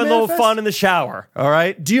just Can you having a little manifest? fun in the shower, all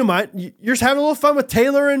right? Do you mind? You're just having a little fun with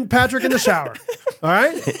Taylor and Patrick in the shower. All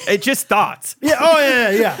right? It's just thoughts. Yeah. Oh,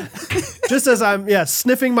 yeah. Just as I'm,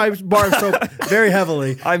 sniffing my bar soap very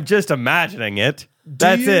heavily. I'm just imagining it.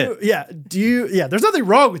 That's it. Yeah. There's nothing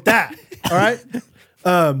wrong with that. All right.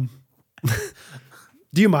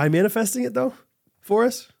 Do you mind manifesting it though for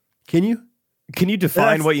us? Can you Can you define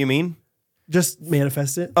That's- what you mean? just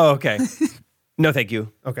manifest it? Oh, okay. No, thank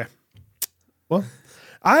you. Okay. Well,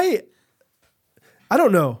 I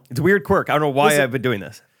don't know. It's a weird quirk. I don't know why Listen- I've been doing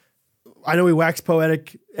this. I know we wax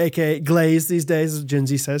poetic, aka glaze these days, as Gen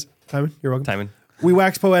Z says. Timon, you're welcome. Timon. We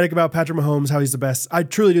wax poetic about Patrick Mahomes, how he's the best. I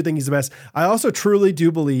truly do think he's the best. I also truly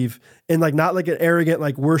do believe in like not like an arrogant,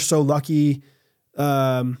 like we're so lucky,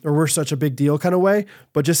 or we're such a big deal kind of way,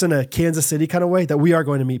 but just in a Kansas City kind of way that we are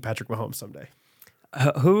going to meet Patrick Mahomes someday.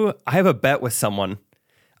 Who I have a bet with someone.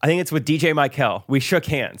 I think it's with DJ Michael. We shook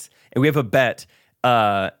hands and we have a bet,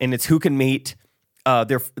 and it's who can meet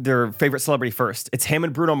their favorite celebrity first. It's him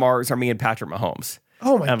and Bruno Mars, or me and Patrick Mahomes.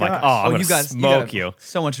 Oh my And I'm gosh. like, I'm gonna you guys smoke got you.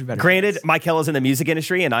 So much better. Granted, Michael is in the music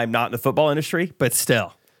industry and I'm not in the football industry, but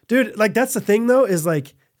still. Dude, like that's the thing though, is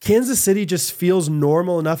like Kansas City just feels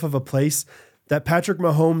normal enough of a place that Patrick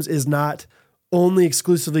Mahomes is not only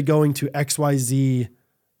exclusively going to XYZ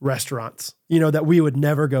restaurants, that we would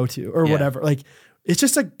never go to or Yeah. whatever. Like it's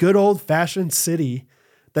just a good old fashioned city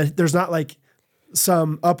that there's not like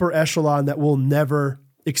some upper echelon that we'll never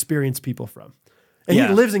experience people from. And Yeah.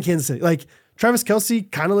 he lives in Kansas City. Like Travis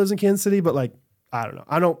Kelce kind of lives in Kansas City, but like, I don't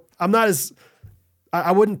know.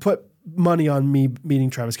 I wouldn't put money on me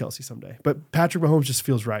meeting Travis Kelce someday, but Patrick Mahomes just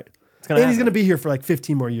feels right. And he's happen. going to be here for like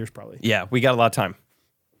 15 more years probably. Yeah, we got a lot of time.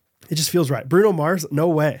 It just feels right. Bruno Mars, no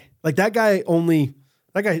way. Like that guy,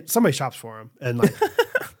 somebody shops for him. And like,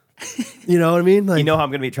 you know what I mean? Like You know how I'm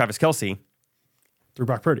going to meet Travis Kelce through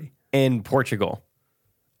Brock Purdy. in Portugal.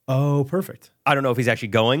 Oh, perfect. I don't know if he's actually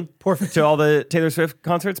going Perfect. to all the Taylor Swift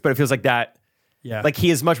concerts, but it feels like that. Yeah. Like he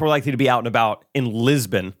is much more likely to be out and about in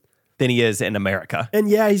Lisbon than he is in America. And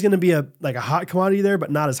yeah, he's going to be a hot commodity there, but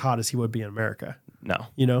not as hot as he would be in America. No.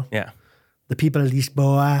 You know? Yeah. The people of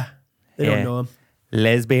Lisboa, they Yeah. don't know him.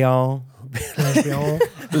 Lesbian.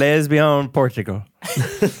 Lesbian Portugal.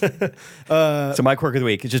 So my quirk of the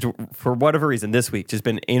week is just, for whatever reason, this week, just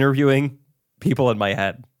been interviewing people in my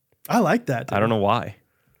head. I like that. Dude. I don't know why.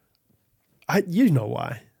 You know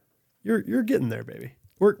why. You're getting there, baby.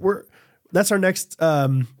 We're that's our next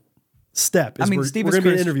step. Is we're going to be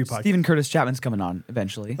an interview podcast. Stephen Curtis Chapman's coming on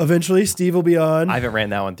eventually. Eventually, Steve will be on. I haven't ran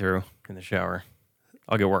that one through in the shower.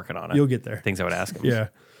 I'll get working on it. You'll get there. Things I would ask him. Yeah.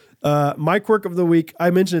 My quirk of the week, I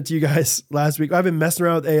mentioned it to you guys last week. I've been messing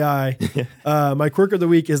around with AI. My quirk of the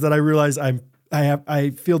week is that I realize I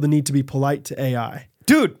feel the need to be polite to AI.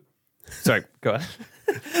 Dude. Sorry, go ahead.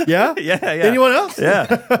 Yeah? Yeah. Anyone else?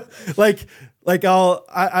 Yeah. like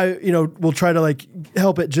I will try to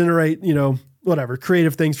help it generate, whatever,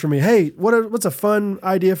 creative things for me. Hey, what's a fun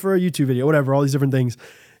idea for a YouTube video? Whatever, all these different things.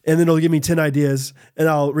 And then it'll give me 10 ideas and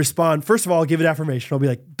I'll respond. First of all, I'll give it affirmation. I'll be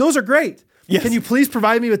like, those are great. Yes. Can you please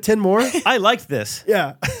provide me with 10 more? I liked this.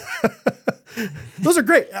 Yeah. Those are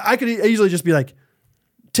great. I could easily just be like,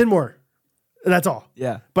 10 more. And that's all.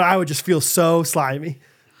 Yeah. But I would just feel so slimy.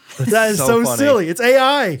 That is so funny. silly. It's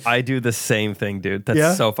AI. I do the same thing, dude.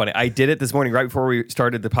 That's so funny. I did it this morning right before we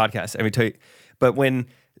started the podcast. Let me tell you. But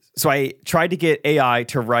I tried to get AI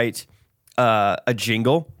to write a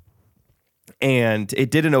jingle, and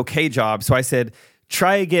it did an okay job. So I said,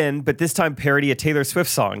 try again, but this time parody a Taylor Swift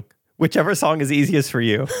song. Whichever song is easiest for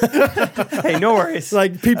you. Hey, no worries.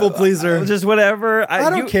 Like people pleaser. Just whatever. I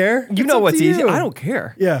don't care. You know what's easy. I don't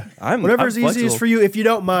care. Yeah. Whatever's I'm easiest flexible. for you. If you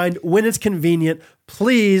don't mind, when it's convenient,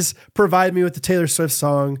 please provide me with the Taylor Swift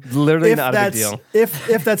song. Literally not a big deal.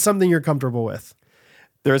 If that's something you're comfortable with.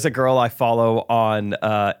 There's a girl I follow on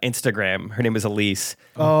Instagram. Her name is Elise.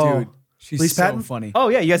 Oh, Dude, she's Elise so Patton? funny. Oh,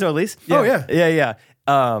 yeah. You guys know Elise? Oh, yeah. Yeah.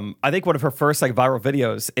 I think one of her first viral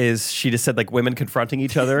videos is she just said women confronting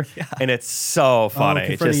each other, and it's so funny.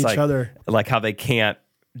 confronting just each other. Like how they can't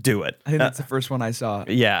do it. I think that's the first one I saw.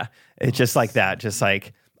 Yeah, it's just like that. Just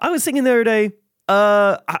like I was thinking the other day,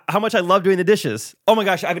 how much I love doing the dishes. Oh my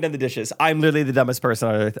gosh, I haven't done the dishes. I'm literally the dumbest person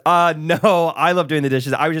on earth. No, I love doing the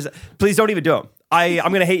dishes. I was just please don't even do them.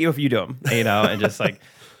 I'm gonna hate you if you do them. And just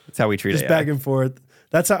that's how we treat Just it. back and forth.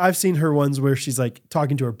 That's how I've seen her ones where she's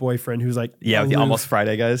talking to her boyfriend who's with the aloof. Almost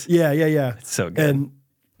Friday guys. Yeah. It's so good. And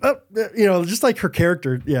just like her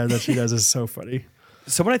character, that she does is so funny.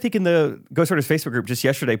 Someone I think in the Ghost Orders Facebook group just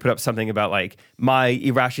yesterday put up something about my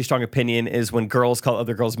irrationally strong opinion is when girls call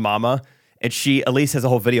other girls mama, and Elise has a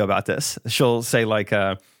whole video about this. She'll say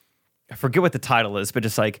I forget what the title is, but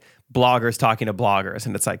just bloggers talking to bloggers,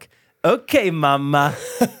 and it's okay, mama.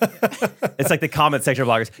 It's the comment section of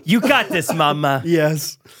bloggers. You got this, mama.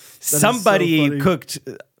 Yes. Somebody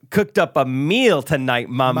cooked up a meal tonight,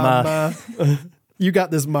 mama. You got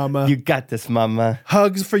this, mama. You got this, mama.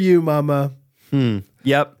 Hugs for you, mama.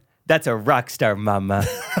 Yep. That's a rock star, mama.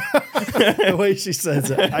 The way she says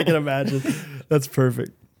it, I can imagine. That's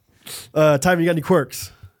perfect. Time, you got any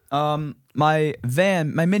quirks? My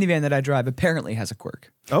minivan that I drive apparently has a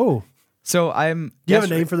quirk. Oh. So Do you have a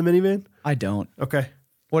name for the minivan? I don't. Okay.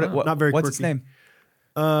 What? Not very What's quirky. its name?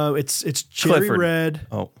 It's cherry Clifford. red.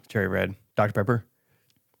 Oh, cherry red. Dr. Pepper.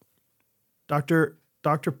 Dr.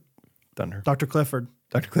 Thunder. Dr. Clifford.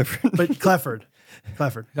 Dr. Clifford. But Clifford.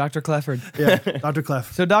 Dr. Clifford. Yeah. Dr.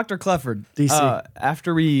 Clef. So Dr. Clifford. DC.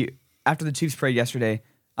 After the Chiefs prayed yesterday,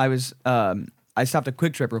 I was I stopped a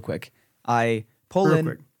Quick Trip real quick. I pull Real in.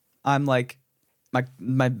 quick. I'm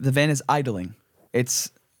the van is idling.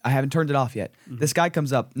 I haven't turned it off yet. Mm-hmm. This guy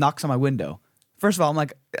comes up, knocks on my window. First of all, I'm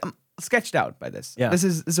sketched out by this. Yeah. This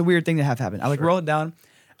is a weird thing to have happen. I roll it down.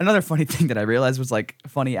 Another funny thing that I realized was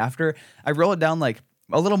funny after I roll it down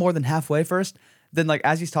a little more than halfway first. Then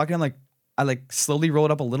as he's talking, I slowly roll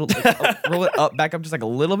it up a little, roll it up back up just a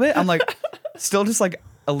little bit. I'm still just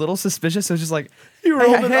a little suspicious. So it's just You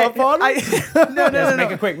rolled it up on him? No. Make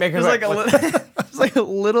it quick. Make it Just quick. just a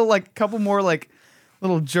little couple more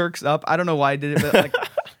little jerks up. I don't know why I did it, but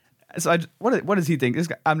so what does he think? This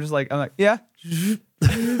guy, I'm like, yeah.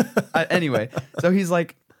 Anyway, so he's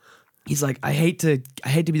like, I hate to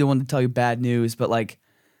be the one to tell you bad news, but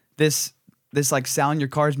this sound your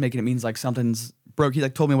car's making, it means something's broke. He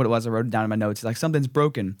told me what it was. I wrote it down in my notes. He's something's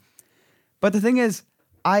broken. But the thing is,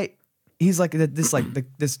 he's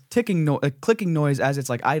this ticking clicking noise as it's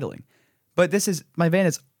idling. But my van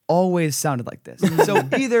has always sounded like this. So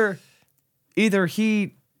either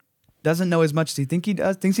he doesn't know as much as thinks he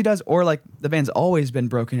does, or the van's always been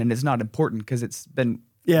broken and it's not important because it's been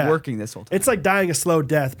working this whole time. It's like dying a slow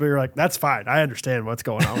death, but you're that's fine. I understand what's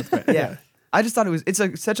going on with it. Yeah. I just thought it's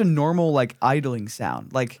such a normal like idling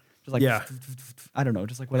sound, like just like Yeah. I don't know,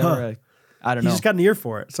 just like whatever. I don't You know. just got an ear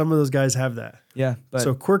for it. Some of those guys have that. Yeah, but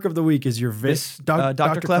So quirk of the week is your this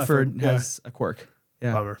Dr. Clifford has a quirk.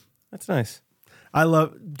 Yeah. Bummer. That's nice. I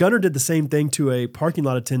love Gunnar did the same thing to a parking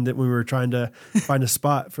lot attendant when we were trying to find a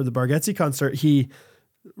spot for the Bargatze concert. He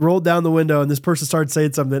rolled down the window and this person started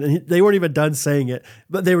saying something and they weren't even done saying it,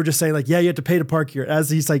 but they were just saying like, yeah, you have to pay to park here. As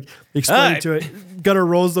he's like explaining to it, Gunnar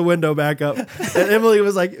rolls the window back up and Emily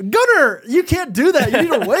was like, Gunnar, you can't do that. You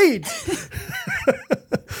need to wait.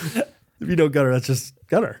 If you know Gunnar, that's just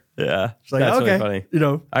Gunnar. Yeah. It's like, That's okay, really funny. you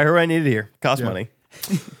know. I heard what I needed here. Cost Yeah. money.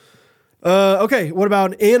 Okay, what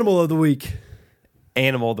about an animal of the week?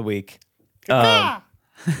 Animal of the week. My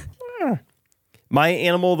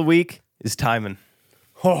animal of the week is Timon.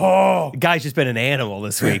 Oh, The guy's just been an animal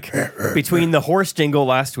this week. Between the horse jingle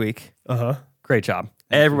last week, great job.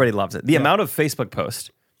 Everybody loves it. The amount of Facebook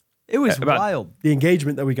posts. It was About- wild. the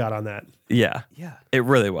engagement that we got on that. Yeah. Yeah. It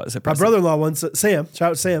really was. My Impressive. brother-in-law wants Sam.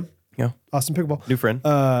 Shout out Sam. Yeah. Austin Pickleball. New friend.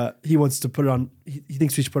 He wants to put it on. He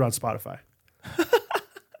thinks we should put it on Spotify.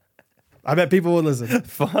 I bet people would listen.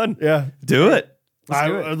 Fun. Yeah, Do it.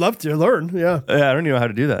 I'd love to learn. Yeah, Yeah, I don't even know how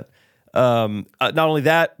to do that. Not only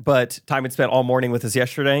that, but Timon spent all morning with us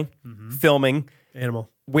yesterday, filming animal.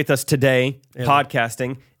 with us today,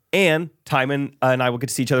 podcasting, and Timon and I will get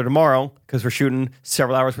to see each other tomorrow because we're shooting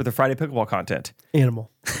several hours worth of Friday pickleball content.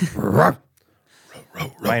 Animal.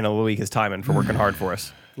 My animal of the week is Timon for working hard for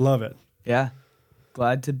us. Love it. Yeah.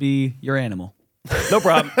 Glad to be your animal. No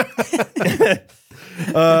problem.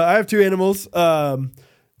 I have two animals.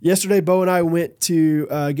 Yesterday, Bo and I went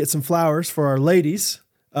to get some flowers for our ladies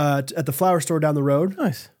at the flower store down the road.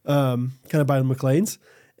 Nice. Kind of by the McLean's.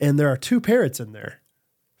 And there are two parrots in there.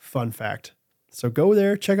 Fun fact. So go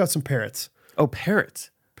there, check out some parrots. Oh, parrots.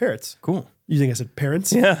 Parrots. Cool. You think I said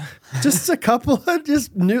parents? Yeah. Just a couple of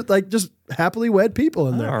just new, like just happily wed people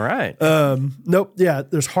in there. All right. Nope. Yeah.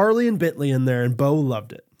 There's Harley and Bentley in there, and Bo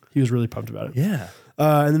loved it. He was really pumped about it. Yeah.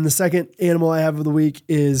 And then the second animal I have of the week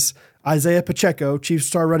is Isaiah Pacheco, Chiefs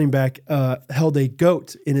star running back, held a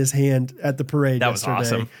goat in his hand at the parade. That was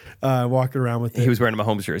yesterday, walking around with it. He was wearing my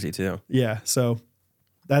Mahomes jersey too. Yeah. So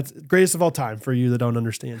that's greatest of all time for you that don't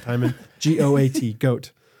understand. Timon, GOAT,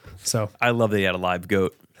 goat. So I love that he had a live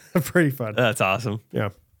goat. pretty fun. That's awesome. Yeah.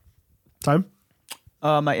 Time?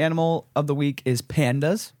 My animal of the week is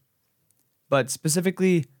pandas, but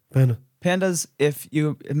specifically Panda. pandas if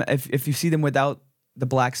you see them without the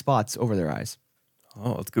black spots over their eyes.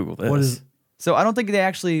 Oh, let's Google this. What is So I don't think they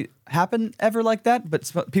actually happen ever like that, but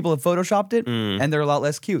people have photoshopped it and they're a lot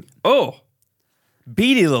less cute. Oh,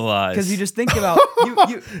 beady little eyes. Because you just think about you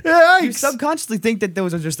Yikes. subconsciously think that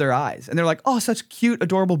those are just their eyes, and they're like, oh, such cute,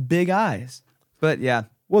 adorable big eyes. But yeah,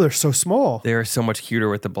 Well, they're so small. They're so much cuter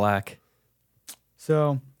with the black.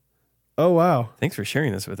 so Oh, wow. Thanks for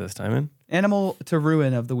sharing this with us, Timon. animal to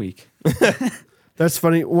ruin of the week. That's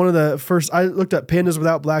funny. One of the first, I looked up pandas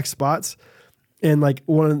without black spots, and like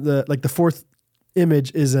one of the, like the fourth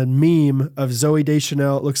image is a meme of Zoe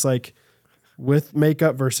Deschanel. It looks like with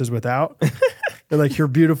makeup versus without. And like her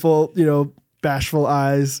beautiful, bashful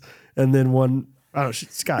eyes. And then one, I don't know,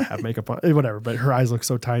 she's got to have makeup on, whatever, but her eyes look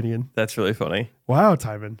so tiny. And That's really funny. wow,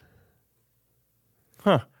 Timon.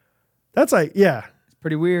 Huh. That's like, yeah,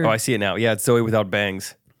 Pretty weird. Oh, I see it now. Yeah, it's Zoe without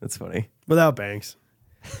bangs. That's funny. without bangs.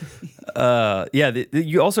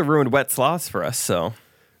 You also ruined wet sloths for us, so.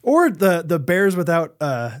 Or the bears without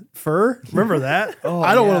fur. Remember that?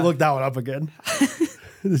 I don't want yeah. to look that one up again.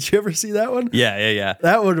 Did you ever see that one? Yeah.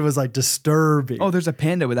 That one was like disturbing. Oh, there's a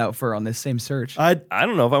panda without fur on this same search. I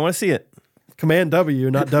don't know if I want to see it. Command W,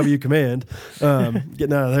 not W command.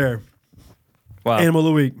 Getting out of there. Wow. Animal of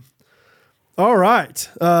the week. All right.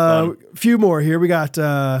 A few more here. We got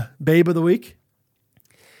Babe of the Week.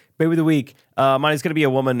 Baby of the week. Mine is going to be a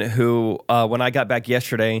woman who, when I got back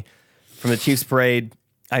yesterday from the Chiefs parade,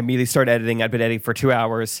 I immediately started editing. I'd been editing for 2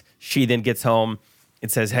 hours. She then gets home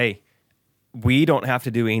and says, hey, we don't have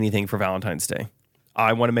to do anything for Valentine's Day.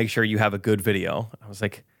 I want to make sure you have a good video. I was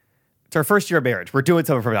like, it's our first year of marriage. We're doing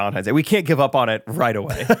something for Valentine's Day. We can't give up on it right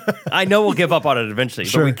away. I know we'll give up on it eventually,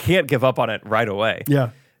 Sure. but we can't give up on it right away. Yeah.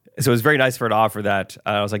 So it was very nice for her to offer that.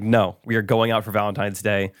 I was like, no, we are going out for Valentine's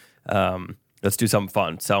Day. Let's do something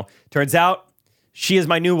fun. So turns out she is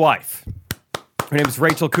my new wife. Her name is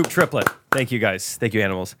Rachel Coop Triplet. Thank you, guys. Thank you,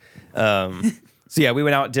 animals. So yeah, we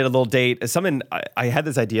went out, did a little date. Something I had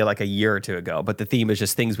this idea like a year or two ago, but the theme is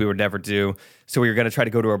just things we would never do. So we were going to try to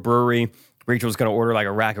go to a brewery. Rachel was going to order like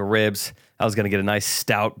a rack of ribs. I was going to get a nice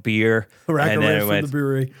stout beer. A rack And of then ribs from the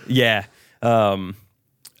brewery. Yeah. The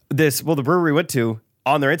brewery we went to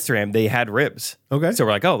on their Instagram, they had ribs. Okay. So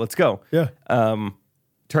we're like, oh, let's go. Yeah.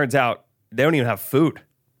 Turns out they don't even have food.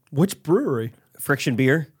 Which brewery? Friction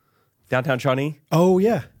Beer, downtown Shawnee. Oh,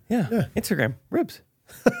 yeah. Yeah. Instagram, ribs.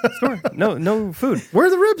 Store. No food. Where are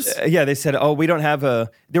the ribs? Yeah, they said, oh, we don't have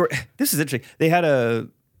this is interesting. They had a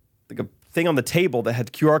thing on the table that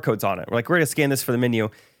had QR codes on it. We're like, we're going to scan this for the menu.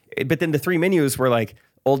 But then the 3 menus were like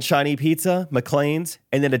Old Shawnee Pizza, McLean's,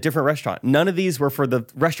 and then a different restaurant. None of these were for the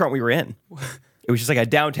restaurant we were in. It was just like a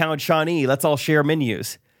downtown Shawnee. Let's all share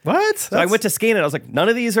menus. What? So I went to scan it. I was like, none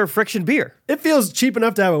of these are Friction Beer. It feels cheap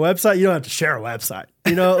enough to have a website. You don't have to share a website.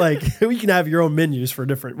 You know, like we can have your own menus for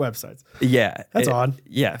different websites. Yeah. That's odd.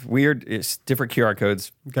 Yeah. Weird. It's different QR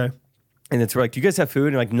codes. Okay. And it's like, do you guys have food?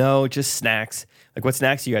 And like, no, just snacks. Like, what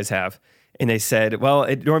snacks do you guys have? And they said, well,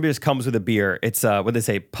 it normally just comes with a beer. It's, what they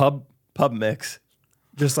say, pub mix.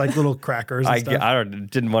 Just like little crackers and stuff. I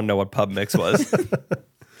didn't want to know what pub mix was.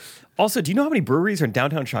 Also, do you know how many breweries are in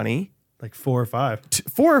downtown Shawnee? Like 4 or 5.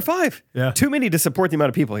 4 or 5. Yeah. Too many to support the amount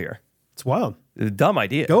of people here. It's wild. It's a dumb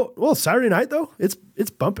idea. Well, Saturday night though, it's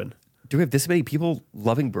bumping. Do we have this many people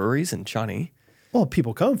loving breweries in Shawnee? Well,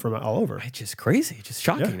 people come from all over. It's just crazy. It's just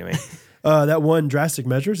shocking to me. That one Drastic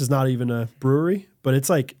Measures is not even a brewery, but it's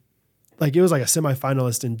like it was like a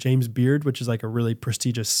semifinalist in James Beard, which is like a really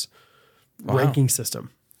prestigious ranking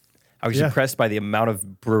system. I was impressed by the amount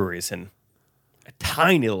of breweries in a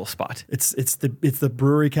tiny little spot. It's the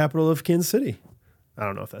brewery capital of Kansas City. I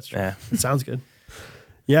don't know if that's true. Yeah. It sounds good.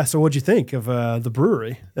 Yeah. So what'd you think of the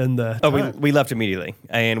brewery and the? We left immediately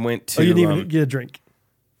and went to. Oh, you didn't even get a drink.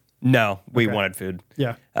 No, we wanted food.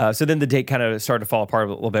 Yeah. So then the date kind of started to fall apart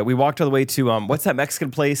a little bit. We walked all the way to what's that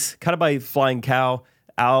Mexican place? Kind of by Flying Cow,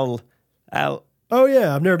 Al. Oh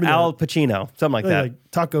yeah, I've never been. Al Pacino, something like that.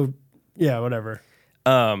 Like taco. Yeah, whatever.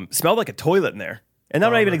 Smelled like a toilet in there. And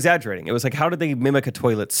I'm not even exaggerating. It was like, how did they mimic a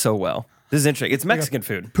toilet so well? This is interesting. It's Mexican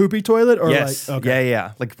food. Poopy toilet or yes. like okay.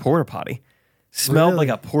 Yeah. Like porta potty. Smelled like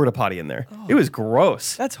a porta potty in there. It was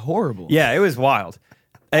gross. That's horrible. Yeah, it was wild.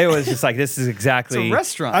 It was just like, this is exactly. It's a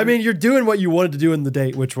restaurant. I mean, you're doing what you wanted to do in the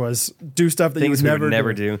date, which was do stuff that things you we would would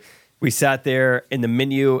never do. We sat there in the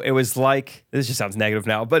menu. It was like, this just sounds negative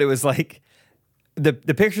now, but it was like the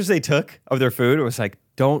pictures they took of their food. It was like,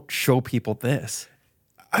 don't show people this.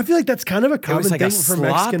 I feel like that's kind of a common like thing a for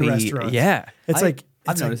Mexican sloppy- restaurants. yeah. It's like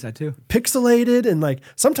I've it's noticed that too. pixelated and like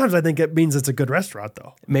sometimes I think it means it's a good restaurant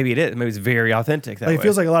though. Maybe it is. Maybe it's very authentic that Like way. it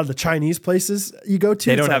feels like a lot of the Chinese places you go to.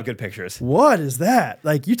 they it's don't like, have good pictures. What is that?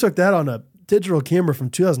 Like you took that on a digital camera from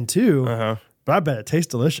 2002, Uh-huh. but I bet it tastes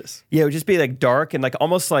delicious. Yeah, it would just be like dark and like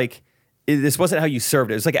almost like this wasn't how you served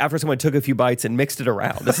it. It was like after someone took a few bites and mixed it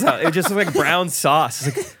around. This is how it just looked like brown sauce.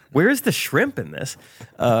 It's like, where's the shrimp in this?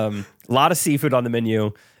 A lot of seafood on the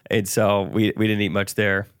menu. And so we didn't eat much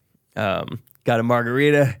there. Got a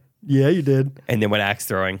margarita. Yeah, you did. And then went axe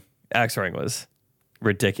throwing. Axe throwing was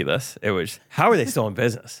ridiculous. It was, how are they still in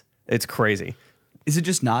business? It's crazy. Is it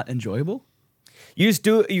just not enjoyable? You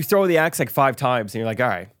throw the axe like 5 times and you're like, all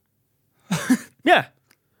right. Yeah,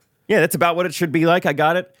 that's about what it should be like. I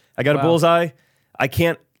got it. I got a bullseye. I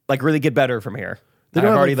can't like really get better from here. They don't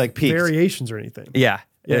I've have already like peaked. variations or anything. Yeah.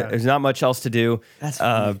 Yeah. There's not much else to do. That's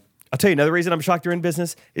funny. I'll tell you another reason I'm shocked they're in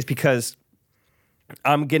business is because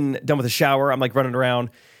I'm getting done with a shower. I'm like running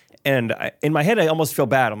around, and in my head I almost feel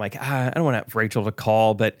bad. I'm like, I don't want to have Rachel to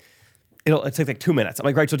call, but it'll take like 2 minutes. I'm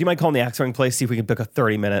like, Rachel, do you mind calling the axe throwing place, see if we can book a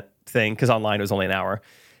 30-minute thing? Because online it was only an hour.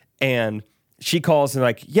 And she calls and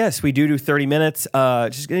like, yes, we do 30 minutes.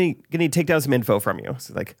 Just gonna take down some info from you.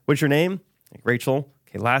 So like, what's your name? Like, Rachel.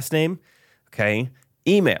 Okay, last name. Okay,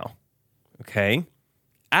 email. Okay,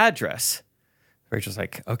 address. Rachel's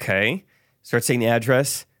like, okay. Starts saying the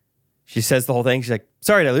address. She says the whole thing. She's like,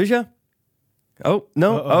 sorry, did I lose you? Oh,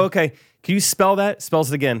 no. Uh-oh. Oh, okay. Can you spell that?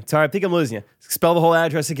 Spells it again. Sorry, I think I'm losing you. Spell the whole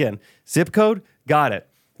address again. Zip code? Got it.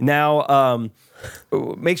 Now,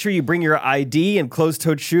 make sure you bring your ID and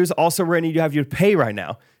closed-toed shoes. Also, we're going to need to have you pay right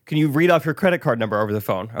now. Can you read off your credit card number over the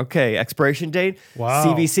phone? Okay, expiration date, Wow.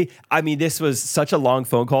 CVC. I mean, this was such a long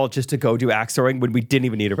phone call just to go do axe throwing when we didn't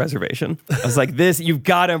even need a reservation. I was like, you've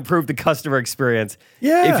got to improve the customer experience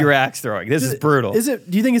Yeah. if you're axe throwing. This is brutal. Do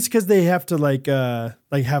you think it's because they have to like have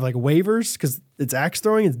like waivers because it's axe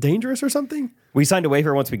throwing? It's dangerous or something? We signed a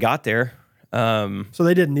waiver once we got there. So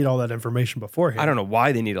they didn't need all that information beforehand. I don't know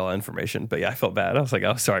why they need all that information, but yeah, I felt bad. I was like,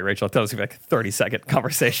 oh, sorry, Rachel. I thought it was going to be like a 30-second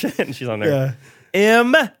conversation. And she's on there.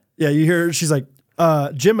 Yeah. Yeah, you hear she's like,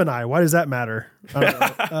 Gemini, why does that matter? I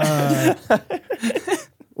don't know.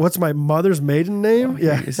 What's my mother's maiden name?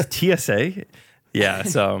 Yeah. It's TSA. Yeah,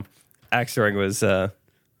 so axe throwing was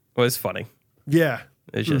funny. Yeah.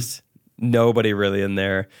 It's just nobody really in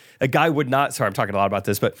there. A guy would not, sorry, I'm talking a lot about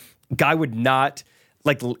this, but a guy would not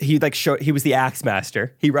like he like he was the axe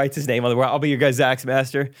master. He writes his name on the wall. I'll be your guys' axe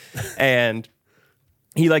master, and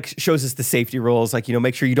he like shows us the safety rules. Like,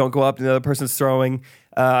 make sure you don't go up to the other person's throwing.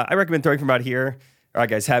 I recommend throwing from about here. All right,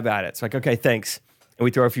 guys, have at it. It's like, okay, thanks. And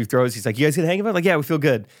we throw a few throws. He's like, you guys get the hang of it? Like, yeah, we feel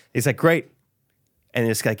good. He's like, great. And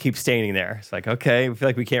this guy keeps standing there. It's like, okay, we feel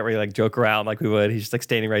like we can't really like joke around like we would. He's just like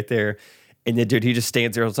standing right there. And then dude, he just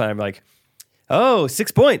stands there all the time like, oh,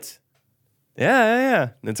 6 points. Yeah.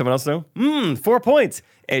 And then someone else know, 4 points.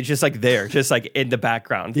 And it's just like there, just like in the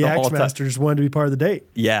background. The whole Axe Master just wanted to be part of the date.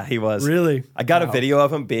 Yeah, he was. Really? I got a video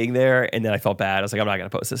of him being there, and then I felt bad. I was like, I'm not going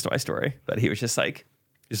to post this to my story. But he was just like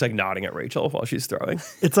nodding at Rachel while she's throwing.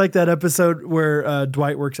 It's like that episode where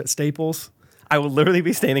Dwight works at Staples. I will literally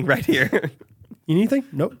be standing right here. You need anything?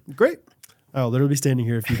 Nope. Great. I'll literally be standing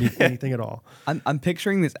here if you need anything at all. I'm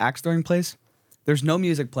picturing this axe throwing place. There's no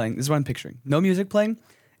music playing. This is what I'm picturing. No music playing.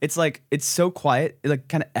 It's like, it's so quiet. It like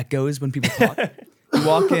kind of echoes when people talk. You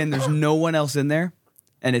walk in, there's no one else in there.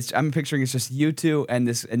 And I'm picturing it's just you two and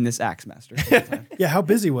this axe master. Yeah, how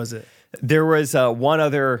busy was it? There was there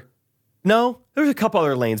was a couple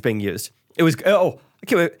other lanes being used. It was,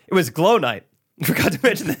 it was glow night. I forgot to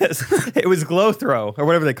mention this. It was glow throw, or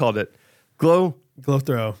whatever they called it. Glow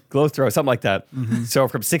throw, something like that. Mm-hmm. So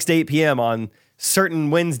from 6 to 8 p.m. on certain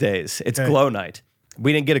Wednesdays, it's glow night.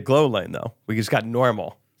 We didn't get a glow lane, though. We just got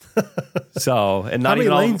normal. So, and not how many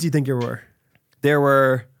even lanes do you think there were? There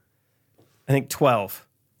were, I think, 12.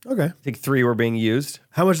 Okay. I think 3 were being used.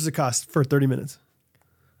 How much does it cost for 30 minutes?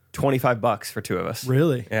 $25 for 2 of us.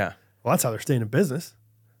 Really? Yeah. Well, that's how they're staying in business.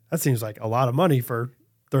 That seems like a lot of money for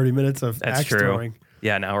 30 minutes of axe throwing.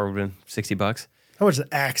 Yeah, an hour would have been $60. How much does an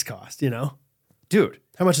axe cost, Dude.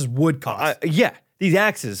 How much does wood cost? Yeah. These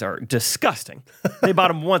axes are disgusting. They bought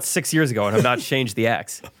them once 6 years ago and have not changed the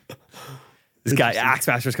axe. This guy, Axe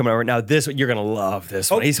Master's coming over. Now, you're going to love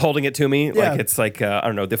this one. He's holding it to me like it's like, I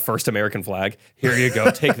don't know, the first American flag. Here you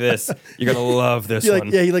go. Take this. You're going to love this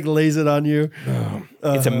one. Yeah, he like lays it on you.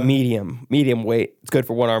 It's a medium weight. It's good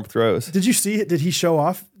for one-arm throws. Did you see it? Did he show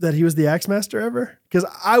off that he was the Axe Master ever? Because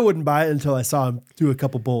I wouldn't buy it until I saw him do a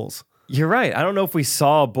couple bulls. You're right. I don't know if we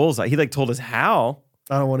saw a bullseye. He like told us how.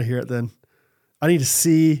 I don't want to hear it then. I need to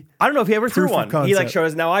see. I don't know if he ever threw one. He like concept. showed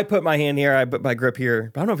us. Now I put my hand here. I put my grip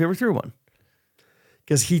here. But I don't know if he ever threw one.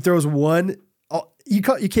 Because he throws one. You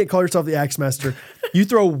can't call yourself the Axe Master. You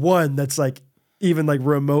throw one that's like even like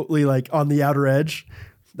remotely like on the outer edge.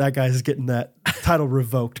 That guy's getting that title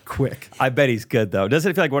revoked quick. I bet he's good though. Doesn't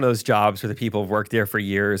it feel like one of those jobs where the people have worked there for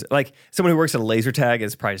years? Like someone who works at a laser tag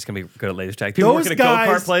is probably just gonna be good at laser tag. People Those work at a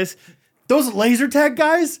go-kart place. Those laser tag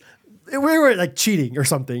guys, we were like cheating or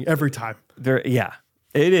something every time. Yeah,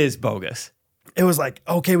 it is bogus. It was like,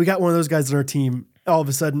 okay, we got one of those guys on our team. All of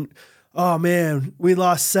a sudden, oh man, we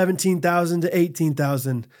lost 17,000 to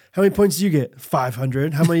 18,000. How many points do you get?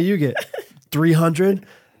 500. How many do you get? 300.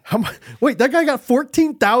 How much? Wait, that guy got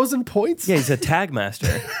 14,000 points? Yeah, he's a tag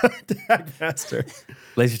master. Tag master.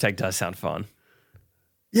 Laser tag does sound fun.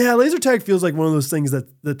 Yeah, laser tag feels like one of those things that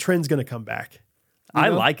the trend's going to come back. I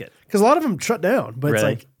like it. Because a lot of them shut down, but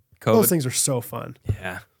Really? it's like, COVID? those things are so fun.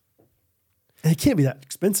 Yeah. And it can't be that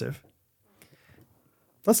expensive.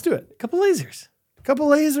 Let's do it. A couple lasers. Couple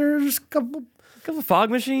lasers, couple fog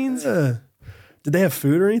machines. Did they have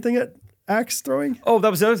food or anything at axe throwing? Oh, that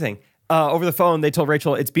was the other thing. Over the phone, they told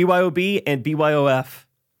Rachel it's BYOB and BYOF.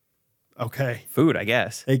 Okay. Food, I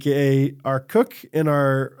guess. AKA our cook and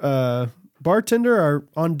our bartender are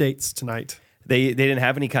on dates tonight. They didn't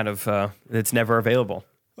have any kind of, it's never available.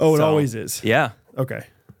 Oh, it always is. Yeah. Okay.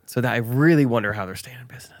 So I really wonder how they're staying in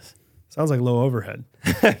business. Sounds like low overhead.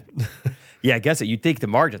 Yeah, I guess you'd think the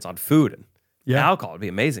margins on food and alcohol would be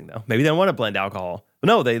amazing, though. Maybe they don't want to blend alcohol.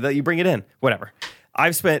 No, they let you bring it in. Whatever.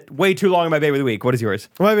 I've spent way too long on my baby of the week. What is yours?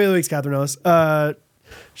 My baby of the week's Catherine Ellis.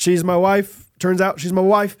 She's my wife. Turns out she's my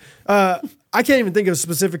wife. I can't even think of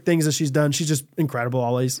specific things that she's done. She's just incredible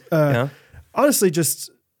always. Honestly,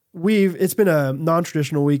 it's been a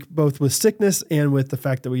non-traditional week, both with sickness and with the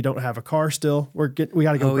fact that we don't have a car still. We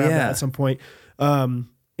got to go grab that at some point.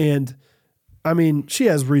 And I mean, she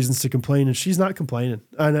has reasons to complain, and she's not complaining.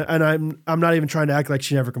 And I'm not even trying to act like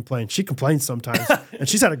she never complains. She complains sometimes, and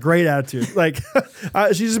she's had a great attitude. Like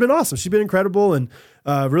she's just been awesome. She's been incredible and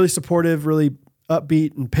really supportive, really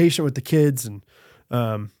upbeat and patient with the kids, and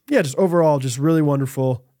just overall, just really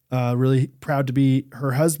wonderful. Really proud to be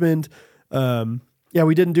her husband.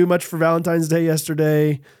 We didn't do much for Valentine's Day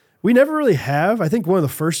yesterday. We never really have. I think one of the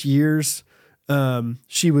first years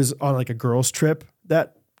she was on like a girls' trip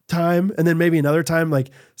that time, and then maybe another time like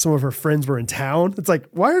some of her friends were in town. It's like,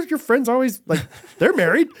 why are your friends always like they're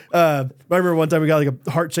married? I remember one time we got like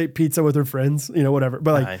a heart-shaped pizza with her friends, whatever.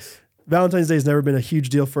 But like Valentine's Day has never been a huge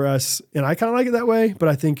deal for us, and I kind of like it that way, but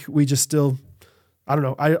I think we just still, I don't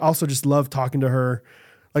know. I also just love talking to her.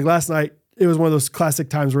 Like last night, it was one of those classic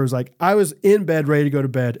times where it was like, I was in bed, ready to go to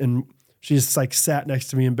bed, and she just like sat next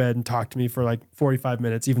to me in bed and talked to me for like 45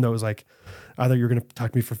 minutes, even though it was like, I thought you were going to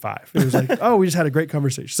talk to me for 5. It was like, oh, we just had a great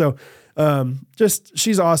conversation. So just,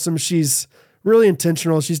 she's awesome. She's really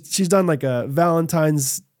intentional. She's done like a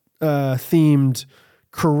Valentine's themed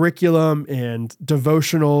curriculum and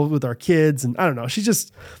devotional with our kids. And I don't know, she's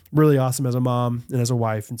just really awesome as a mom and as a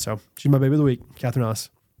wife. And so she's my baby of the week, Catherine Ellis.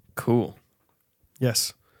 Cool.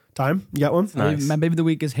 Yes. Time? You got one? Nice. My baby of the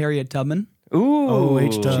week is Harriet Tubman. Ooh. Oh,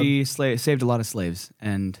 H-Tub. She saved a lot of slaves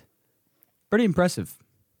and pretty impressive.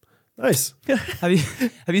 Nice. Have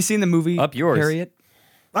you seen the movie Up yours. Harriet?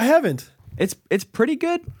 I haven't. It's pretty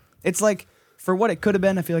good. It's like for what it could have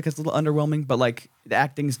been, I feel like it's a little underwhelming, but like the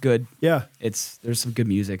acting's good. Yeah. There's some good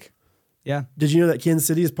music. Yeah. Did you know that Kansas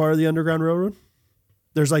City is part of the Underground Railroad?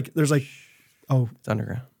 There's like oh, It's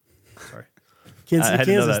underground. sorry. Kansas I City, had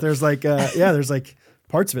to know Kansas. that. There's like there's like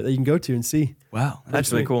parts of it that you can go to and see. Wow.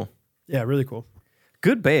 That's really cool. Yeah, really cool.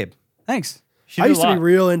 Good babe. Thanks. She I did used a to be lot.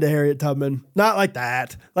 real into Harriet Tubman. Not like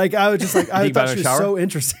that. Like I was just like I Think about thought her she was shower? so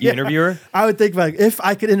interesting. You interview her? I would think like if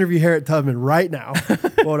I could interview Harriet Tubman right now,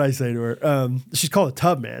 what would I say to her? She's called a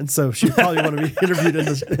tub man, so she'd probably want to be interviewed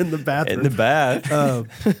in the bathroom. In the bath.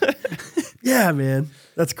 Yeah, man,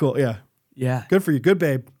 that's cool. Yeah, Yeah. good for you. Good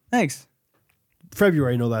babe. Thanks.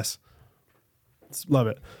 February, no less. Love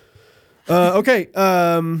it. Okay,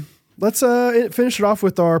 let's finish it off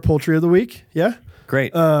with our poultry of the week. Yeah.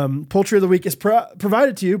 Great. Poultry of the week is brought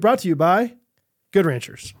to you by Good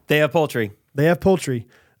Ranchers. They have poultry. They have poultry.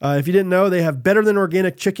 If you didn't know, they have better than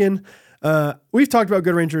organic chicken. We've talked about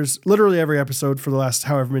Good Ranchers literally every episode for the last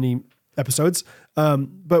however many episodes.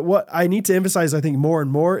 But what I need to emphasize, I think, more and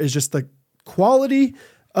more is just the quality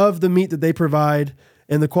of the meat that they provide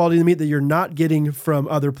and the quality of the meat that you're not getting from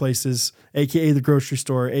other places, aka the grocery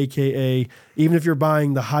store, aka even if you're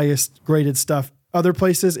buying the highest graded stuff other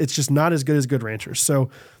places, it's just not as good as Good Ranchers. So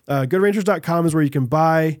goodranchers.com is where you can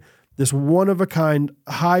buy this one-of-a-kind,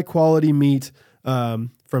 high-quality meat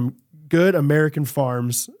from good American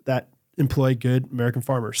farms that employ good American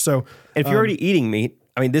farmers. So If you're already eating meat,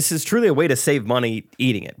 I mean, this is truly a way to save money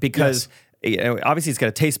eating it because obviously it's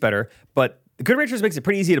going to taste better, but Good Ranchers makes it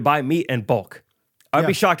pretty easy to buy meat in bulk. I'd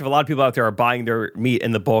be shocked if a lot of people out there are buying their meat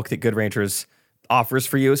in the bulk that Good Ranchers offers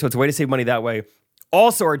for you. So it's a way to save money that way.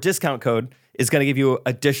 Also, our discount code is going to give you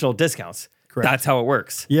additional discounts. Correct. That's how it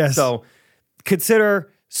works. Yes. So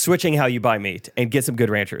consider switching how you buy meat and get some Good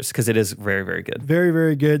Ranchers because it is very, very good. very,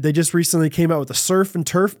 very good. They just recently came out with a surf and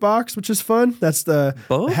turf box, which is fun. That's the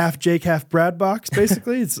Both? half Jake, half Brad box,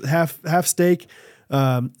 basically. It's half steak,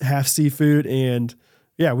 half seafood. And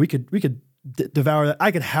yeah, we could devour that. I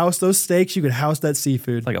could house those steaks. You could house that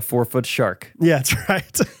seafood. Like a 4-foot shark. Yeah, that's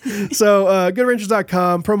right. So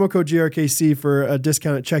goodranchers.com, promo code GRKC for a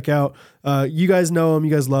discount at checkout. You guys know them.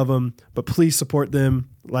 You guys love them. But please support them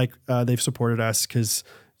like they've supported us because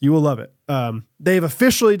you will love it. They've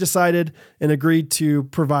officially decided and agreed to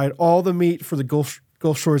provide all the meat for the Gulf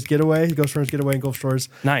Shores Getaway, and Gulf Shores.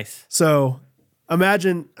 Nice. So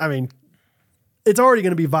imagine, I mean, it's already going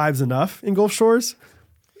to be vibes enough in Gulf Shores,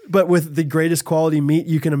 but with the greatest quality meat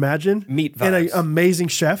you can imagine. Meat and an vibes. amazing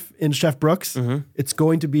chef in Chef Brooks. It's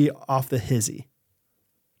going to be off the hizzy.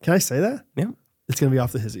 Can I say that? Yeah. It's going to be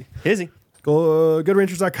off the hizzy. Easy. Go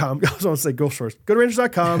goodranchers.com. I was going to say Gulf Shores.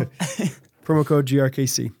 Goodranchers.com. Promo code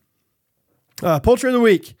GRKC. Poultry of the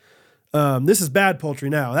week. This is bad poultry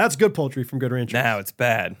now. That's good poultry from Good Ranchers. Now it's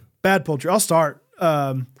bad. Bad poultry. I'll start.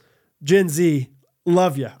 Gen Z,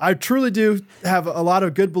 love you. I truly do have a lot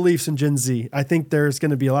of good beliefs in Gen Z. I think there's going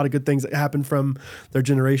to be a lot of good things that happen from their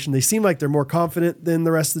generation. They seem like they're more confident than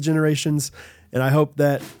the rest of the generations, and I hope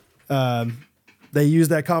that they use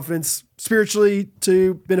that confidence spiritually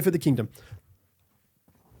to benefit the kingdom.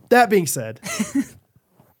 That being said,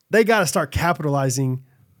 they got to start capitalizing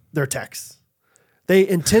their texts. They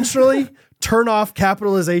intentionally turn off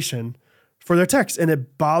capitalization for their text, and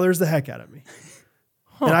it bothers the heck out of me.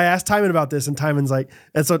 And I asked Timon about this, and Timon's like,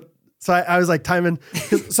 and so I was like, Timon,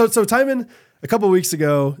 so Timon a couple of weeks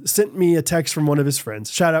ago sent me a text from one of his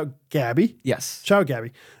friends. Shout out Gabby. Yes. Shout out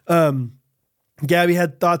Gabby. Gabby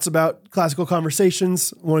had thoughts about classical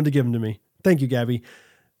conversations, wanted to give them to me. Thank you, Gabby.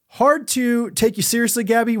 Hard to take you seriously,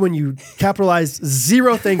 Gabby, when you capitalize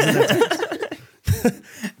 0 things in that text.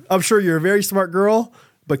 I'm sure you're a very smart girl,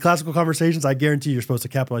 but classical conversations, I guarantee you're supposed to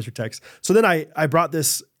capitalize your text. So then I brought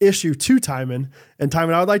this issue to Timon, and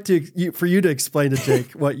Timon, I would like for you to explain to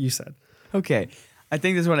Jake what you said. Okay. I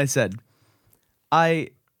think this is what I said. I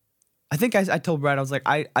I think I told Brad, I was like,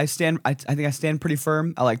 I think I stand pretty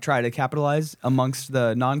firm. I like try to capitalize amongst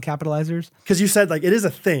the non-capitalizers. Because you said like it is a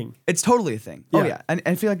thing. It's totally a thing. Oh Yeah. yeah. And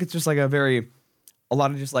I feel like it's just like a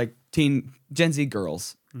lot of just like Gen Z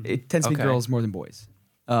girls. It tends to be Okay. girls more than boys.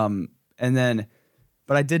 And then,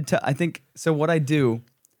 but I think, so what I do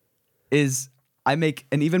is I make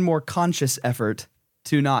an even more conscious effort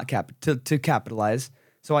to not to capitalize.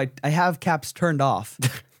 So I have caps turned off,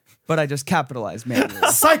 but I just capitalize manually.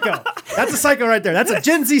 Psycho. That's a psycho right there. That's a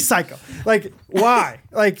Gen Z psycho. Like, why?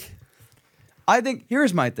 Like, I think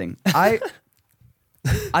here's my thing. I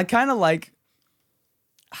kind of like.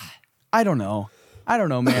 I don't know,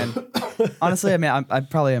 man. Honestly, I mean, I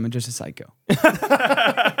probably am just a psycho.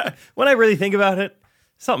 When I really think about it,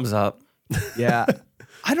 something's up. Yeah,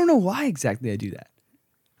 I don't know why exactly I do that.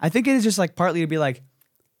 I think it is just like partly to be like,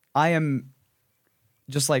 I am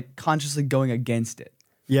just like consciously going against it.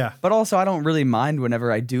 yeah. But also, I don't really mind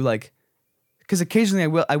whenever I do like, because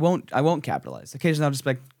occasionally I won't capitalize. Occasionally, I'll just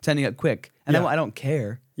be like sending it quick, and Yeah. I don't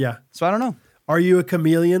care. Yeah. So I don't know. Are you a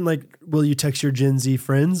chameleon? Like, will you text your Gen Z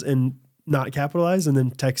friends and not capitalize and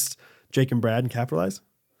then text Jake and Brad and capitalize?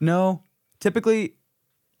 No, typically,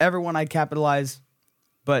 everyone I capitalize,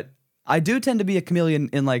 but I do tend to be a chameleon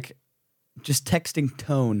in like just texting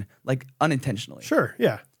tone, like unintentionally. Sure.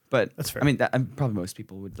 Yeah. But That's fair. I mean, probably most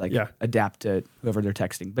people would like Yeah. adapt to whoever they're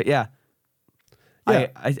texting. But yeah, Yeah.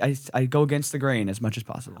 I go against the grain as much as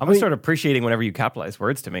possible. I'm gonna start appreciating whenever you capitalize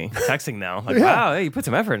words to me. Texting now, like, Yeah. wow, hey, you put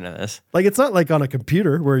some effort into this. Like, it's not like on a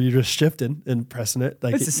computer where you're just shifting and pressing it.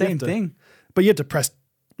 Like, It's the you have same to- thing. But you have to press.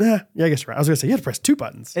 Yeah, I guess you're right. I was gonna say you have to press 2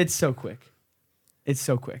 buttons. It's so quick. It's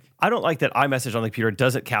so quick. I don't like that iMessage on the computer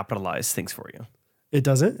doesn't capitalize things for you. It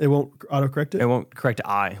doesn't. It won't autocorrect it. It won't correct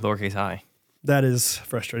I, lowercase I. That is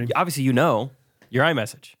frustrating. Obviously, you know your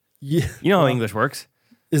iMessage. Yeah. You know how English works.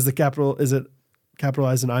 Is it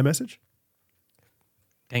capitalized in iMessage?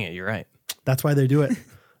 Dang it, you're right. That's why they do it.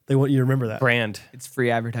 They want you to remember that. Brand. It's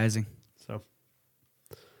free advertising. So,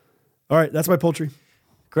 all right, that's my poultry.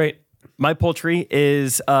 Great. My poultry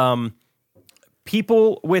is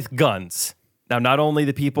people with guns. Now, not only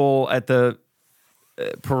the people at the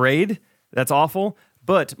parade, that's awful,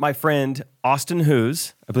 but my friend Austin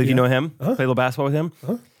Hoos, I believe you know him, play a little basketball with him.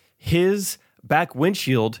 His back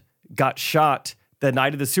windshield got shot the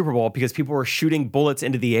night of the Super Bowl because people were shooting bullets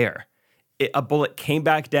into the air. A bullet came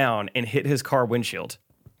back down and hit his car windshield.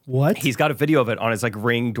 What? He's got a video of it on his like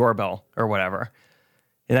Ring doorbell or whatever.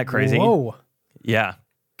 Isn't that crazy? Whoa. Yeah.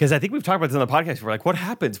 Because I think we've talked about this on the podcast. We're like, what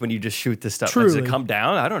happens when you just shoot this stuff? Like, Truly. does it come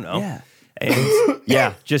down? I don't know. Yeah. And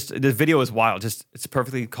yeah, just the video is wild. Just it's a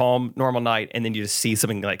perfectly calm, normal night, and then you just see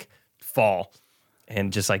something like fall,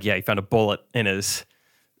 and just like he found a bullet in his,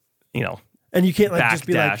 And you can't like back just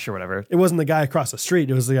be dash like, or whatever. it wasn't the guy across the street.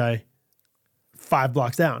 It was the guy 5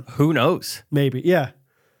 blocks down. Who knows? Maybe. Yeah.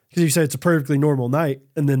 Because you said it's a perfectly normal night,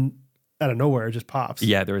 and then out of nowhere it just pops.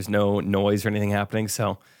 Yeah, there was no noise or anything happening.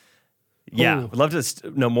 So yeah, Ooh. would love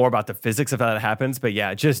to know more about the physics of how that happens. But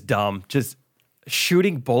yeah, just dumb. Just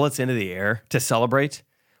shooting bullets into the air to celebrate.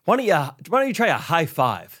 Why don't you try a high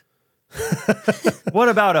five? What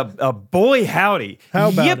about a boy howdy? How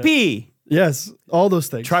about it? Yippee! Yes. All those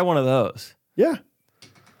things. Try one of those. Yeah.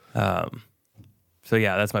 So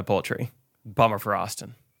yeah, that's my poultry. Bummer for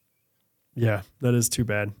Austin. Yeah. That is too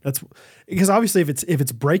bad. That's because obviously if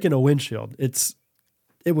it's breaking a windshield, it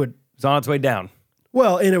would, It's on its way down.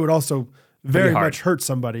 well, and it would also very hard. much hurt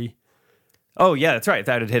somebody. Oh yeah, that's right. If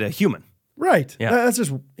that had hit a human. Right. Yeah. That's just,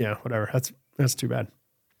 whatever. That's too bad.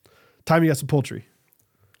 Time, you got some poultry.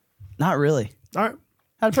 Not really. All right.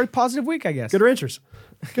 Had a pretty positive week, I guess. Good ranchers.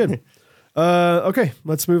 Good. Okay.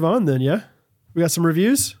 Let's move on then. Yeah. We got some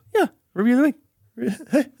reviews. Yeah. Review of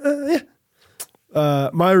the week.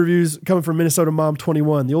 My reviews coming from Minnesota Mom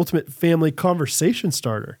 21, the ultimate family conversation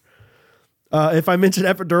starter. If I mention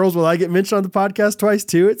epidurals, will I get mentioned on the podcast twice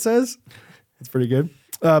too? It says it's pretty good.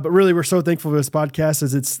 But really, we're so thankful for this podcast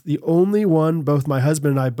as it's the only one both my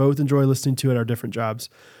husband and I both enjoy listening to at our different jobs.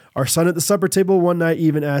 Our son at the supper table one night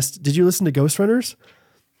even asked, "Did you listen to Ghost Runners?"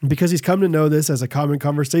 Because he's come to know this as a common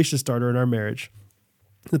conversation starter in our marriage.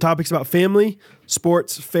 The topics about family,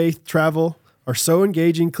 sports, faith, travel are so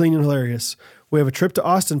engaging, clean, and hilarious. We have a trip to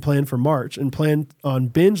Austin planned for March and plan on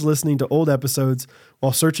binge listening to old episodes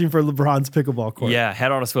while searching for LeBron's pickleball court. Yeah,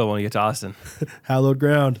 head on a swivel when you get to Austin. Hallowed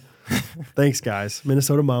ground. Thanks, guys.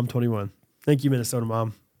 Minnesota Mom 21. Thank you, Minnesota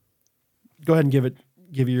Mom. Go ahead and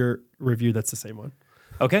give your review. That's the same one.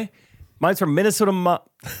 Okay. Mine's from Minnesota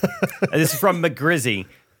This is from McGrizzy.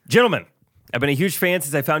 Gentlemen, I've been a huge fan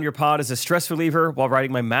since I found your pod as a stress reliever while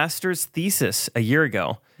writing my master's thesis a year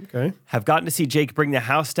ago. Okay. Have gotten to see Jake bring the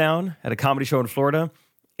house down at a comedy show in Florida.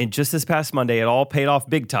 And just this past Monday, it all paid off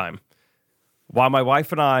big time. While my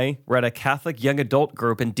wife and I were at a Catholic young adult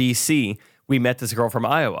group in D.C., we met this girl from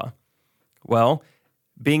Iowa. Well,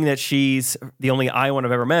 being that she's the only Iowan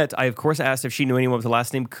I've ever met, I, of course, asked if she knew anyone with the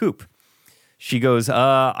last name Coop. She goes,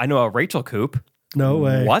 I know a Rachel Coop. No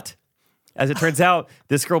way. What? As it turns out,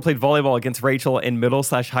 this girl played volleyball against Rachel in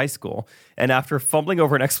middle/high school. And after fumbling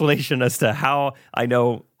over an explanation as to how I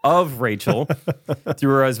know of Rachel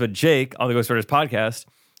through her husband Jake on the Ghost Riders podcast,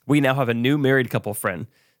 we now have a new married couple friend.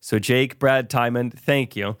 So Jake, Brad, Timon,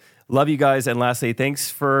 thank you. Love you guys. And lastly, thanks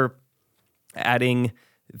for adding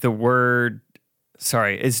the word...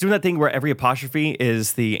 Sorry, it's doing that thing where every apostrophe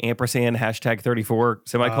is the ampersand #34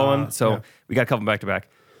 semicolon. So we got a couple back to back.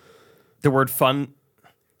 The word fun.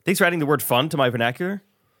 Thanks for adding the word fun to my vernacular.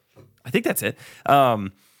 I think that's it.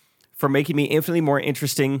 For making me infinitely more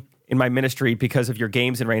interesting in my ministry because of your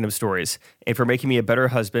games and random stories. And for making me a better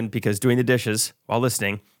husband because doing the dishes while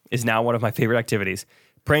listening is now one of my favorite activities.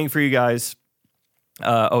 Praying for you guys.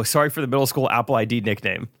 Sorry for the middle school Apple ID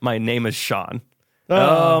nickname. My name is Sean.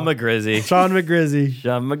 Oh, McGrizzy. Sean McGrizzy.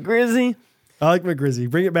 Sean McGrizzy. I like McGrizzy.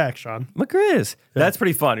 Bring it back, Sean. McGrizz. Yeah. That's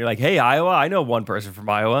pretty fun. You're like, hey, Iowa, I know one person from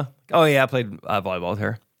Iowa. Oh, yeah, I played volleyball with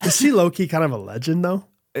her. Is she low-key kind of a legend, though?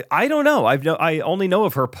 I don't know. I only know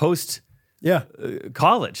of her post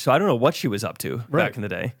college, so I don't know what she was up to back in the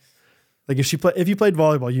day. Like if you played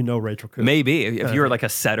volleyball, you know Rachel Coop. Maybe. If you were like a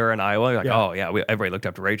setter in Iowa, you're like, everybody looked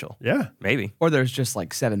up to Rachel. Yeah. Maybe. Or there's just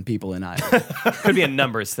like 7 people in Iowa. Could be a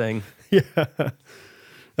numbers thing. Yeah.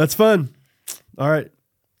 That's fun. All right.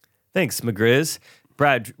 Thanks, McGrizz.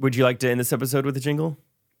 Brad, would you like to end this episode with a jingle?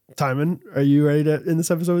 Timon, are you ready to end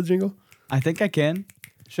this episode with a jingle? I think I can.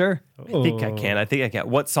 Sure. I think I can.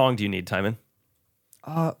 What song do you need, Timon?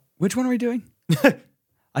 Which one are we doing?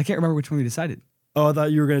 I can't remember which one we decided. Oh, I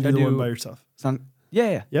thought you were going to do the one by yourself.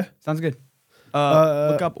 Yeah. Sounds good.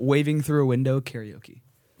 Look up Waving Through a Window karaoke.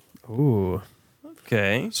 Ooh.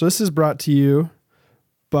 Okay. So this is brought to you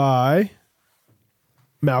by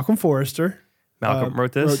Malcolm Forrester. Malcolm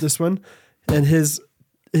wrote this one. And his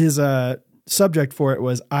subject for it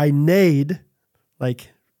was, I neighed, like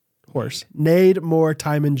horse, neighed more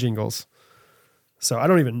Timon jingles. So I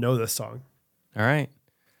don't even know this song. All right.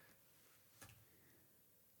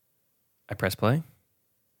 I press play.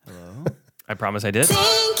 Hello? I promise I did.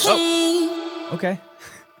 Okay.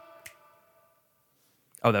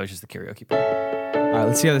 Oh, that was just the karaoke part. All right,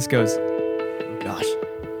 let's see how this goes. Oh, gosh.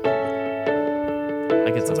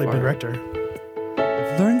 I guess Sounds like Ben Rector.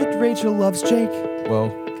 I've learned that Rachel loves Jake.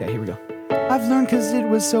 Whoa. Okay, here we go. I've learned because it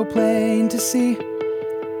was so plain to see.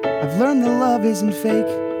 I've learned that love isn't fake.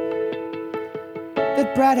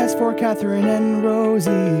 That Brad has 4, Catherine and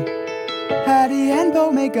Rosie. Hattie and Bo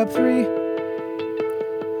make up 3.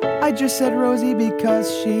 I just said Rosie because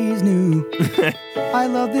she's new. I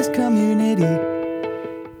love this community.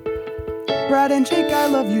 Brad and Jake, I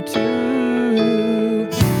love you too.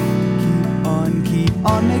 Keep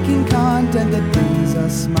on making content that brings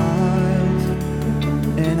us smiles.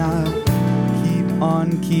 And I'll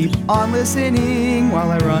keep on listening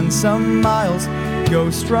while I run some miles.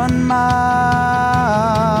 Ghost run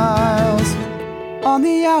miles. On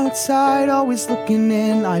the outside, always looking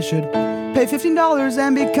in. I should pay $15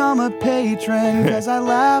 and become a patron, cause I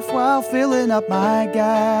laugh while filling up my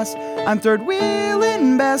gas. I'm third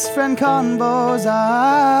wheeling best friend convos.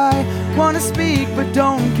 I wanna speak but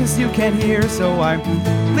don't, cause you can't hear. So I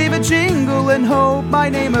leave a jingle and hope my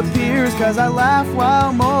name appears, cause I laugh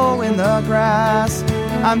while mowing the grass.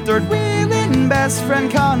 I'm third wheeling best friend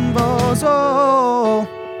convos. Oh,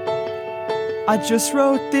 I just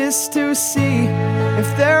wrote this to see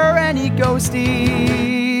if there are any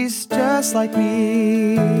ghosties just like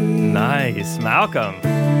me. Nice. Malcolm.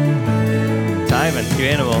 Timon, you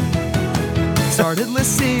animal. Started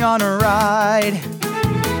listening on a ride.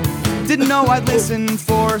 Didn't know I'd listen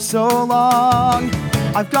for so long.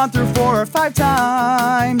 I've gone through 4 or 5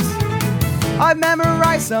 times. I've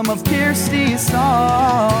memorized some of Kirsty's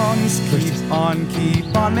songs.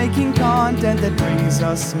 Keep on making content that brings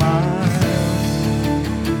us smiles.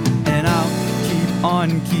 And I'll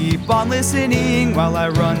keep on listening while I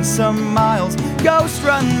run some miles. Ghost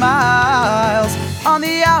run miles. On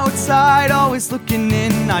the outside, always looking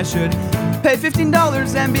in. I should pay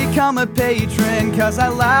 $15 and become a patron, cause I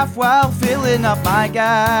laugh while filling up my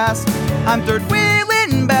gas. I'm third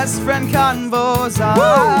wheeling best friend convos.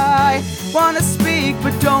 I wanna speak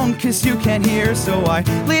but don't, cause you can't hear. So I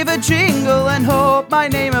leave a jingle and hope my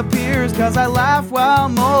name appears, cause I laugh while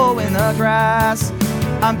mowing the grass.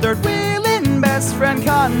 I'm third wheeling best friend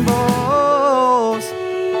convos.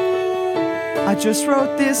 I just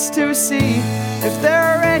wrote this to see if there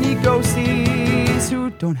are any ghosties friends who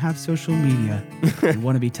don't have social media and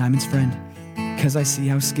want to be Timon's friend. Because I see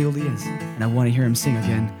how skilled he is, and I want to hear him sing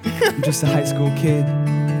again. I'm just a high school kid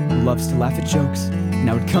who loves to laugh at jokes, and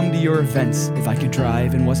I would come to your events if I could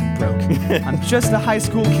drive and wasn't broke. I'm just a high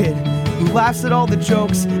school kid who laughs at all the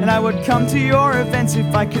jokes, and I would come to your events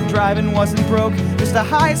if I could drive and wasn't broke. Just a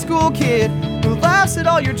high school kid who laughs at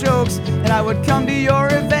all your jokes, and I would come to your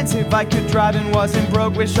events if I could drive and wasn't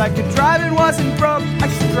broke. Wish I could drive and wasn't broke. I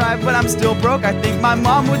could drive, but I'm still broke. I think my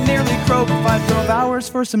mom would nearly croak if I drove hours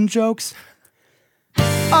for some jokes.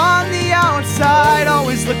 On the outside,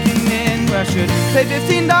 always looking in, where I should pay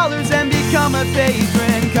 $15 and become a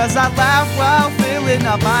patron. Cause I laugh while filling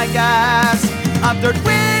up my gas. I'm third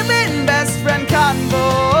wheeling best friend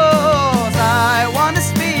convos. I want to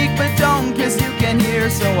speak but don't cause you can hear.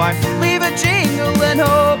 So I leave a jingle and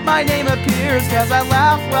hope my name appears. Cause I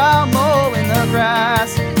laugh while mowing the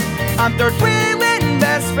grass. I'm third wheeling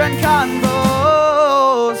best friend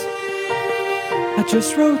convos. I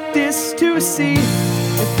just wrote this to see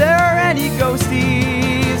if there are any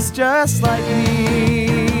ghosties just like me.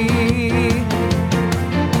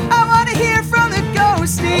 I want to hear from the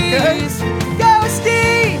ghosties. Okay.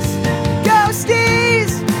 Ghosties,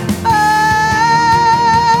 ghosties.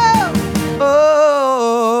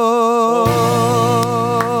 Oh,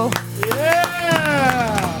 oh.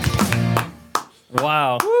 Yeah.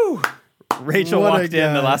 Wow. Woo. Rachel What a walked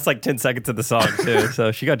in the guy. last like 10 seconds of the song too,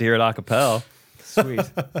 so she got to hear it a cappella. Sweet.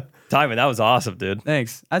 Timon, that was awesome, dude.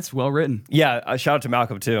 Thanks. That's well written. Yeah, shout out to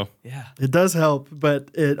Malcolm too. Yeah. It does help, but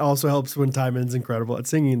it also helps when Timon's incredible at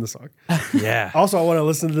singing the song. Yeah. Also, I want to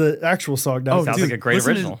listen to the actual song now. Sounds like a great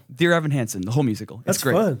listen to original. Dear Evan Hansen, the whole musical. That's it's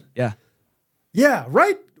great. fun. Yeah. Yeah,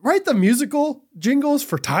 write the musical jingles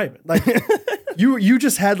for Timon. Like you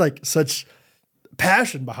just had like such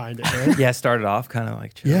passion behind it, man. Yeah, started off kind of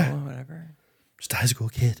like chill, Yeah. whatever. Just a high school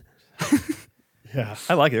kid. Yeah.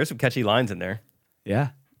 I like it. There's some catchy lines in there. Yeah.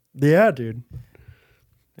 Yeah, dude.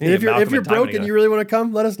 And if you're broke broken, and you really want to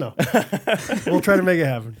come, let us know. We'll try to make it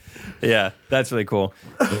happen. Yeah, that's really cool.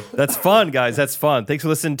 That's fun, guys. That's fun. Thanks for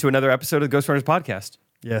listening to another episode of the Ghost Runners podcast.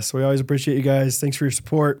 Yes, we always appreciate you guys. Thanks for your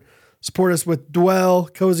support. Support us with Dwell,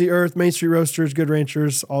 Cozy Earth, Main Street Roasters, Good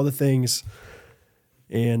Ranchers, all the things.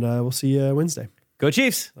 And we'll see you Wednesday. Go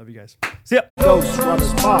Chiefs. Love you guys. See ya. Ghost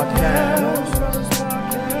Runners Podcast.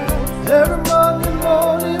 Everybody